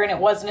went through, and it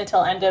wasn't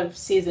until end of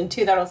season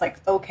 2 that I was like,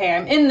 okay,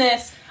 I'm in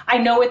this. I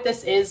know what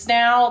this is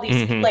now.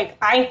 Like,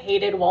 I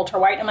hated Walter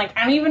White. I'm like,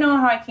 I don't even know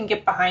how I can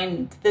get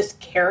behind this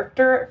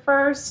character at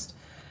first.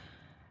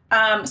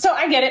 So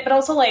I get it. But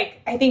also,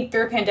 like, I think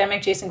through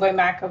pandemic, Jason, going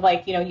back of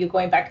like, you know, you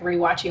going back and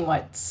rewatching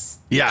what's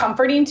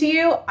comforting to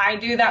you. I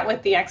do that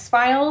with the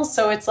X-Files.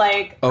 So it's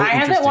like, I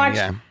haven't watched...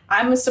 Yeah.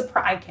 I'm a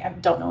surprise. I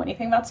don't know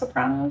anything about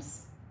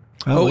Sopranos.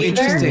 Oh,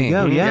 interesting.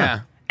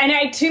 Yeah.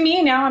 And to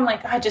me now, I'm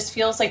like, it just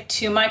feels like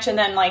too much. And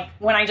then like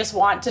when I just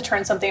want to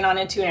turn something on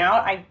and tune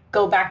out, I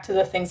go back to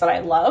the things that I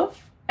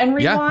love and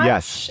rewatch. Yeah.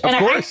 Yes, of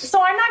course.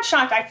 So I'm not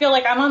shocked. I feel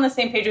like I'm on the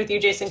same page with you,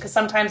 Jason, because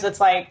sometimes it's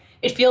like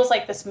it feels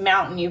like this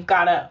mountain you've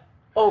got to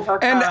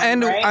overcome.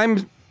 And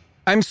right?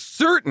 I'm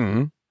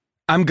certain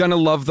I'm going to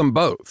love them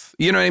both.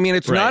 You know what I mean?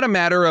 It's not a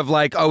matter of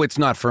like, oh, it's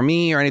not for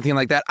me or anything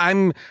like that.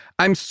 I'm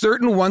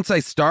certain once I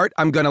start,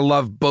 I'm going to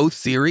love both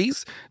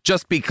series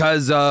just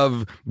because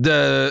of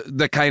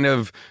the kind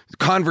of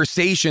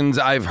conversations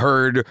I've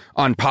heard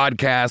on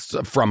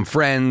podcasts from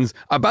friends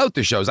about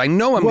the shows. I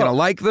know I'm going to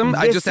like them.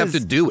 I just have to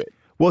do it.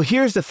 Well,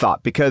 here's the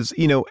thought, because,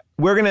 you know,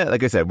 we're going to,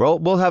 like I said,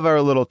 we'll have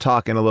our little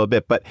talk in a little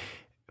bit. But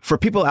for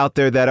people out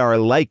there that are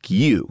like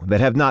you, that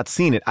have not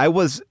seen it, I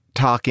was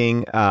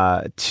talking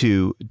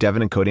to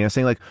Devin and Cody, and I was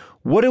saying, like,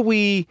 what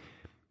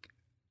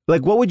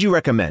would you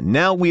recommend?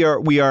 Now we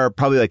are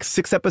probably like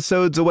 6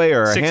 episodes away,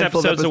 or 6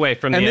 episodes away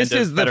from the end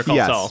of Better Call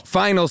Saul.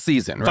 Final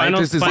season, right?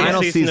 This is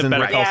final season of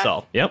Better Call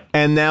Saul. Yep.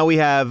 And now we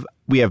have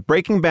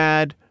Breaking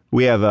Bad.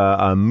 We have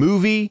a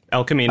movie,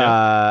 El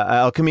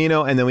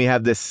Camino, and then we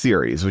have this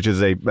series, which is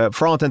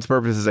for all intents and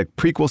purposes, a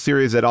prequel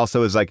series that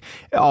also is like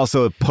a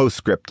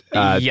postscript.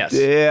 Yes,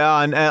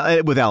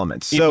 with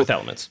elements. With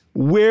elements.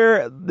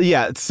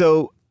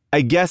 So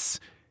I guess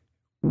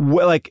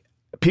like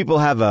people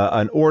have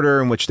an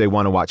order in which they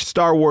want to watch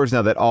Star Wars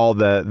now that all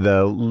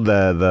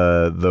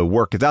the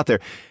work is out there.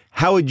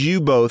 How would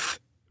you both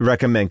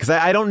recommend? Because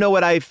I don't know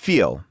what I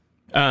feel.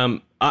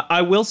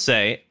 I will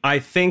say, I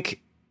think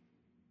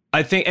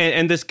I think,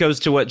 and this goes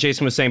to what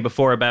Jason was saying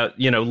before about,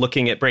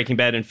 looking at Breaking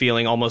Bad and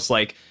feeling almost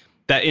like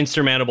that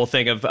insurmountable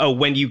thing of,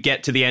 when you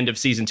get to the end of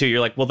season 2, you're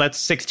like, well, that's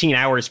 16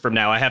 hours from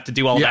now. I have to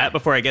do all that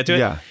before I get to it.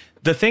 Yeah.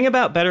 The thing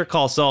about Better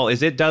Call Saul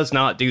is it does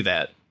not do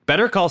that.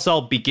 Better Call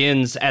Saul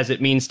begins as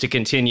it means to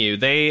continue.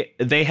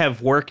 They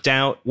have worked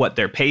out what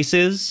their pace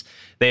is.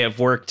 They have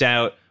worked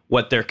out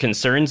what their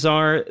concerns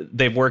are.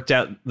 They've worked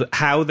out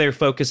how they're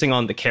focusing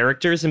on the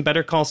characters in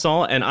Better Call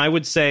Saul. And I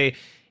would say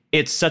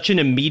it's such an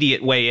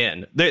immediate way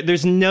in.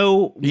 There's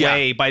no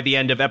way by the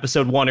end of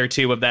episode 1 or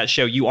 2 of that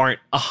show you aren't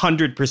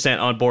 100%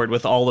 on board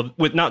with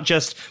with not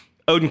just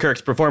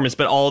Odenkirk's performance,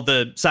 but all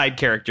the side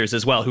characters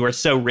as well, who are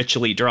so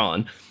richly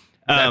drawn.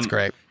 That's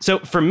great. So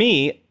for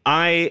me,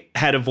 I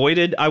had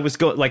avoided. I was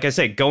going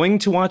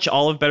to watch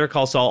all of Better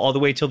Call Saul all the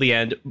way till the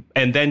end,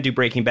 and then do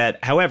Breaking Bad.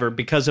 However,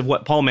 because of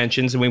what Paul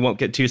mentions, and we won't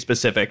get too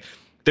specific,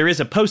 there is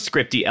a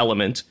postscripty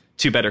element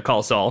to Better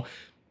Call Saul.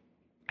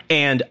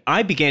 And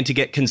I began to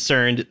get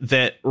concerned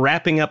that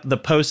wrapping up the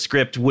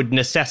postscript would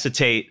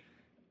necessitate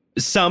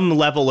some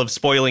level of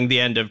spoiling the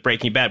end of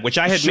Breaking Bad, which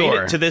I had made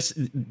it to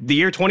the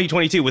year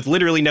 2022 with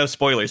literally no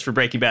spoilers for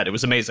Breaking Bad. It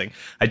was amazing.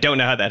 I don't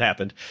know how that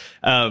happened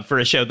for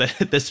a show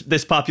that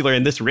this popular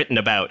and this written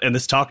about and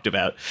this talked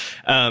about.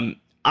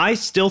 I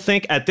still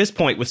think at this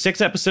point, with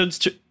 6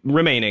 episodes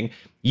remaining,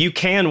 you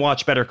can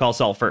watch Better Call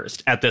Saul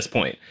first at this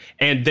point.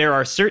 And there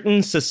are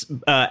certain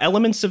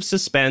elements of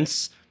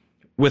suspense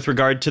with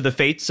regard to the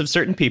fates of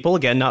certain people,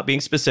 again, not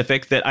being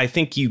specific, that I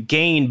think you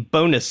gain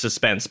bonus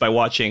suspense by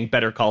watching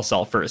Better Call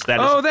Saul first.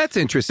 That's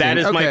interesting. That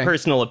is my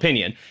personal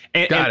opinion.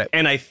 Got it.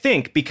 And I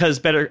think because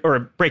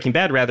Breaking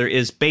Bad rather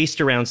is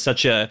based around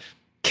such a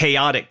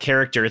chaotic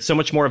character, it's so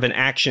much more of an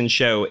action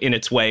show in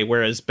its way,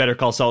 whereas Better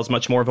Call Saul is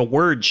much more of a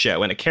word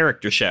show and a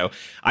character show.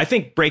 I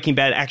think Breaking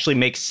Bad actually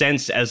makes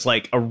sense as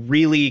like a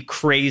really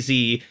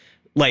crazy,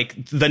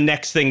 like the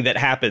next thing that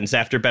happens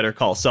after Better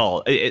Call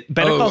Saul.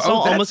 Better Call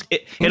Saul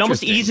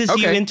almost eases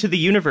you into the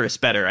universe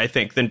better, I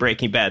think, than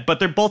Breaking Bad. But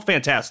they're both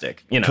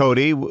fantastic.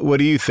 Cody, what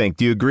do you think?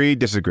 Do you agree,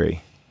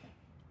 disagree?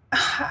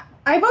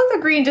 I both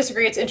agree and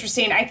disagree. It's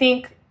interesting. I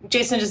think,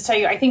 Jason, just to tell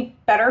you, I think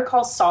Better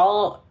Call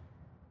Saul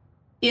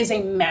is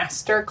a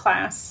master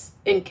class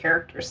in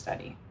character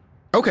study.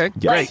 Okay,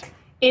 like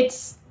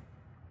it's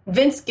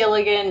Vince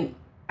Gilligan,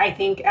 I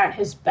think, at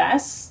his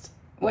best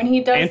when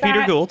he does that. And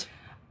Peter Gould.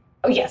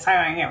 Oh, yes,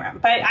 I remember.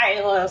 But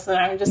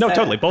I'm just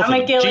totally. Both I'm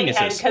of a Gilligan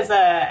geniuses. head because of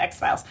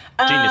X-Files.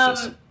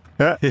 Geniuses.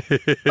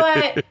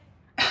 But,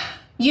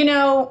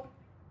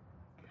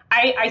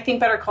 I think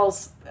Better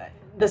Call's,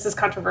 this is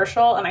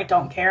controversial and I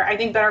don't care. I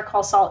think Better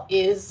Call Saul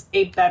is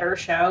a better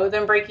show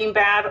than Breaking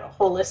Bad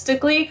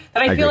holistically.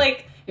 But I feel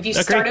like if you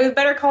started with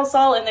Better Call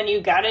Saul and then you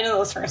got into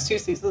those first 2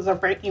 seasons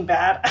of Breaking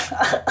Bad,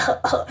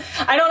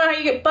 I don't know how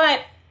you get,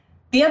 but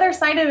the other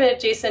side of it,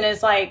 Jason,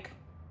 is like,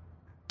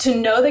 to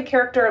know the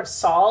character of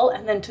Saul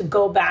and then to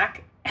go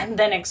back and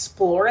then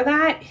explore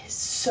that is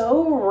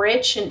so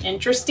rich and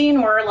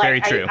interesting, where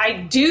like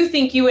I do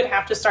think you would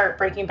have to start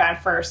Breaking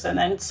Bad first and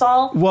then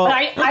Saul. Well,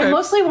 but I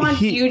mostly want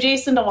you,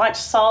 Jason, to watch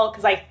Saul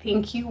because I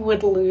think you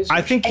would lose.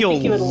 I think you'll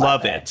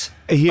love it.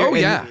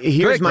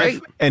 Here's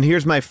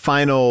my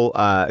final,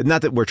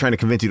 not that we're trying to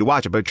convince you to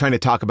watch it, but trying to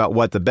talk about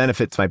what the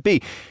benefits might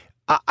be.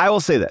 I will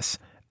say this.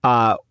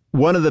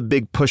 One of the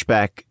big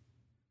pushback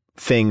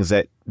things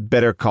that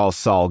Better Call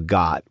Saul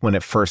got when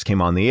it first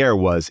came on the air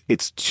was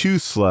it's too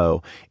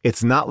slow.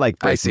 It's not like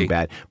Breaking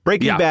Bad.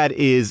 Breaking Bad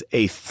is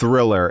a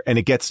thriller, and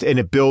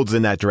it builds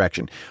in that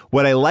direction.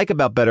 What I like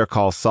about Better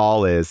Call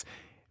Saul is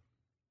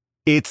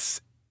it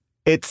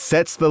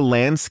sets the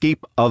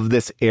landscape of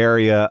this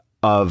area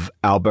of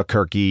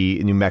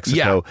Albuquerque, New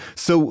Mexico. Yeah.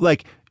 So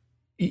like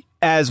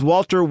as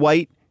Walter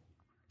White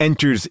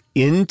enters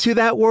into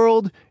that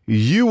world,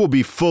 you will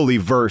be fully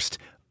versed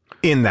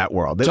in that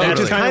world. Totally.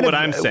 That's kind of what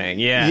I'm saying.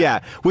 Yeah. Yeah.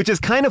 Which is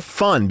kind of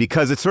fun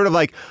because it's sort of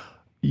like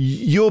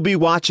you'll be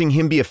watching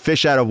him be a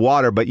fish out of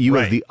water, but you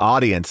as the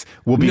audience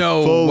will be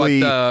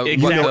fully what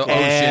the ocean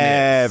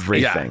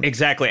everything. Yeah,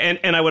 exactly.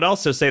 And I would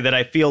also say that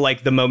I feel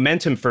like the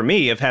momentum for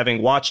me of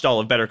having watched all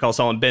of Better Call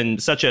Saul and been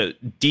such a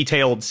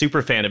detailed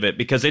super fan of it,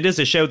 because it is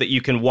a show that you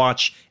can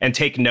watch and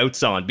take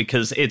notes on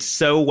because it's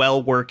so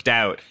well worked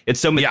out. It's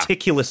so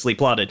meticulously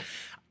plotted.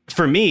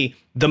 For me,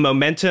 the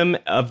momentum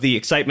of the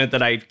excitement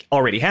that I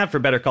already have for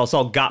Better Call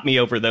Saul got me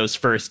over those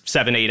first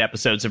 7-8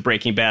 episodes of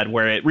Breaking Bad,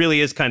 where it really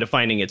is kind of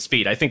finding its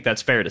feet. I think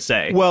that's fair to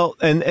say. Well,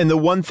 and the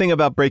one thing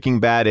about Breaking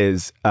Bad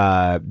is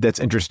that's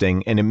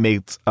interesting, and it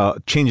makes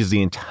changes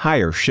the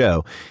entire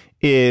show,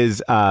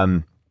 is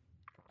the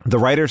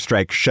writer's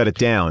strike shut it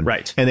down.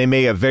 Right. And they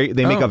make a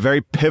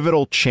very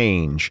pivotal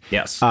change.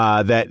 Yes.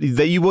 That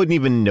you wouldn't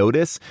even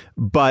notice,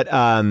 but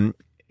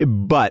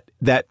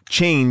that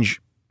changes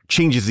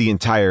the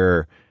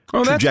entire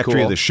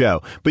trajectory of the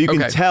show. But you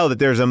can tell that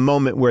there's a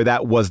moment where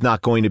that was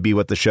not going to be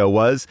what the show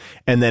was,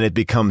 and then it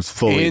becomes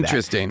fully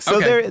interesting. That. So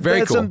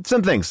there's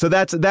some things. So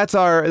that's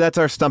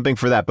our stumping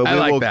for that. But I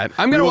like that.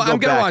 I'm gonna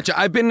watch it.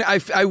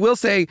 I will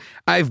say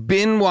I've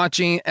been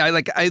watching.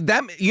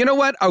 You know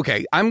what?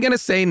 Okay, I'm gonna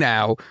say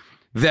now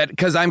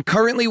because I'm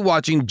currently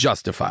watching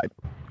Justified.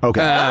 Okay.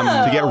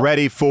 To get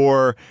ready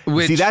for.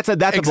 See, that's a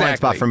blind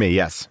spot for me.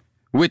 Yes.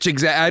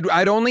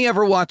 I'd only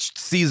ever watched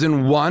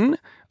season 1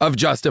 of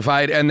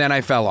Justified, and then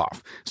I fell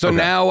off. So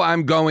now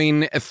I'm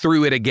going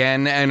through it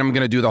again, and I'm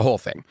going to do the whole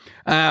thing.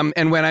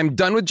 And when I'm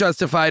done with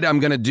Justified, I'm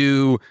going to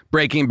do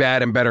Breaking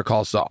Bad and Better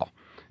Call Saul.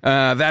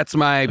 That's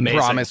my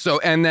promise. So,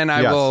 and then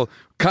I will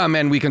come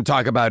and we can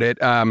talk about it.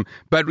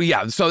 But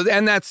yeah,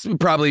 and that's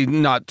probably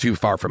not too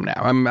far from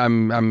now.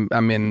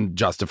 I'm in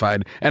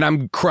Justified, and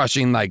I'm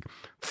crushing like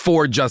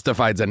 4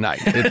 Justifieds a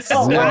night. It's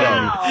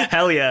wow.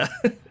 Hell yeah.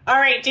 All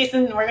right,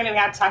 Jason, we're going to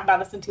have to talk about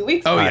this in 2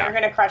 weeks. Oh, but yeah. We're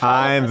going to crush all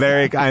I'm of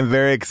this.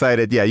 very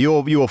excited. Yeah, you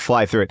will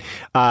fly through it.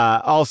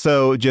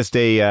 Also, just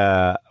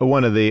a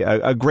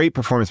great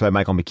performance by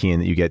Michael McKean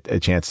that you get a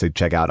chance to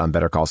check out on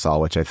Better Call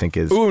Saul, which I think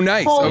is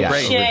nice. Holy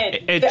great.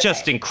 shit. It's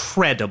just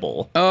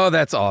incredible. Oh,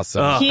 that's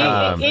awesome.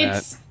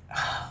 It's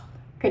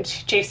good,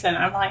 Jason.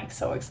 I'm like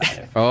so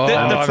excited.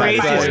 The phrase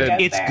is,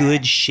 excited. it's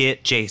good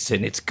shit,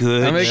 Jason. It's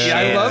good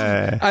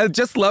shit. I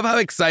just love how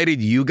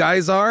excited you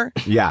guys are.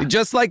 Yeah.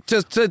 Just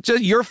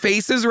your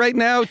faces right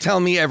now tell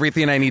me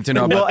everything I need to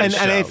know about this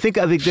show. And I think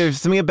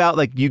there's something about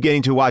like you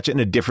getting to watch it in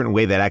a different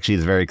way that actually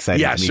is very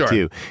exciting to me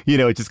too. You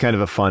know, it's just kind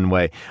of a fun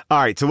way. All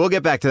right, so we'll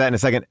get back to that in a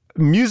second.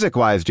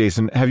 Music-wise,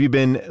 Jason, have you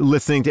been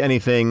listening to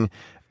anything?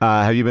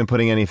 Have you been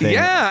putting anything?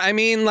 Yeah, I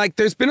mean, like,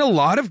 there's a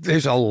lot of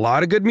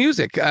good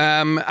music.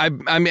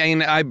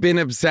 I've been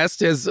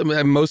obsessed, as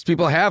most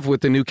people have,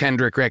 with the new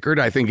Kendrick record.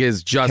 I think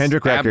is just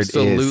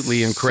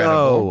absolutely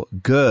incredible. So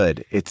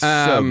good. It's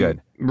so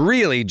good.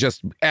 Really,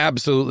 just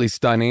absolutely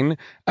stunning.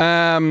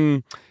 This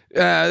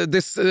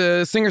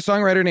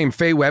singer-songwriter named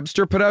Faye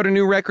Webster put out a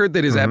new record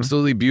that is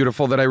absolutely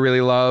beautiful that I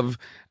really love.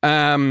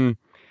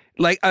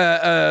 Like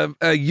a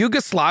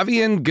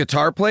Yugoslavian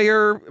guitar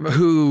player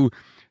who.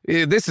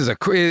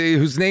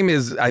 Whose name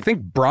is, I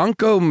think,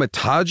 Branko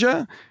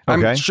Mataja.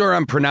 I'm sure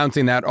I'm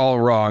pronouncing that all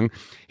wrong.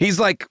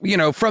 He's like,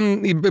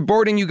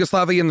 born in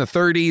Yugoslavia in the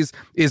 30s,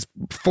 is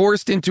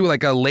forced into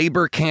like a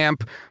labor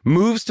camp,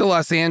 moves to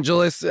Los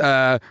Angeles,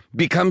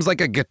 becomes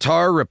like a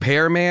guitar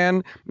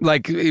repairman,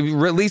 like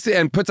releases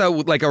and puts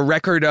out like a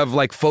record of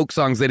like folk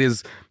songs that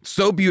is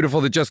so beautiful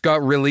that just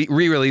got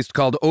re-released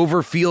called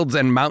Over Fields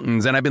and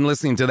Mountains. And I've been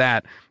listening to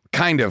that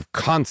kind of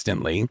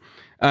constantly.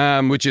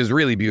 Which is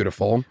really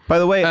beautiful. By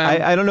the way,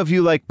 I don't know if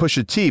you like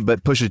Pusha T,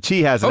 but Pusha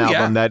T has an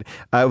album that,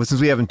 since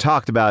we haven't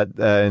talked about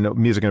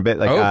music in a bit,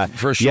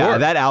 for sure. Yeah,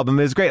 that album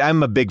is great.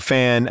 I'm a big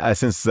fan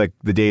since like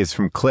the days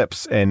from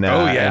Clips, and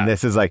and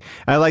this is like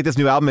I like this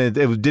new album.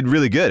 It did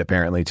really good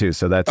apparently too.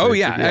 So that's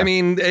I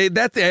mean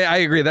I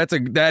agree.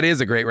 That is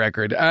a great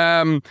record.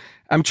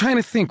 I'm trying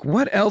to think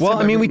what else. Well,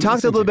 I mean, we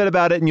talked a little bit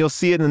about it, and you'll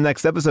see it in the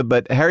next episode.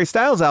 But Harry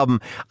Styles' album,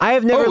 I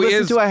have never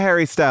listened to a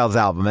Harry Styles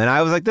album, and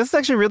I was like, this is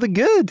actually really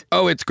good.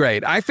 Oh, it's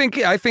great. I think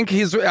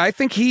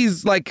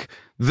he's like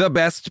the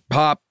best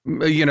pop,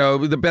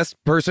 the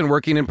best person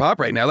working in pop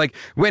right now. Like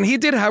when he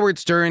did Howard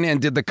Stern and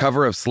did the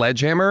cover of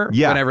Sledgehammer,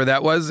 whenever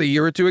that was a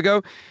year or two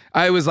ago,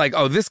 I was like,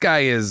 oh, this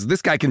guy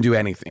can do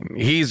anything.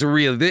 He's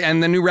really,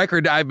 and the new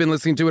record, I've been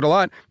listening to it a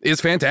lot,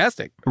 is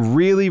fantastic.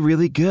 Really,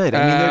 really good.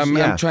 I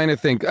mean, I'm trying to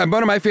think.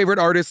 One of my favorite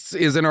artists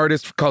is an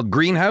artist called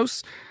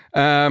Greenhouse.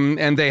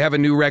 And they have a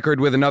new record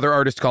with another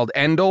artist called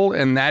Endel,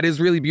 and that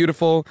is really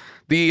beautiful.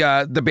 The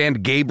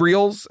band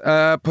Gabriels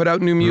put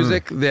out new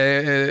music.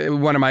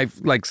 One of my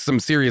some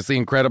seriously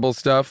incredible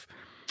stuff.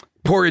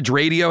 Porridge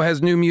Radio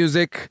has new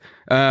music.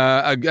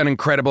 An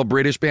incredible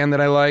British band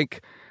that I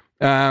like.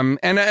 And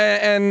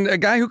a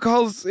guy who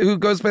goes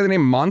by the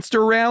name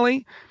Monster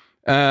Rally.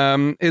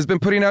 Has been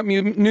putting out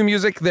new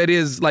music that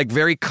is like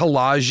very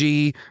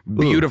collage-y,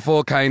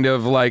 beautiful kind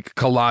of like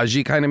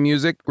collage-y kind of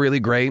music.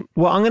 Really great.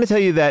 Well, I'm going to tell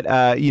you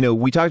that,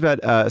 we talked about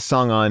a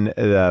song on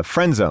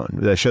Friend Zone,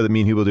 the show that me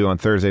and Hugh will do on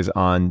Thursdays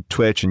on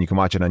Twitch, and you can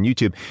watch it on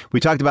YouTube.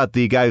 We talked about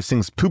the guy who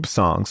sings poop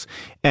songs,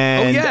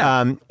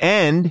 and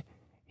and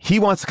he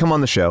wants to come on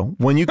the show.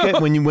 When you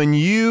get when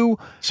you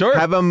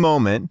have a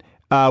moment,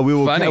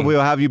 we'll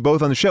have you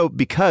both on the show,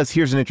 because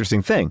here's an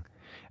interesting thing.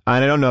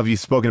 And I don't know if you've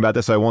spoken about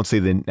this, so I won't say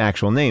the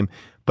actual name,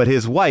 but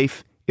his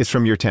wife is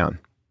from your town.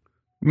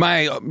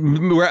 My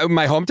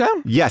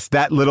hometown? Yes,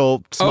 that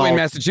little small... Oh, in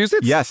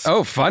Massachusetts? Yes.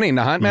 Oh, funny.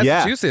 Nahant,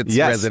 Massachusetts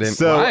resident.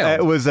 So Wild.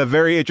 It was a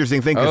very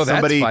interesting thing. Oh,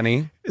 that's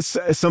funny.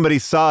 Somebody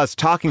saw us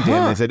talking to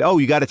him and said, oh,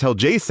 you got to tell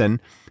Jason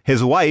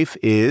his wife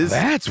is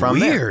from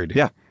weird. There.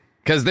 Yeah.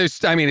 Because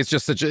it's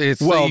just such a,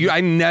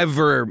 I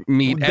never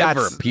meet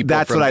people.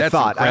 That's what I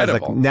thought. Incredible. I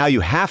was like, now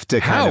you have to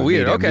kind of. How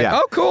weird. Meet him. Okay. Yeah.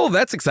 Oh, cool.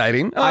 That's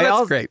exciting. Oh,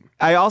 that's great.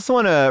 I also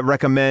want to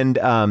recommend,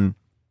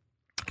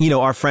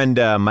 our friend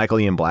Michael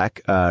Ian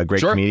Black,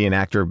 great comedian,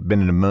 actor,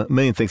 been in a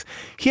million things.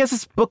 He has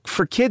this book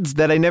for kids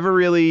that I never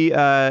really,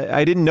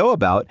 I didn't know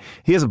about.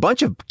 He has a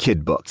bunch of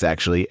kid books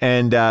actually,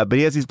 and but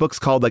he has these books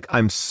called like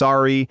I'm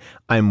Sorry,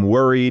 I'm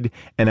Worried,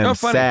 and I'm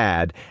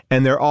Sad,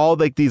 and they're all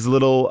like these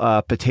little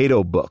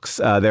potato books.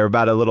 They're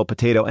about a little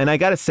potato, and I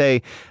got to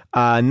say,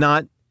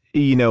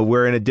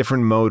 we're in a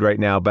different mode right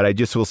now, but I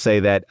just will say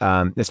that,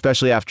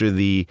 especially after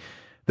the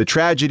the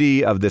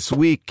tragedy of this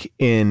week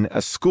in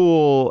a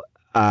school,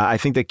 I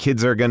think that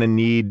kids are going to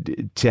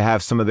need to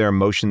have some of their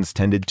emotions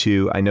tended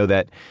to. I know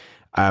that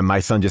my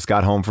son just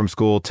got home from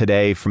school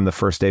today from the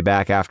first day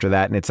back after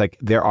that. And it's like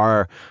there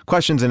are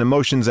questions and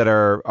emotions that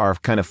are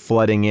kind of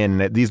flooding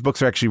in. These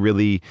books are actually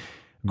really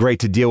great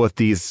to deal with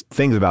these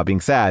things about being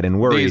sad and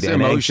worried These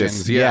and emotions,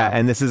 anxious. yeah.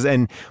 And this is,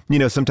 and you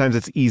know, sometimes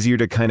it's easier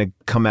to kind of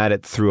come at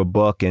it through a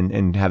book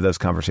and have those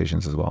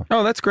conversations as well.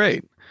 Oh, that's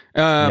great.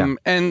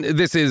 And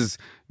this is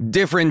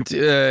different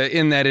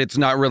in that it's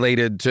not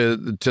related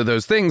to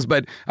those things.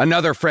 But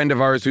another friend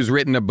of ours who's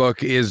written a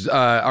book is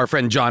our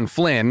friend John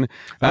Flynn,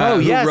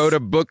 who wrote a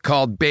book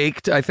called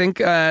Baked, I think,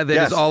 that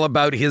is all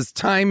about his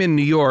time in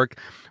New York,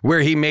 where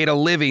he made a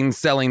living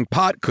selling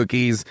pot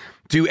cookies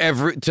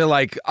to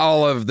like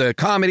all of the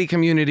comedy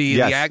community,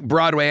 the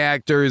Broadway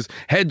actors,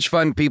 hedge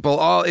fund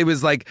people. It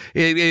was like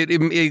it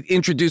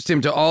introduced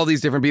him to all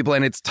these different people,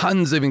 and it's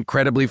tons of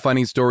incredibly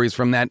funny stories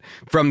from that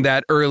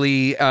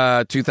early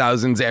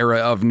 2000s era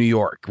of New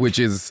York, which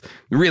is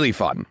really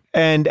fun.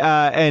 And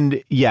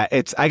yeah,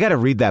 I got to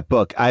read that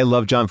book. I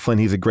love John Flynn.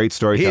 He's a great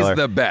storyteller. He's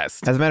the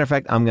best. As a matter of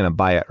fact, I'm going to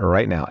buy it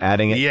right now,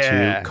 adding it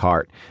to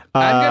cart.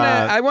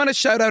 I want to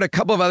shout out a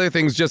couple of other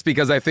things just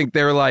because I think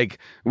they're like,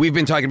 we've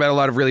been talking about a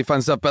lot of really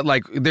fun stuff, but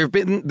like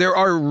there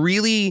are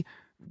really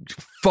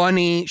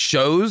funny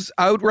shows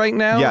out right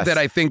now that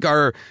I think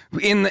are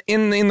in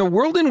the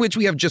world in which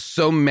we have just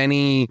so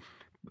many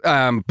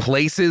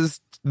places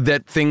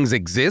that things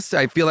exist.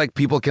 I feel like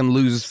people can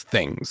lose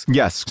things.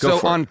 Yes. Go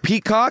for on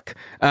Peacock,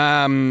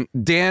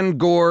 Dan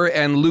Gore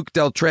and Luke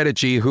Del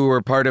Tredici, who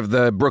are part of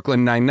the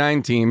Brooklyn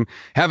Nine-Nine team,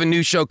 have a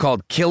new show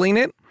called Killing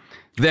It.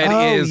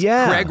 That is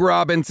Craig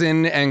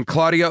Robinson and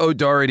Claudia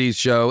O'Doherty's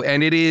show,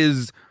 and it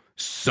is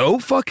so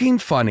fucking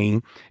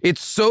funny.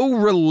 It's so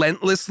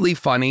relentlessly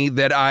funny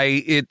that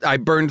I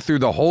burned through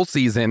the whole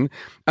season.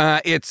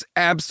 It's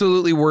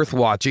absolutely worth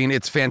watching.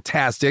 It's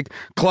fantastic.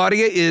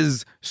 Claudia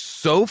is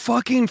so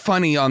fucking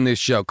funny on this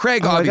show.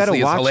 Craig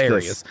obviously is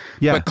hilarious.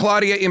 Yeah. But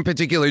Claudia in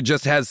particular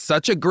just has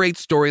such a great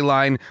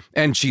storyline,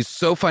 and she's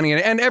so funny.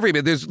 And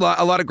everybody, there's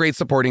a lot of great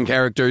supporting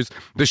characters.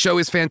 The show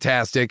is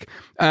fantastic.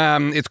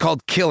 It's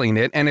called Killing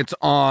It, and it's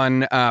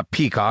on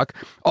Peacock.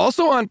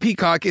 Also on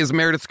Peacock is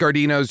Meredith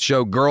Scardino's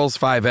show Girls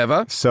 5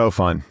 Eva. So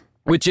fun.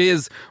 Which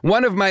is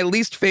one of my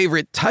least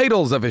favorite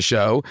titles of a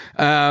show,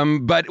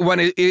 but for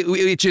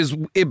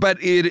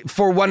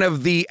one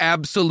of the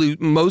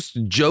absolute most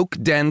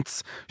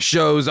joke-dense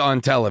shows on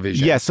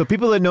television. Yeah, so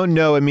people that don't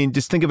know, I mean,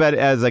 just think about it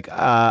as like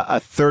a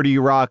 30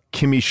 Rock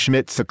Kimmy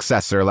Schmidt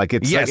successor. Like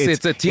it's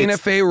it's a Tina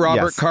Fey,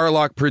 Robert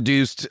Carlock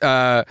produced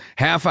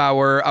half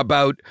hour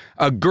about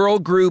a girl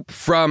group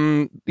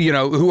from,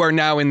 who are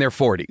now in their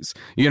 40s.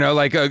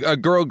 Like a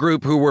girl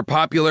group who were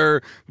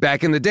popular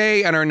back in the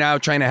day and are now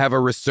trying to have a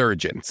resurgence.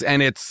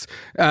 And it's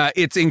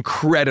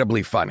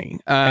incredibly funny.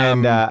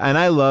 And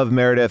I love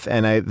Meredith,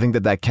 and I think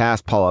that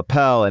cast, Paula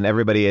Pell and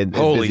everybody in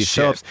Busy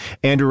Phillips.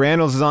 Andrew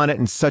Rannells is on it,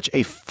 and such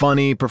a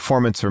funny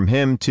performance from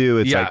him too.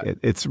 It's like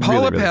it's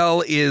Paula really,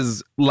 Pell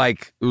is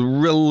like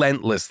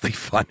relentlessly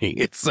funny.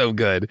 It's so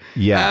good.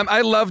 Yeah. I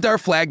loved Our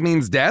Flag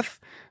Means Death,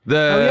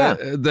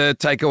 the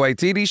Taika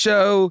Waititi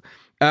show.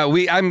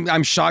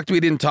 I'm shocked we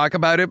didn't talk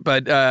about it,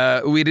 but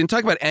we didn't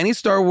talk about any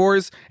Star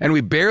Wars, and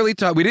we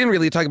didn't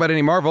really talk about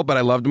any Marvel, but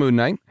I loved Moon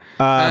Knight.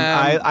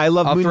 I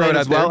love Moon Knight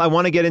as well. There. I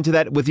want to get into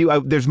that with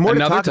you. There's more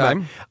Another to talk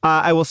time.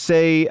 about. I will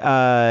say,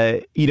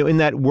 in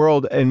that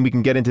world, and we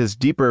can get into this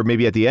deeper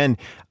maybe at the end,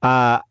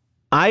 I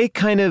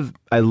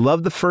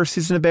love the first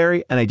season of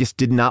Barry, and I just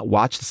did not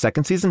watch the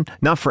second season,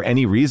 not for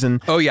any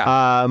reason. Oh,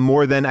 yeah.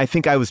 More than I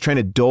think I was trying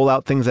to dole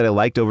out things that I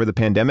liked over the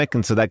pandemic,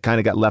 and so that kind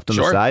of got left on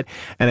the side.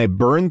 And I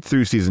burned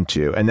through season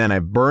 2, and then I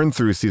burned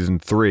through season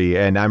 3,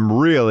 and I'm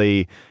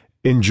really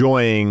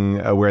enjoying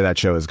where that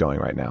show is going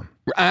right now.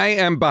 I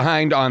am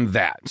behind on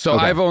that. So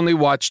I've only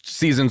watched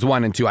seasons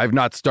 1 and 2. I've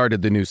not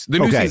started the new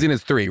season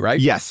is 3, right?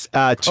 Yes.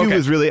 2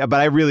 was really,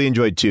 but I really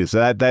enjoyed 2.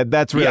 So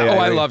that's really. Yeah,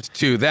 I loved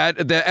 2.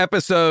 The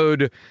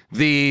episode,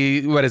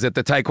 the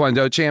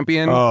Taekwondo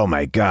champion. Oh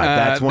my God.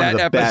 That's one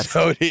of the best.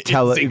 It's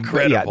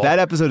incredible. Yeah, that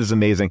episode is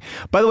amazing.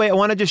 By the way, I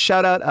want to just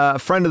shout out a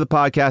friend of the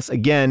podcast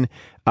again,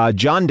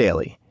 John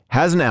Daly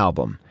has an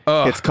album.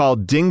 It's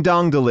called Ding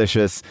Dong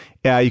Delicious.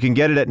 You can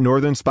get it at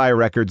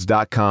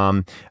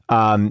northernspyrecords.com.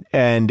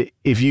 And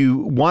if you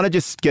want to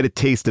just get a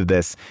taste of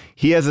this,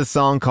 he has a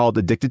song called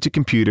Addicted to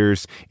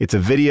Computers. It's a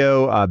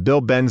video. Bill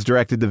Benz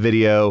directed the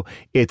video.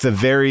 It's a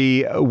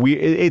very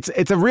weird,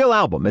 it's a real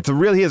album.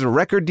 He has a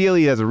record deal.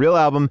 He has a real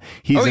album.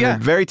 He's a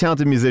very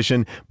talented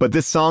musician, but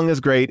this song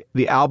is great.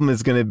 The album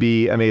is going to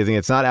be amazing.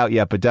 It's not out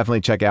yet, but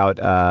definitely check out.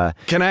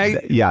 Can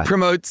I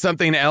promote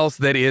something else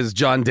that is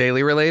John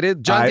Daly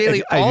related? John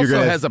Daly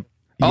has a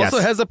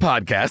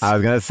podcast. I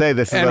was going to say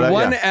this. And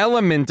one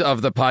element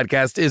of the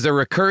podcast is a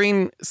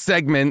recurring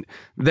segment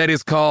that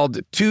is called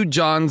Two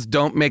Johns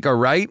Don't Make a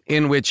Right,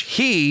 in which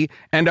he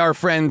and our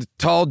friend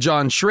Tall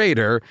John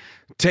Schrader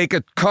take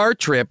a car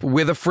trip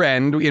with a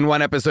friend. In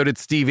one episode, it's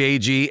Steve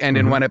Agee, and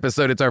in one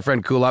episode, it's our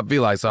friend Kulap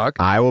Vilaysack.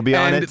 I will be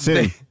on it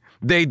soon.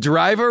 They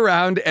drive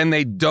around and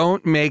they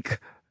don't make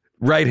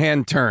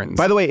right-hand turns.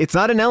 By the way, it's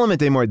not an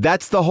element anymore.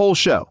 That's the whole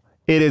show.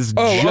 It is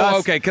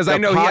okay, because I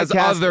know he has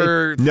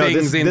other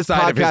things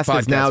inside of his podcast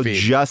is now feed.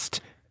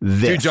 just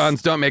this. Two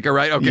Johns don't make a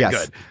right? Okay, Yes.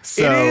 good.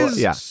 So, it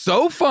is yeah.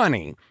 so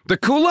funny. The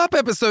Cool Up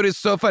episode is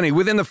so funny.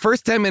 Within the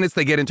first 10 minutes,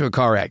 they get into a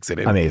car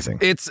accident. Amazing.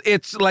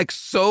 It's like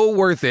so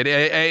worth it.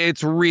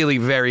 It's really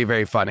very,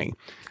 very funny.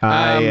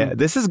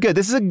 This is good.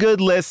 This is a good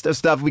list of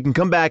stuff. We can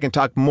come back and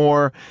talk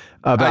more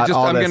about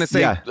all I'm this. going to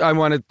say, Yeah. I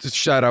wanted to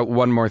shout out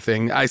one more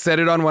thing. I said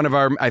it on one of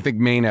our, I think,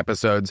 main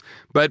episodes,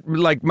 but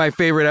like my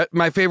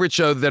favorite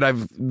show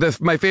that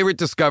my favorite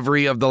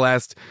discovery of the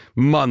last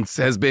months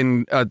has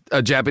been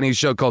a Japanese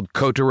show called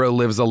Kotaro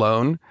Lives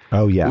Alone.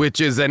 Oh, yeah. Which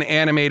is an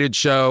animated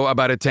show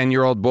about a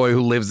 10-year-old boy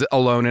who lives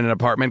alone in an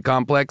apartment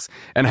complex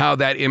and how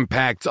that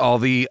impacts all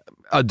the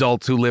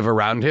adults who live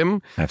around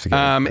him.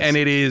 And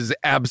it is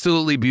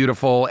absolutely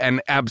beautiful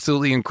and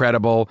absolutely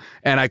incredible.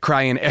 And I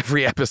cry in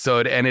every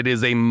episode, and it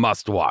is a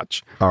must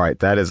watch. All right.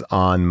 That is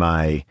on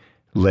my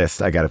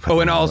list. I got to put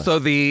and also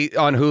on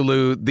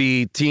Hulu,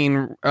 the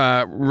teen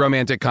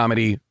romantic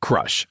comedy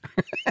Crush.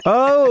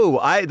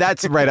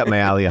 That's right up my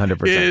alley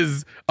 100%.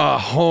 Is a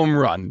home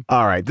run.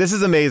 All right. This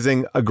is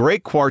amazing. A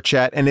great Quar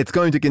Chat, and it's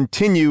going to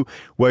continue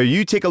where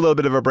you take a little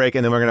bit of a break,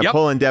 and then we're going to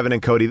pull in Devin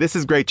and Cody. This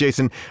is great,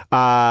 Jason.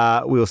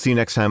 We will see you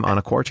next time on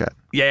a Quar Chat.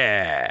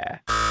 Yeah.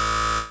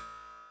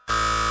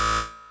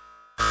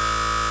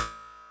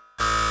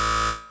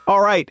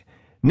 All right.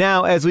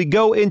 Now, as we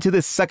go into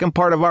the second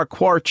part of our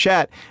Quar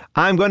Chat,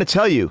 I'm going to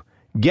tell you,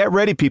 get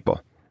ready,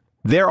 people.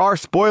 There are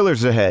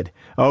spoilers ahead,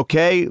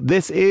 okay?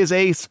 This is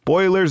a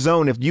spoiler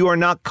zone. If you are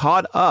not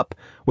caught up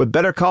with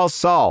Better Call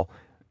Saul,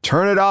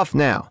 turn it off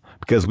now,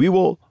 because we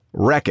will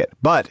wreck it.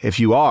 But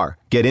if you are,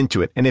 get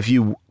into it. And if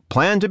you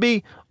plan to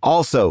be,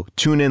 also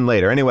tune in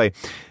later. Anyway,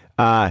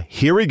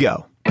 here we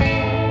go.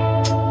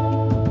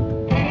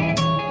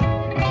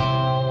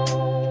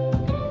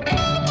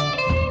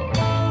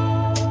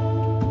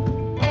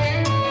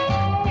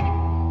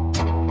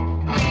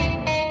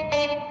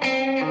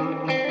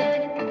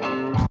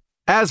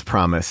 As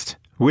promised,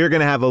 we're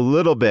going to have a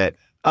little bit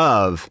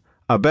of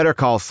a Better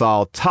Call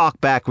Saul talk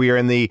back. We are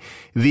in the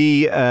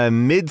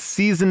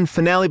mid-season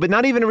finale, but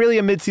not even really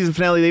a mid-season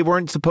finale. They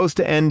weren't supposed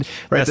to end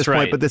at this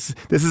point, but this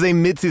is a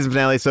mid-season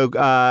finale. So,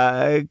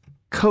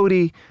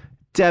 Cody,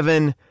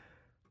 Devin,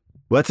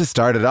 let's just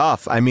start it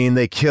off. I mean,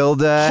 they killed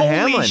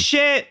Hamlin. Holy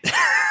shit!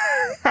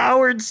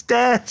 Howard's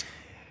dead.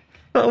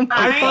 Oh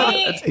my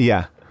God.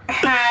 Yeah.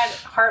 Had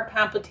heart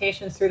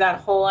palpitations through that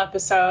whole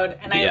episode,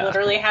 and I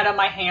literally had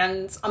my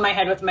hands on my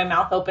head with my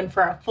mouth open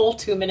for a full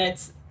 2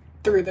 minutes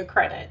through the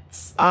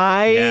credits.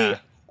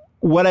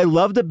 What I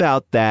loved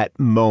about that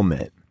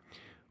moment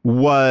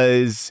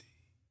was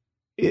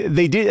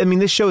they did. I mean,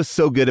 this show is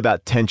so good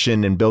about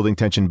tension and building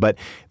tension, but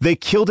they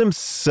killed him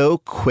so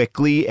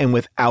quickly and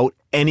without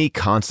any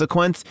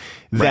consequence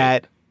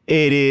that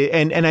it is.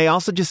 And I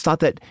also just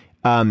thought that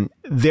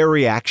their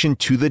reaction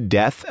to the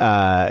death,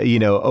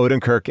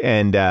 Odenkirk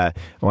and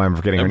I'm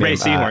forgetting her name.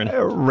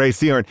 Ray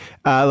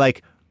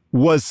Seahorn,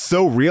 was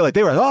so real. Like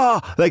they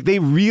were, they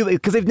really,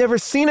 because they've never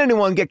seen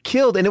anyone get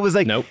killed, and it was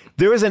like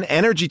there was an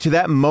energy to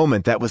that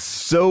moment that was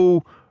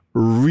so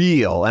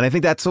real. And I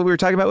think that's what we were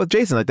talking about with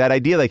Jason, like that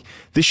idea, like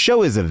this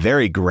show is a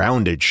very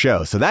grounded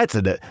show. So that's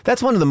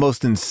one of the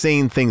most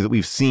insane things that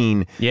we've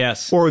seen.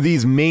 Yes, or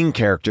these main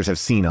characters have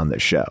seen on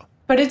this show.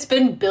 But it's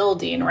been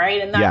building, right?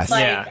 And that's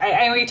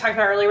I know you talked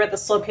about earlier about the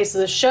slow pace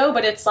of the show,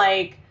 but it's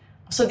like,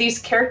 so these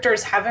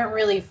characters haven't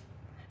really,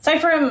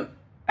 aside from,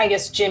 I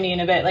guess, Jimmy in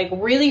a bit, like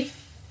really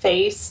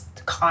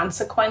faced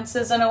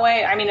consequences in a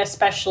way. I mean,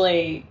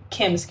 especially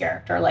Kim's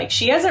character. Like,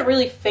 she hasn't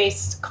really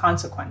faced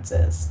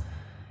consequences.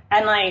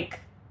 And like,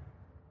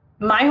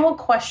 my whole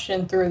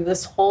question through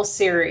this whole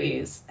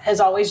series has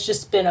always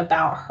just been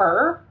about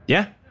her.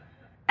 Yeah.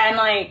 And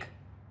like,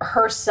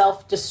 her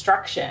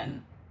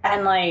self-destruction.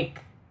 And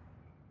like,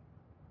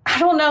 I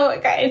don't know.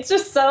 It's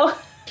just so.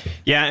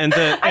 Yeah, and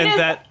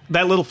that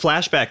little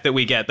flashback that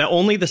we get,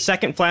 only the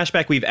second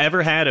flashback we've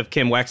ever had of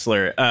Kim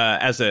Wexler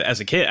as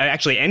a kid.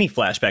 Actually, any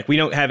flashback. We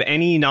don't have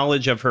any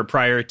knowledge of her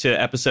prior to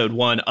episode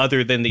 1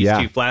 other than these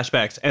two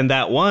flashbacks. And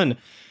that one,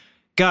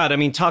 God, I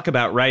mean, talk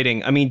about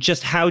writing. I mean,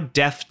 just how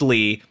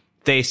deftly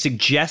they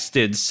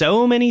suggested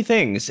so many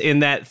things in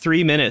that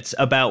 3 minutes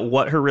about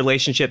what her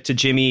relationship to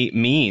Jimmy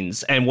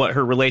means and what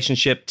her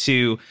relationship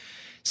to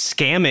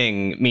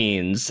scamming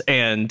means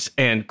and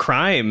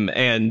crime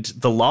and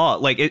the law.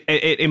 Like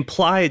it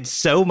implied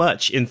so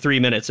much in 3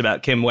 minutes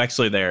about Kim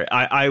Wexler there.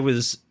 I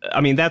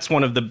mean, that's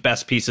one of the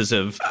best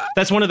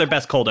that's one of their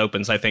best cold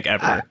opens, I think,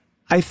 ever.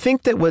 I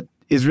think that what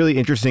is really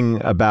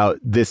interesting about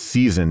this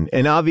season,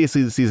 and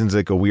obviously the season's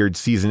like a weird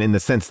season in the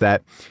sense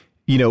that,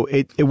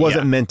 it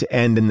wasn't meant to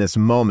end in this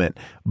moment,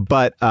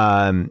 but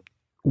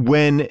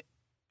when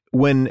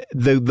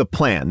the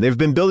plan, they've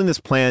been building this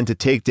plan to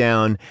take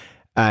down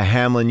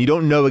Hamlin. You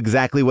don't know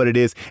exactly what it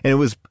is. And it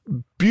was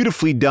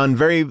beautifully done.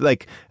 Very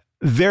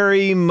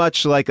very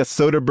much like a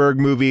Soderbergh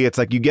movie. It's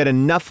like you get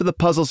enough of the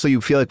puzzle so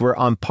you feel like we're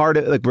in part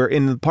of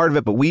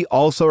it, but we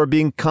also are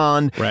being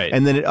conned. Right.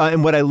 And then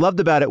and what I loved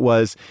about it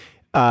was,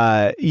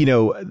 Hamlin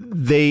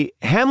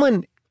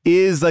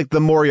is like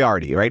the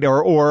Moriarty, right?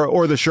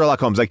 Or the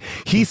Sherlock Holmes. Like,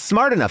 he's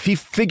smart enough. He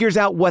figures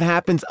out what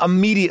happens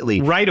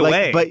immediately. Right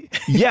away. But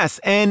yes,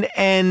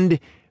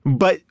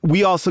 but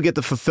we also get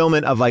the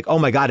fulfillment of like, oh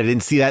my God, I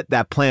didn't see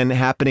that plan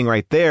happening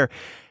right there.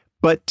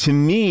 But to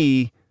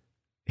me,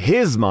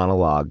 his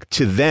monologue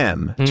to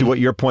them, to what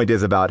your point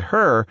is about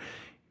her,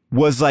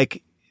 was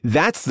like,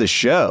 that's the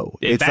show.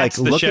 It's that's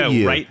like, the look show at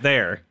you. right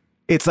there.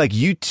 It's like,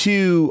 you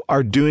two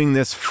are doing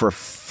this for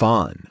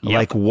fun.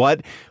 Like,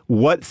 what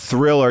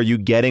thrill are you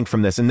getting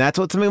from this? And that's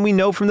something we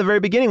know from the very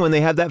beginning when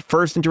they have that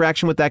first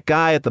interaction with that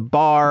guy at the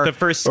bar. The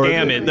first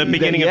scam at the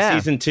beginning of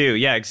season 2.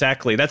 Yeah,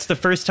 exactly. That's the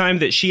first time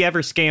that she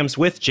ever scams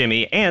with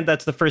Jimmy, and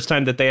that's the first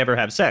time that they ever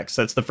have sex.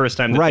 That's the first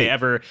time that they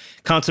ever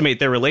consummate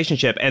their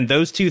relationship. And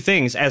those two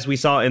things, as we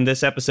saw in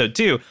this episode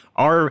too,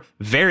 are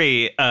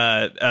very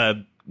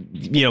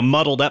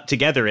muddled up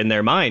together in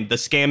their mind. The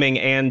scamming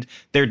and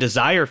their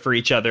desire for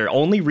each other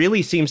only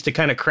really seems to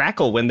kind of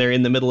crackle when they're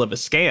in the middle of a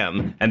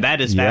scam, and that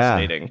is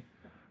fascinating.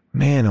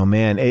 Man, oh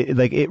man,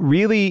 it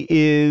really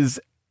is.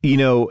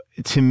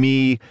 To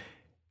me,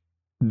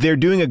 they're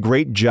doing a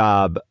great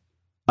job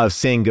of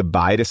saying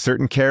goodbye to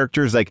certain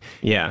characters. Like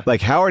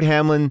Howard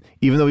Hamlin,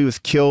 even though he was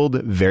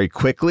killed very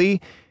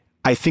quickly,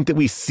 I think that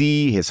we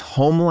see his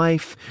home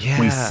life. Yeah.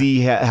 We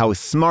see how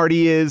smart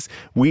he is.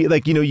 We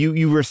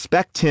you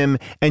respect him,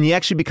 and he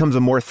actually becomes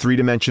a more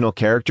three-dimensional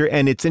character.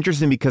 And it's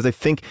interesting because I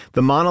think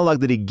the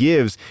monologue that he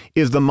gives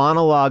is the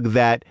monologue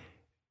that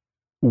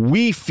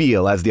we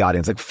feel as the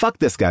audience, like, fuck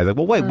this guy. Like,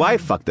 well, why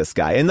fuck this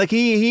guy? And like,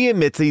 he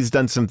admits he's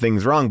done some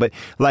things wrong, but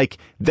like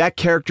that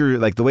character,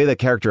 like the way that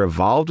character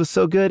evolved was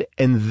so good.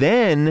 And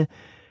then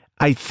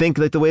I think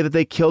like the way that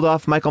they killed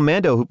off Michael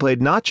Mando, who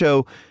played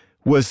Nacho,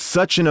 was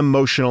such an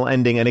emotional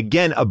ending. And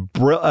again,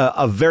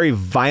 a very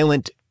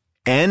violent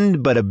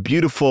end, but a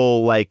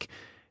beautiful like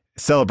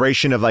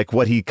celebration of like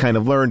what he kind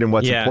of learned and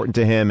what's important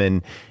to him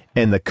and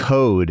the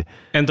code.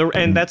 And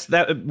that's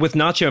that with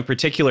Nacho in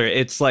particular.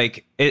 It's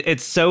like,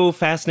 it's so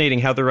fascinating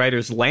how the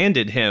writers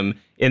landed him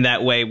in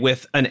that way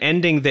with an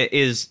ending that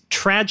is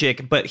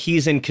tragic, but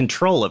he's in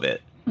control of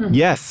it.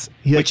 Yes,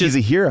 he's a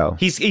hero.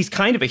 He's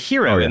kind of a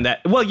hero in that.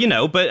 Well,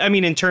 but I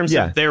mean, in terms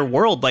of their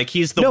world, like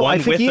he's the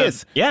one with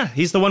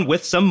he's the one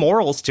with some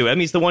morals to him.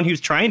 He's the one who's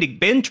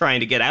been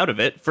trying to get out of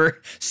it for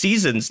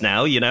seasons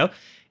now,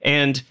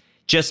 and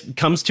just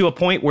comes to a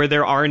point where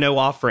there are no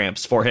off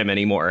ramps for him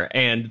anymore,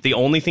 and the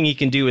only thing he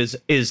can do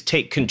is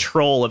take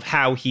control of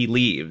how he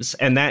leaves,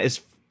 and that is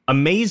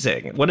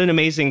amazing. What an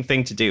amazing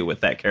thing to do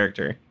with that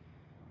character.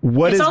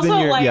 It's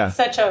also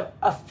such a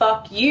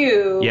fuck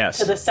you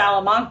to the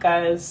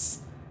Salamancas.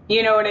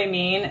 You know what I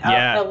mean?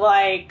 Yeah.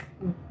 Like,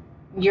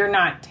 you're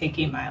not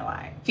taking my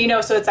life.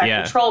 So it's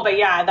that control. But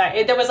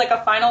there was like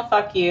a final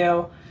fuck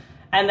you.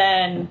 And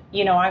then,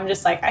 I'm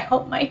just like, I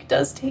hope Mike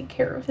does take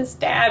care of his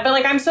dad. But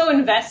like, I'm so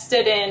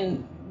invested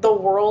in the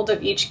world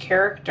of each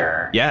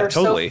character. Yeah, they're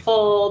totally. So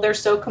full. They're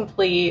so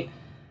complete.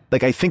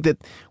 Like, I think that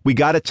we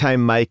got to tie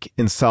Mike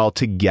and Saul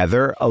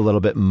together a little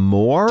bit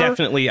more.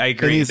 Definitely, I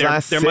agree.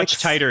 They're much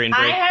tighter in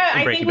Breaking Bad.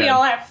 I think we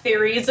all have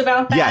theories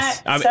about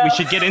that. Yes. We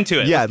should get into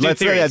it. Yeah, let's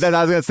I was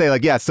going to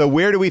say, so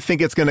where do we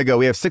think it's going to go?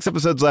 We have 6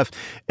 episodes left,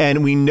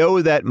 and we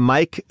know that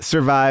Mike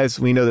survives.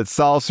 We know that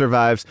Saul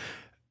survives.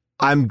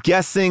 I'm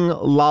guessing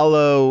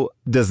Lalo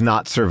does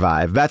not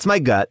survive. That's my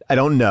gut. I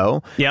don't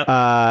know. Yep.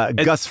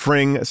 Gus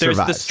Fring survives.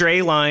 There's the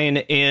stray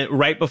line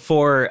right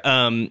before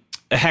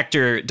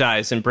Hector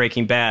dies in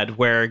Breaking Bad,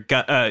 where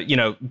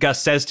Gus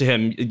says to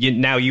him,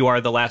 "Now you are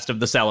the last of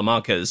the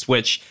Salamancas,"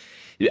 which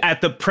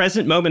at the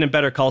present moment in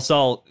Better Call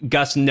Saul,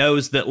 Gus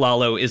knows that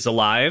Lalo is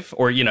alive,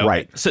 or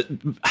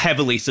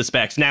heavily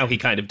suspects. Now he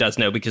kind of does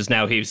know because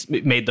now he's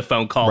made the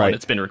phone call and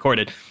it's been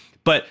recorded.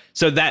 But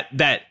so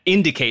that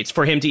indicates,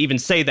 for him to even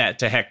say that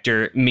to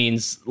Hector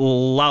means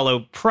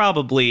Lalo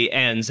probably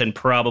ends and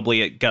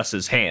probably at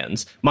Gus's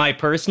hands. My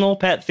personal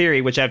pet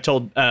theory, which I've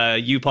told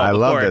you, Paul, I before.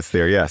 love this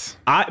theory, yes.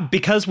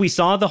 Because we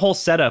saw the whole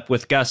setup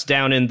with Gus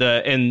down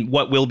in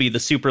what will be the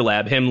super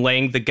lab, him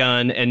laying the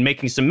gun and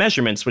making some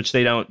measurements, which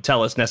they don't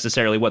tell us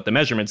necessarily what the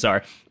measurements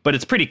are. But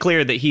it's pretty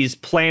clear that he's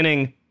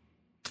planning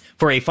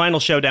for a final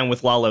showdown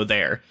with Lalo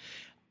there.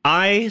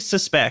 I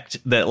suspect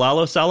that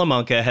Lalo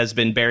Salamanca has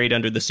been buried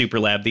under the super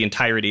lab the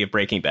entirety of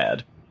Breaking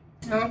Bad.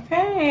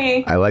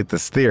 Okay. I like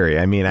this theory.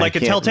 I mean, like a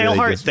Telltale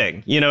Heart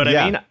thing. You know what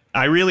I mean?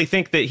 I really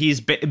think that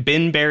he's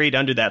been buried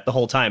under that the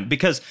whole time.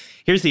 Because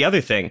here's the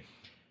other thing.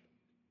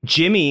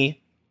 Jimmy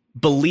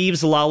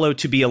believes Lalo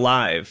to be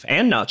alive,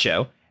 and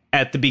Nacho,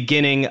 at the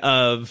beginning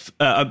of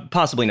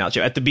possibly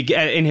Nacho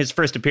in his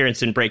first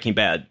appearance in Breaking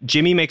Bad.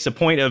 Jimmy makes a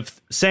point of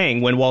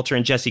saying when Walter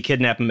and Jesse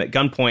kidnap him at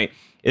gunpoint,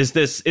 Is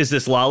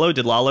this Lalo?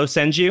 Did Lalo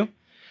send you?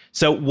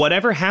 So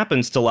whatever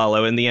happens to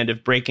Lalo in the end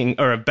of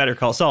Better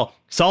Call Saul,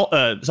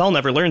 Saul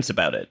never learns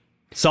about it.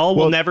 Saul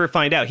will never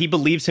find out. He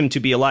believes him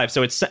to be alive.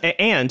 So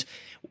and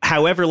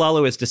however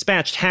Lalo is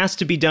dispatched has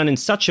to be done in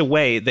such a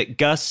way that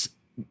Gus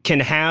can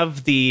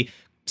have the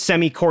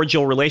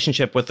semi-cordial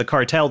relationship with the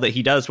cartel that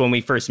he does when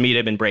we first meet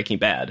him in Breaking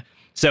Bad.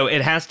 So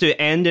it has to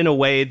end in a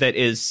way that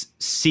is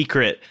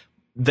secret,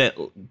 that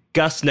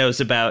Gus knows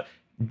about,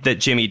 that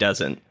Jimmy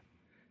doesn't.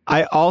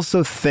 I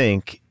also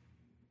think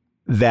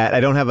that I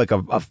don't have like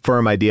a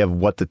firm idea of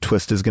what the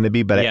twist is going to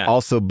be, but I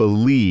also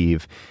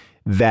believe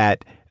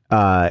that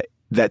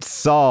that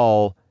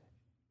Saul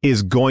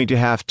is going to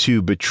have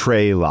to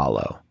betray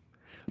Lalo.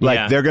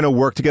 Like they're going to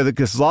work together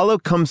because Lalo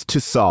comes to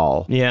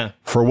Saul. Yeah.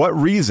 For what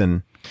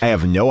reason? I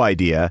have no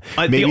idea.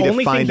 Maybe the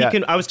only to find thing he out.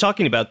 can, I was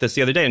talking about this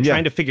the other day and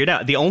trying to figure it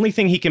out. The only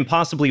thing he can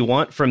possibly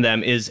want from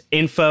them is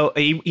info.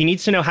 He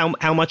needs to know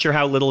how much or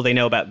how little they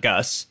know about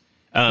Gus.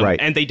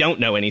 Right. And they don't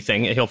know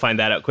anything. He'll find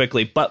that out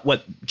quickly. But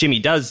what Jimmy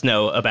does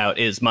know about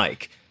is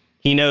Mike.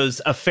 He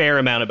knows a fair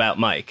amount about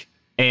Mike.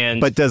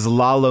 But does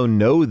Lalo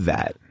know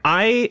that?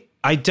 I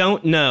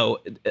don't know.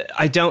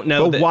 I don't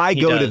know. But why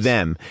go to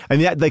them? I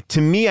mean, like,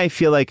 to me, I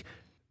feel like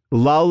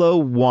Lalo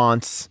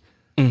wants,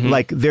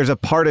 like, there's a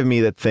part of me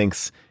that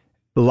thinks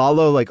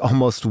Lalo, like,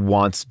 almost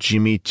wants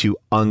Jimmy to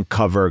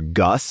uncover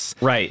Gus.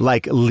 Right.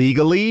 Like,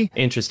 legally.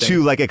 Interesting.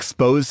 To, like,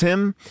 expose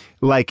him,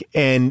 like,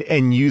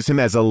 and use him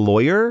as a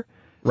lawyer.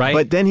 Right.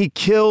 But then he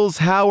kills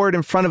Howard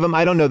in front of him.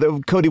 I don't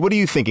know. Cody, what are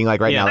you thinking like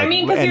right now? I Like,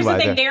 mean, because here's the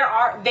anyway,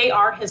 thing: they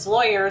are his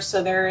lawyers,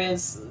 so there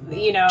is,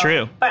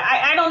 True. But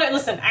I don't know.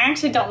 Listen, I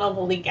actually don't know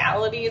the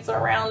legalities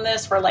around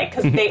this. Where like,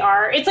 because they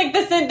are, it's like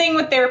this thing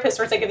with therapists,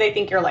 where it's like if they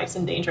think your life's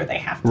in danger, they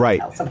have to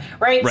tell someone,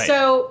 right?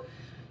 So,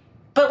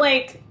 but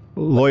like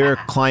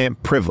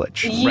lawyer-client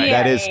privilege.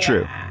 That is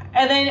true.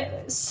 And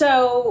then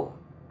so.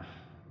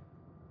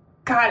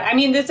 God, I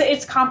mean,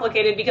 it's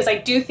complicated because I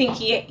do think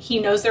he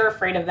knows they're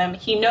afraid of them.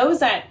 He knows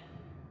that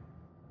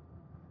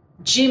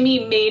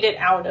Jimmy made it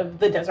out of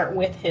the desert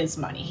with his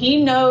money.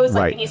 He knows,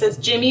 like, he says,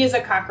 Jimmy is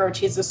a cockroach.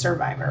 He's a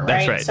survivor, right?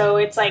 That's right. So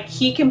it's like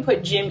he can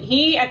put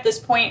he at this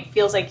point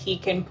feels like he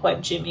can put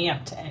Jimmy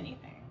up to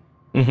anything.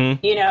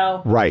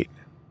 Mm-hmm. Right.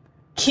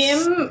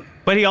 Kim.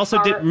 But he also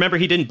remember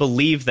he didn't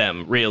believe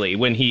them really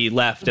when he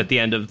left at the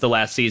end of the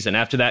last season.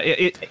 After that,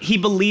 he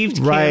believed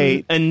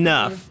Kim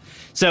enough.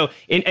 So,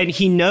 and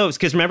he knows,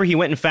 because remember, he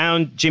went and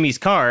found Jimmy's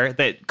car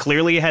that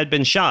clearly had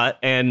been shot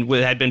and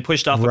had been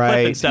pushed off a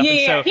cliff and stuff. Yeah,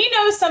 and so he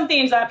knows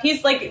something's up.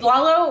 He's like,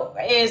 Lalo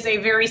is a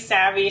very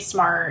savvy,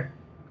 smart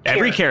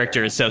every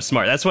character is so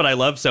smart. That's what I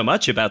love so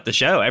much about the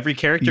show. Every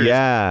character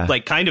is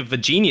like kind of a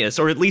genius,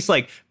 or at least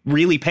like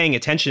really paying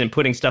attention and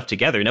putting stuff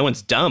together. No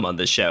one's dumb on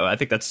this show. I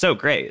think that's so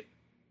great.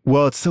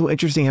 Well, it's so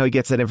interesting how he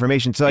gets that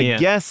information. So I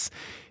guess,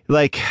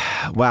 like,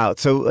 wow.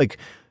 So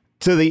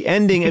the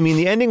ending, I mean,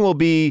 the ending will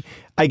be,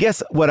 I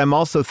guess what I'm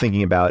also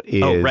thinking about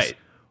is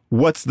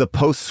what's the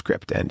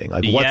postscript ending?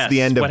 Like, what's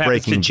the end of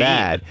Breaking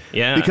Bad?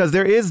 Yeah. Because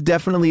there is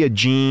definitely a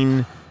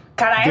Gene.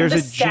 God, I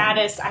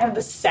have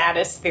the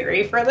saddest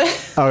theory for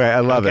this. Okay, I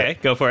love it. Okay,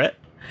 go for it.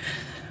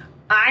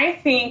 I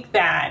think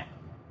that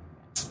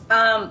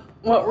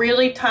what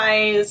really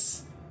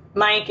ties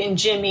Mike and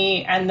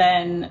Jimmy, and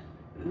then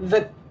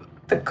the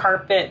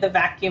carpet, the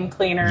vacuum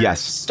cleaner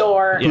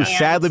store. Who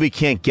sadly we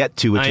can't get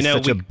to, which is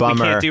such a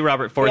bummer. We can't do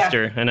Robert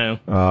Forster. I know.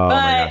 Oh,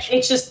 but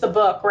it's just the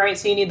book, right?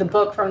 So you need the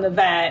book from the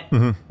vet.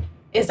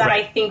 Is that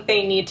I think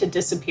they need to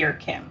disappear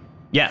Kim.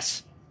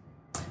 Yes.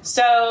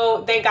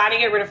 So they got to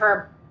get rid of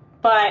her,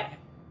 but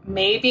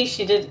maybe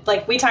she did,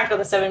 like we talked about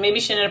the 7, maybe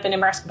she ended up in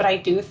Nebraska, but I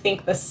do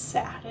think the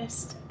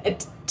saddest,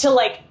 to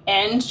like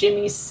end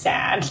Jimmy's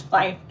sad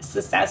life, is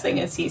the saddest thing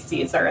is he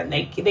sees her and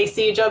they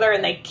see each other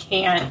and they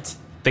can't talk.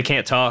 They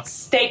can't talk.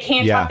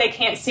 They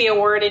can't see a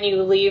word, and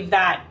you leave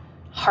that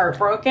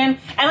heartbroken.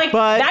 And like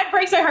that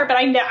breaks my heart. But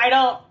I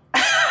don't.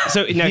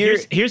 So now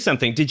here's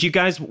something. Did you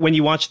guys, when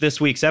you watched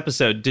this week's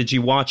episode, did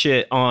you watch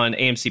it on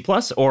AMC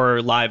Plus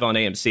or live on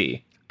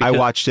AMC? I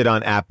watched it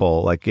on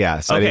Apple. I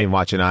didn't even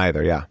watch it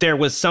either. Yeah. There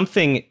was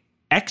something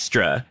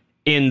extra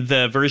in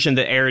the version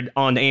that aired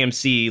on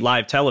AMC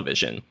live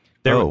television.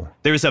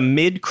 There's a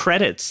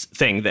mid-credits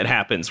thing that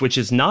happens, which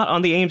is not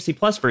on the AMC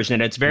Plus version,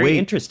 and it's very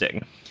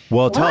interesting.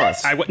 Well, tell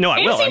us. I will.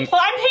 I'm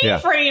paying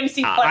for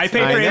AMC Plus. I pay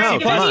for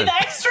AMC Plus. You need the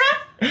extra?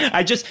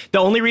 The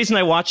only reason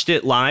I watched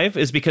it live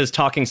is because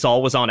Talking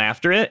Saul was on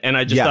after it, and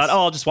I just thought,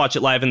 I'll just watch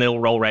it live, and they'll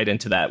roll right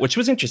into that, which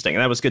was interesting,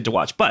 and that was good to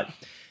watch. But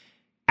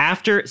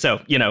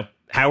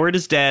Howard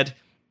is dead.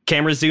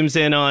 Camera zooms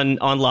in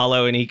on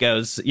Lalo, and he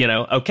goes,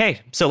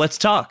 okay, so let's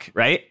talk,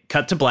 right?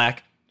 Cut to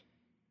black.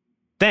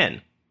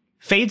 Then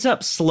fades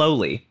up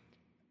slowly.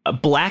 A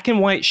black and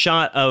white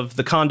shot of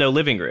the condo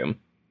living room.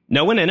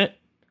 No one in it.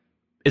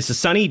 It's a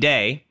sunny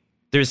day.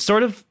 There's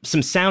sort of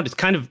some sound. It's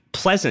kind of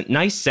pleasant,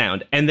 nice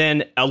sound. And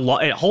then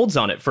it holds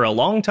on it for a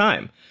long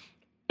time,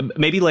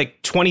 maybe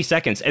like 20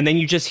 seconds. And then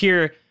you just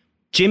hear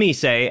Jimmy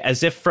say,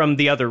 as if from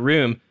the other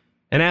room,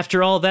 and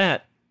after all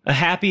that, a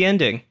happy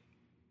ending.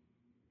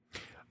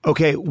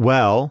 Okay,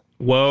 well,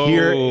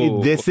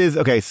 so this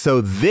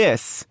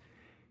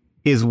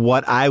is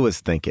what I was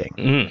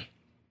thinking.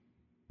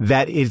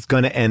 That it's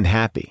going to end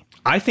happy.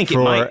 I think it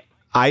might.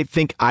 I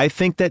think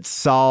that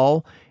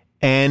Saul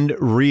and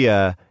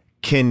Rhea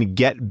can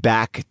get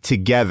back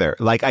together.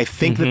 Like, I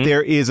think that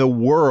there is a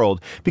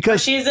world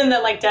because she's in the,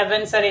 like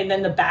Devin said,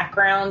 in the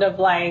background of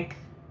like.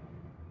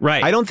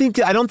 Right. I don't think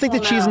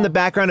that she's in the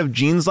background of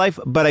Jean's life,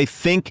 but I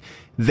think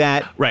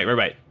that. Right.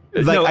 Like,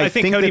 no, I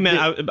think Cody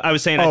meant. I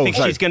was saying I think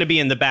sorry. she's going to be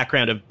in the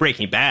background of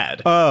Breaking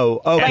Bad. Oh,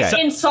 okay. Like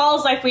in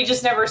Saul's life, we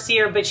just never see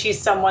her, but she's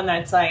someone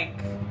that's like.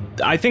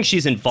 I think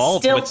she's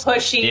involved. Still with,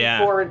 pushing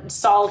for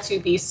Saul to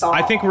be Saul.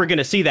 I think we're going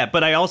to see that,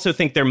 but I also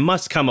think there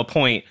must come a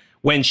point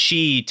when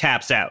she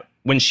taps out.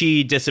 When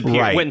she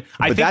disappeared, right.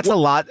 But that's a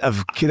lot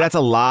of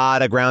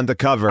ground to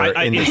cover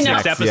in the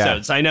 6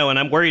 episodes. I know, and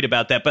I'm worried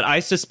about that. But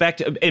I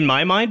suspect, in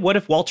my mind, what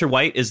if Walter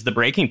White is the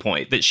breaking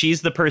point? That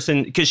she's the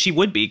person, because Kim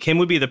would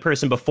be the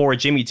person before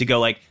Jimmy to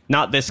go like,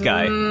 not this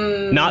guy,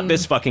 not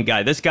this fucking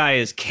guy. This guy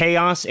is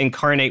chaos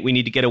incarnate. We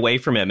need to get away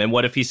from him. And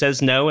what if he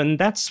says no? And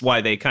that's why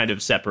they kind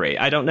of separate.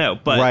 I don't know,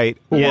 but right,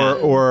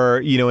 or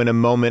in a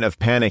moment of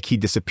panic, he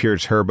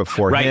disappears her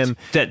before him.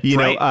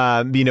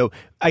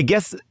 I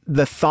guess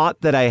the thought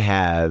that I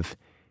have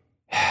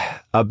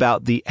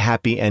about the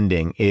happy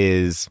ending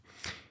is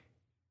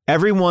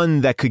everyone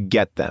that could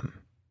get them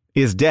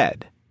is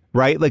dead,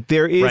 right? Like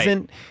there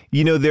isn't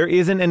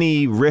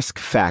any risk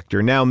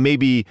factor. Now,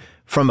 maybe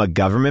from a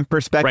government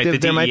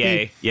perspective, there might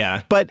be.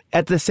 Yeah. But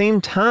at the same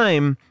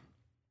time,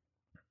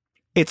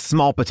 it's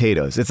small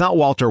potatoes. It's not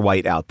Walter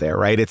White out there,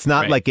 right? It's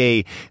not like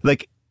you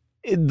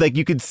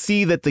could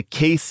see that the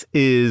case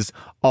is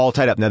all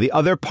tied up. Now, the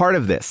other part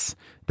of this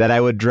that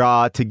I would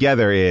draw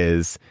together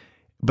is,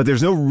 but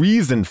there's no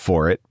reason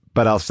for it,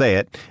 but I'll say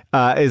it,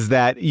 is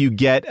that you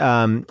get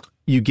Jesse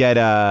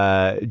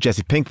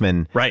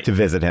Pinkman to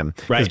visit him.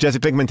 Because Jesse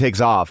Pinkman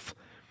takes off.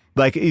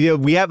 Like,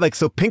 we have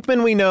so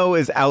Pinkman we know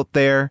is out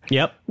there.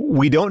 Yep.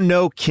 We don't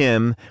know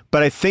Kim,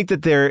 but I think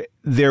that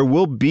there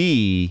will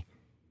be,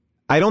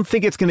 I don't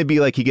think it's going to be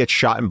like he gets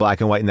shot in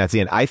black and white and that's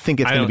the end. I think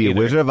it's going to be a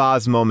Wizard of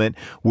Oz moment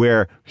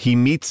where he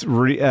meets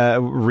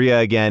Rhea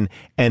again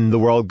and the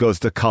world goes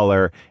to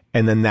color.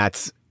 And then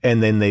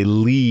they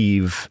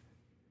leave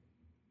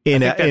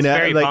that's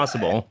very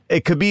possible.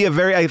 It could be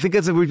I think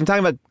we've been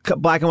talking about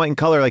black and white and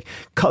color. Like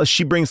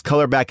she brings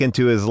color back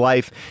into his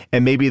life,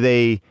 and maybe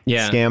they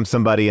scam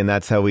somebody, and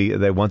that's how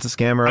they once a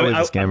scammer,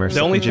 always a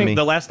scammer.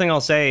 The last thing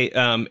I'll say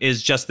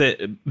is just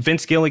that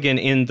Vince Gilligan,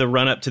 in the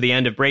run up to the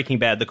end of Breaking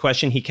Bad, the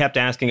question he kept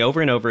asking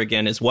over and over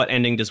again is, what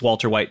ending does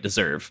Walter White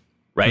deserve?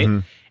 Right.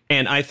 Mm-hmm.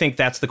 And I think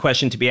that's the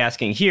question to be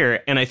asking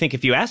here. And I think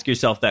if you ask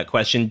yourself that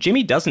question,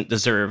 Jimmy doesn't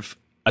deserve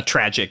a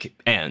tragic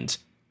end,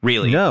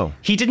 really. No.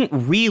 He didn't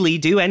really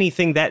do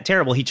anything that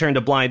terrible. He turned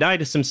a blind eye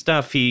to some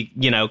stuff. He,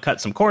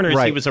 cut some corners.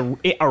 Right. He was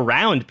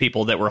around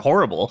people that were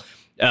horrible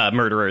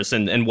murderers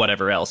and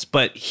whatever else.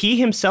 But he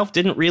himself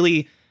didn't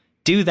really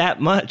do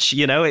that much,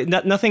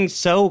 nothing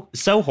so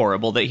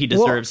horrible that he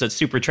deserves a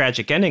super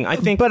tragic ending. I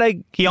think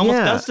he almost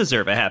does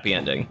deserve a happy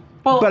ending.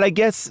 Well, but I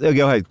guess,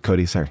 go ahead,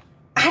 Cody, sorry.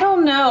 I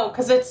don't know,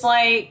 because it's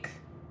like,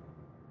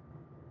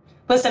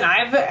 listen,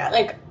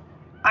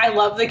 I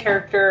love the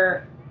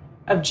character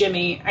of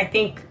Jimmy. I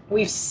think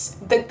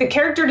the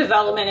character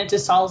development into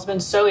Saul has been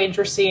so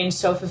interesting and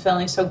so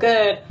fulfilling, so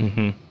good.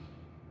 Mm-hmm.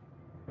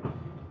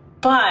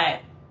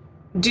 But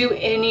do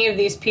any of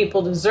these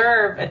people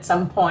deserve at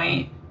some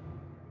point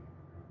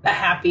a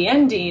happy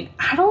ending?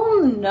 I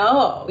don't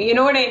know. You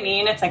know what I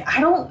mean? It's like, I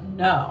don't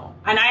know.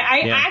 And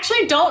I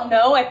actually don't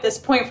know at this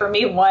point for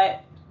me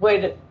what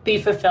would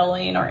be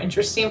fulfilling or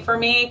interesting for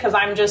me, because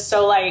I'm just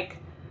so like,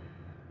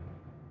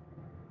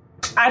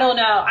 I don't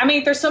know. I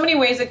mean, there's so many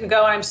ways it could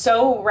go, and I'm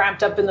so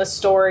wrapped up in the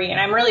story, and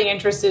I'm really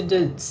interested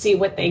to see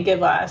what they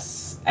give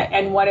us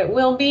and what it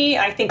will be.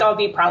 I think I'll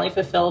be probably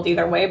fulfilled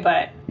either way,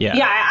 but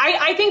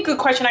I think the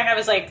question I have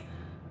is like,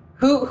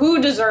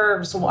 who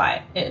deserves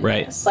what in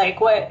this? Like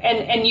what,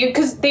 and you,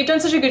 because they've done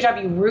such a good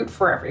job, you root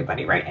for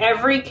everybody, right?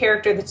 Every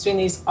character that's doing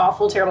these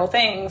awful, terrible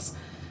things,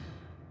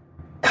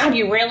 God,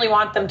 you really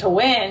want them to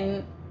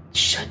win.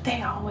 Should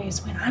they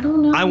always win? I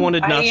don't know. I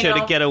wanted Nacho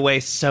to get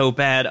away so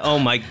bad. Oh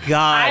my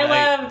God.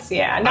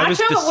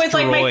 Nacho was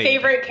like my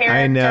favorite character.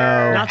 I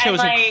know. Nacho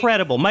was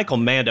incredible. Michael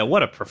Mando,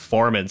 what a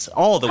performance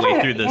all the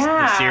way through the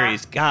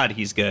series. God,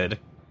 he's good.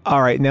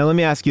 All right, now let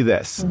me ask you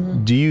this.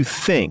 Mm-hmm. Do you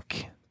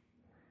think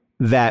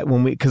that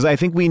because I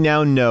think we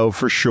now know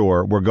for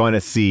sure we're going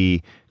to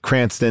see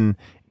Cranston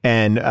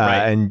and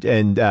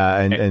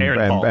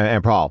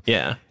Paul.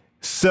 Yeah.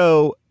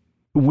 So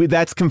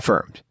that's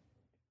confirmed.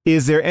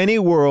 Is there any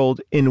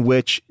world in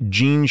which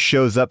Jean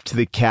shows up to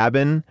the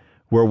cabin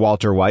where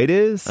Walter White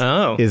is?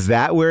 Oh. Is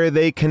that where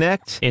they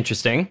connect?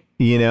 Interesting.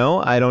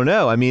 I don't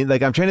know. I mean,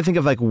 like, I'm trying to think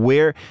of like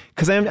where,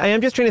 because I am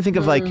just trying to think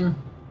of like,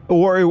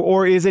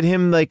 or is it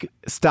him like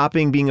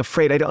stopping being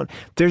afraid?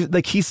 There's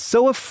like, he's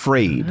so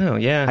afraid. Oh,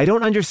 yeah. I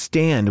don't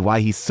understand why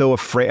he's so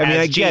afraid. I mean,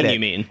 I get it. You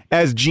mean?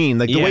 As Jean,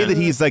 like the way that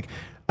he's like,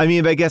 I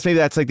mean, I guess maybe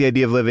that's like the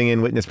idea of living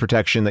in witness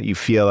protection, that you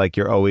feel like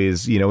you're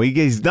always,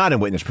 he's not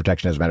in witness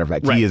protection, as a matter of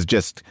fact. Right. He is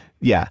just,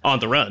 on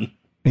the run.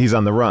 He's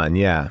on the run,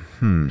 yeah.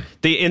 In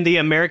the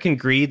American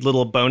Greed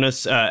little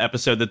bonus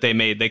episode that they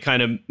made, they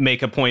kind of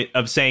make a point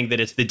of saying that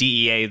it's the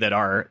DEA that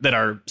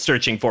are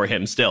searching for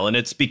him still, and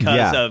it's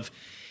because of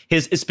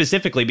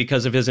specifically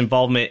because of his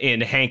involvement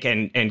in Hank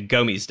and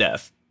Gomi's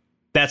death.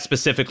 That's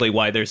specifically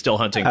why they're still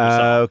hunting for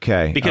Saul.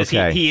 Okay. Because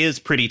he is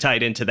pretty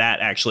tied into that,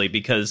 actually,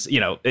 because, you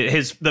know,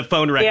 the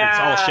phone records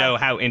all show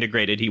how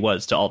integrated he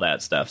was to all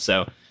that stuff.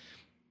 So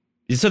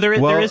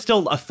there is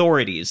still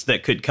authorities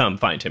that could come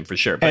find him for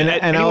sure. But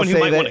anyone who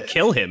might want to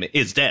kill him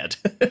is dead.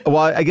 Well,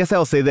 I guess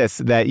I'll say this,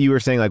 that you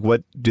were saying, like,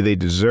 what do they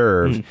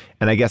deserve?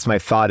 And I guess my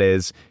thought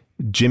is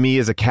Jimmy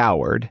is a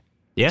coward.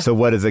 Yeah. So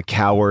what is a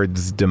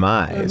coward's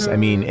demise? I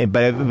mean,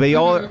 but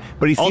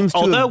he seems to.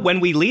 Although when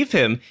we leave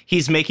him,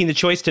 he's making the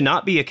choice to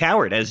not be a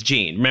coward as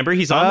Gene. Remember,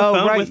 he's on the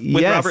phone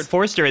with Robert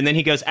Forster, and then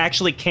he goes,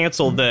 "Actually,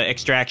 cancel the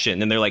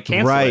extraction." And they're like,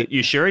 "Cancel it?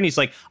 You sure?" And he's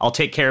like, "I'll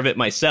take care of it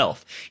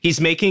myself."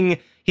 He's making.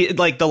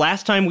 Like the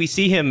last time we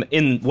see him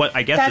in what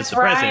I guess is the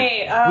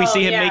present, we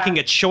see him making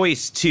a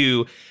choice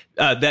to.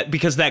 That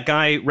because that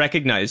guy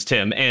recognized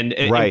him and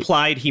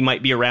implied he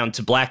might be around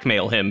to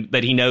blackmail him,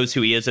 that he knows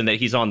who he is and that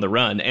he's on the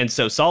run. And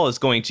so Saul is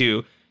going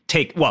to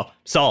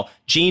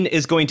Gene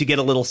is going to get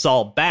a little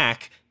Saul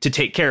back to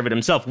take care of it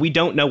himself. We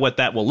don't know what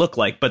that will look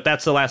like, but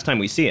that's the last time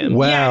we see him.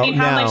 Well, I mean,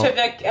 how much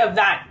of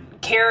that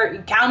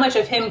care, how much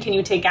of him can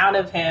you take out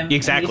of him in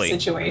these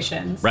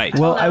situations? Right.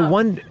 Well,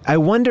 I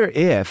wonder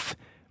if,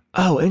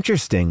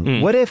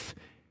 interesting. What if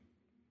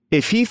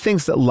he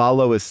thinks that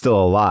Lalo is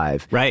still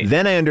alive,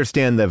 then I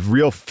understand the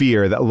real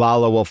fear that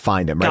Lalo will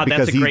find him. Right? God,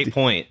 because that's a great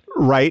point.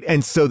 Right.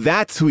 And so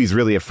that's who he's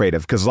really afraid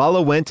of, because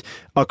Lalo went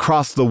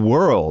across the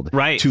world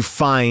to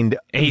find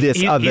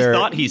this other. He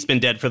thought he's been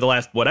dead for the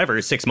last,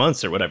 6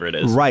 months or whatever it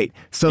is. Right.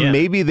 So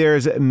maybe there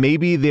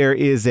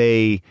is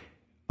a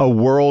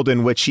world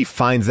in which he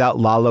finds out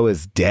Lalo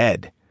is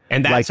dead.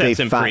 And that sets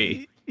him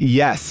free.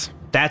 Yes.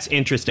 That's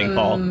interesting,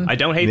 Paul. I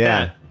don't hate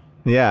that.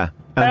 Yeah.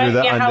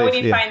 But how would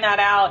he find that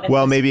out?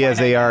 Well, maybe as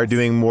they are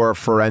doing more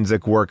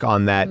forensic work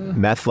on that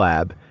meth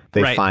lab,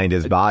 they find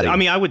his body. I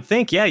mean, I would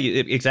think,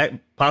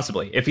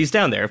 possibly, if he's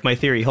down there, if my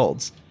theory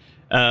holds.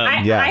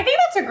 I think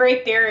that's a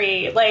great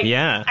theory.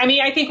 I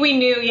mean, I think we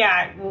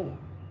knew,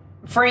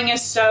 Fring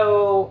is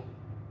so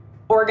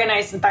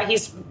organized and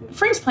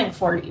Fring's playing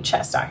 4D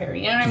chess out here.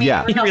 You know what I mean?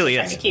 Yeah, he really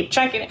trying is. To keep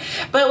checking it.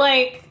 But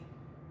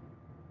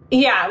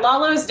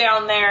Lalo's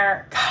down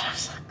there. God,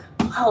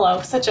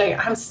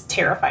 I'm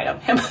terrified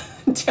of him.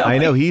 I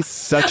know, he's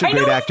such a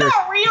great actor. It's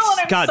not real,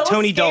 and I'm so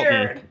Tony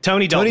scared.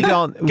 Dalton. Tony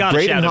Dalton,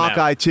 great in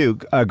Hawkeye too.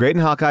 Great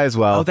in Hawkeye as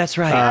well. Oh, that's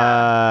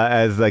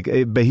right.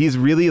 But he's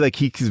really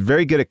he's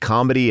very good at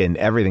comedy, and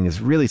everything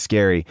is really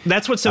scary.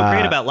 That's what's so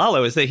great about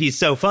Lalo, is that he's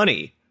so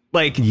funny.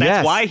 That's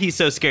why he's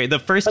so scary. The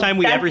first time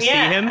we ever see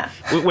him,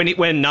 when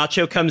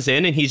Nacho comes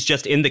in and he's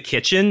just in the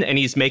kitchen and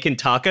he's making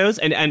tacos,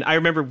 and I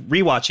remember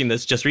rewatching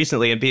this just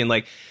recently and being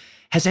like,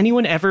 has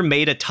anyone ever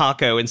made a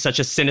taco in such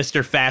a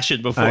sinister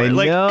fashion before? I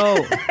know.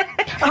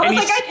 I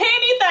was I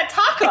can't eat that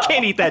taco. I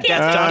can't eat that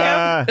death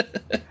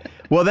taco.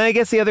 Well, then I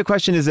guess the other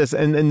question is this,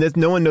 and this,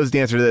 no one knows the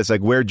answer to this,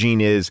 where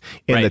Gene is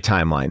in the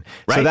timeline.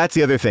 Right. So that's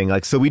the other thing.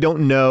 So we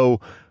don't know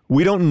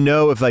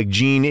if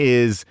Gene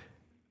is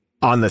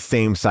on the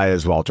same side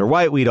as Walter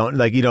White. We don't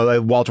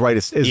Walter White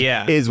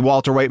is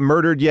Walter White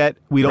murdered yet?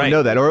 We don't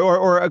know that.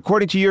 Or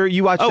according to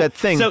you watched that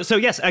thing. So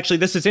yes, actually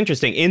this is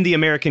interesting. In the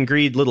American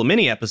Greed little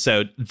mini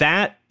episode,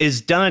 that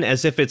is done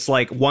as if it's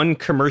one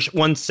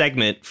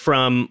segment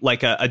from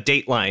a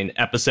Dateline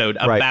episode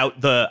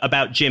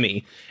about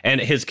Jimmy and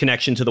his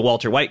connection to the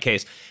Walter White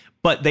case.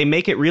 But they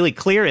make it really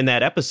clear in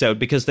that episode,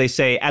 because they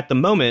say at the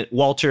moment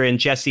Walter and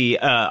Jesse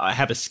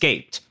have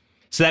escaped.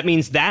 So that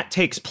means that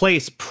takes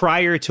place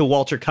prior to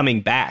Walter coming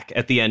back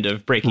at the end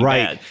of Breaking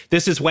Bad.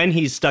 This is when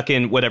he's stuck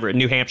in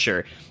New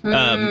Hampshire,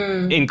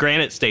 in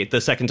Granite State, the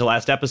second to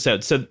last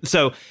episode.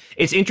 So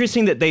it's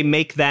interesting that they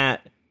make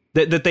that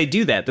they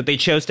do that they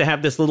chose to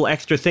have this little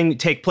extra thing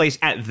take place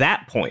at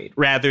that point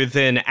rather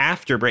than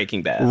after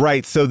Breaking Bad.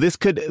 Right. So this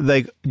could,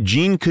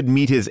 Gene could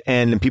meet his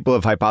end, and people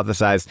have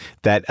hypothesized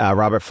that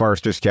Robert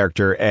Forster's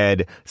character,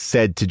 Ed,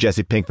 said to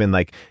Jesse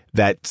Pinkman,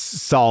 that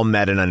Saul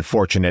met an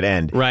unfortunate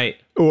end. Right.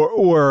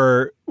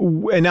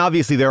 And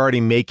obviously they're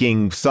already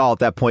making Saul at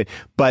that point,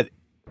 but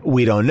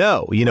we don't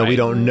know. We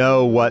don't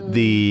know what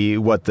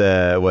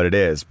it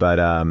is. But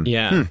All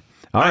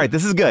right,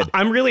 this is good.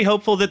 I'm really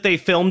hopeful that they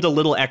filmed a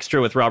little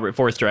extra with Robert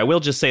Forster. I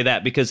will just say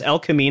that, because El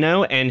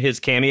Camino and his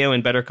cameo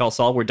in Better Call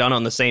Saul were done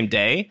on the same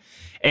day.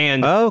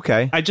 And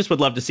I just would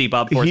love to see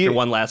Bob Forster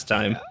one last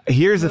time.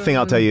 Here's the thing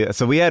I'll tell you.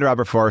 So we had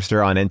Robert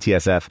Forster on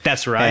NTSF.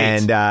 That's right.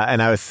 And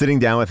I was sitting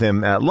down with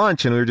him at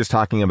lunch, and we were just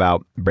talking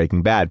about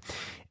Breaking Bad.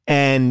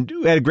 And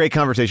we had a great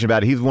conversation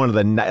about it. He's one of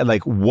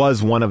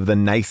the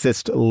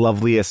nicest,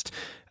 loveliest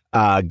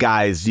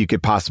guys you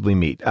could possibly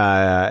meet.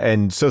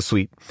 And so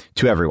sweet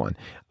to everyone.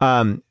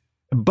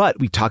 But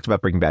we talked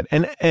about Breaking Bad,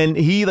 and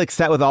he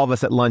sat with all of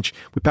us at lunch.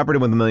 We peppered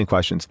him with a million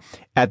questions.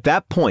 At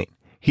that point,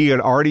 he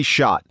had already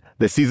shot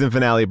the season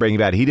finale of Breaking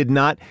Bad. He did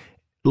not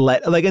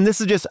and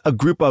this is just a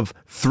group of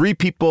 3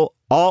 people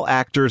all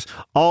actors,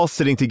 all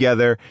sitting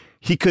together.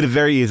 He could have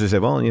very easily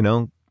said, well,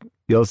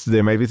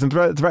 there may be some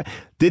threat.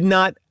 Did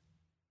not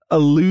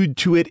allude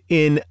to it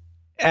in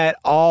at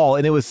all.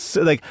 And it was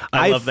so, like,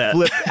 I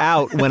flipped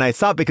out when I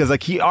saw it because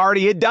like he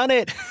already had done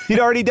it. He'd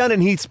already done it.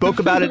 And he spoke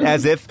about it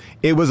as if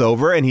it was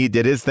over and he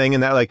did his thing.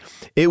 And that like,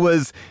 it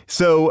was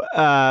so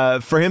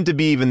for him to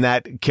be even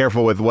that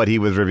careful with what he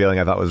was revealing,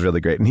 I thought was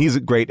really great. And he's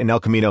great in El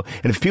Camino.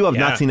 And if people have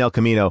not seen El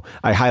Camino,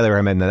 I highly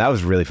recommend that. That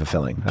was really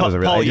fulfilling. That was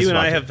Paul, you and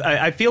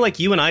I feel like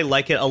you and I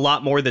like it a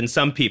lot more than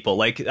some people.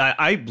 Like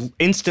I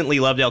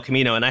instantly loved El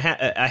Camino, and I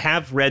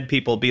have read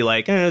people be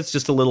like, it's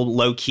just a little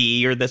low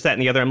key or this, that,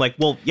 and the other. I'm like,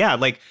 well, yeah,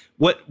 like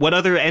what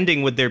other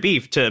ending would there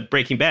be to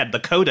Breaking Bad? The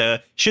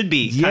coda should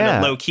be kind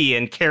of low key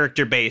and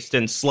character based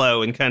and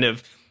slow and kind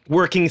of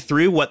working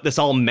through what this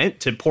all meant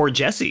to poor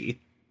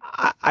Jesse.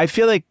 I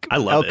feel like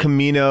El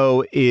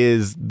Camino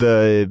is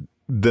the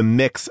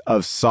mix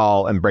of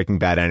Saul and Breaking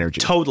Bad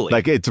energy. Totally.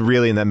 Like it's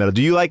really in that middle.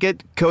 Do you like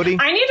it, Cody?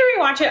 I need to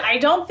rewatch it. I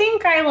don't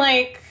think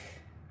I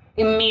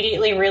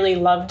immediately really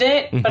loved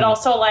it, but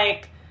also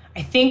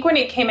I think when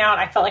it came out,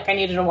 I felt like I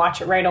needed to watch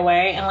it right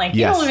away. And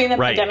living the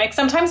pandemic,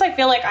 sometimes I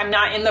feel like I'm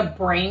not in the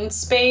brain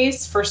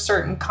space for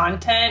certain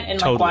content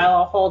and while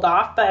I'll hold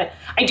off. But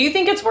I do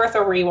think it's worth a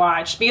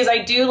rewatch because I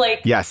do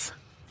Yes.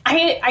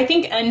 I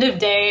think end of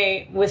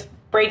day with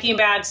Breaking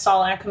Bad,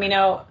 Saul, and El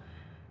Camino,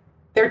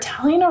 they're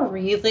telling a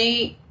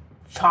really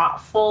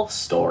thoughtful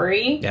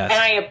story. Yes.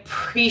 And I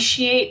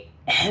appreciate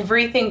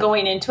everything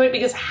going into it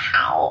because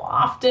how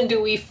often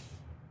do we...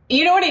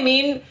 You know what I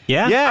mean?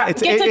 Yeah.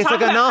 It's like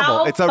a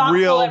novel. It's a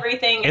real.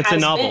 It's a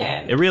novel.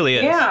 Been. It really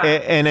is. Yeah.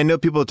 And I know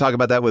people talk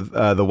about that with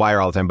The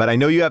Wire all the time, but I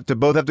know you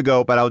both have to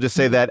go. But I'll just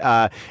say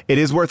that it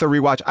is worth a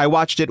rewatch. I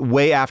watched it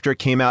way after it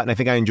came out, and I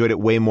think I enjoyed it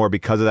way more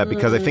because of that.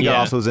 Because I think it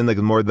also is in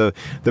more the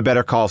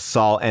Better Call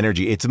Saul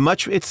energy.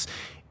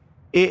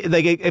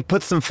 It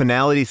puts some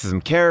finality to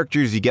some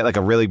characters. You get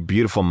a really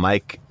beautiful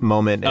Mike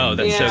moment. Oh,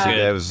 that's so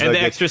good. And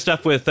the extra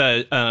stuff with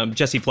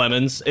Jesse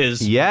Plemons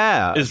is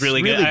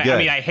really good. I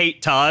mean, I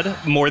hate Todd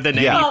more than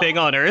anything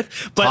on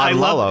earth, but Todd I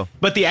love Lolo.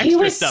 But the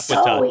extra stuff with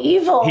Todd.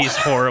 Evil. He's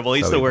horrible.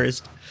 He's the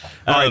worst.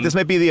 All right, this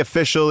might be the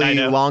officially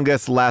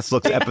longest Last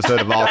Looks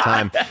episode of all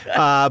time,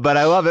 but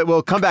I love it.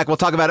 We'll come back. We'll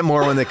talk about it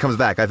more when it comes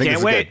back. I think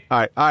Can't wait. Good.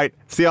 All right.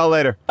 See y'all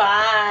later.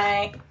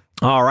 Bye.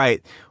 All right.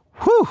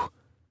 Whew.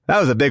 That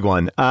was a big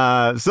one.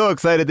 So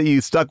excited that you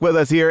stuck with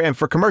us here. And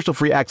for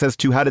commercial-free access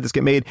to How Did This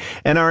Get Made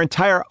and our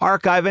entire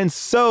archive and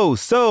so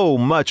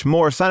much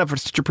more, sign up for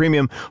Stitcher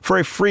Premium for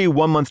a free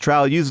 1-month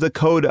trial. Use the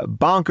code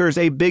BONKERS.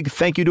 A big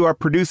thank you to our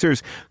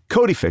producers,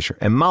 Cody Fisher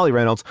and Molly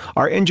Reynolds,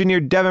 our engineer,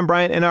 Devin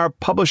Bryant, and our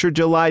publisher,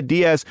 July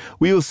Diaz.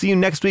 We will see you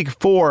next week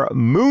for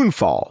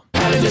Moonfall.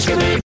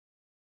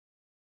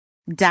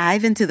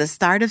 Dive into the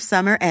start of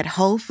summer at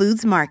Whole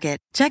Foods Market.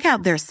 Check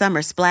out their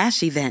Summer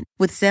Splash event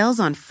with sales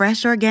on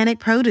fresh organic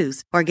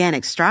produce,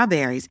 organic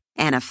strawberries,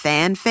 and a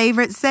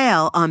fan-favorite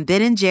sale on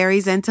Ben &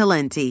 Jerry's and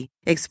Talenti.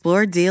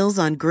 Explore deals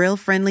on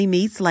grill-friendly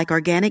meats like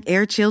organic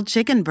air-chilled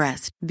chicken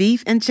breast,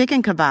 beef and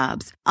chicken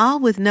kebabs, all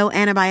with no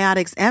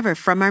antibiotics ever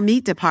from our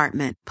meat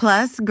department.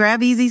 Plus,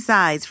 grab easy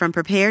sides from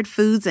prepared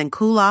foods and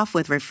cool off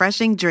with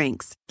refreshing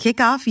drinks.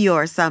 Kick off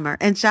your summer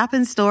and shop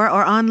in store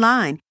or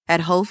online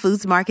at Whole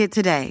Foods Market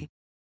today.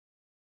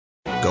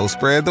 Go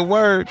spread the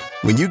word.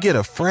 When you get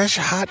a fresh,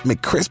 hot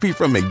McCrispy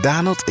from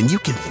McDonald's and you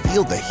can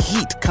feel the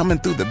heat coming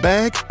through the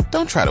bag,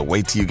 don't try to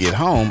wait till you get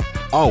home.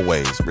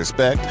 Always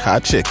respect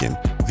hot chicken.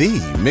 The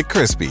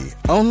McCrispy,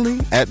 only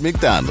at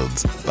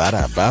McDonald's.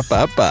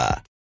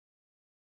 Ba-da-ba-ba-ba.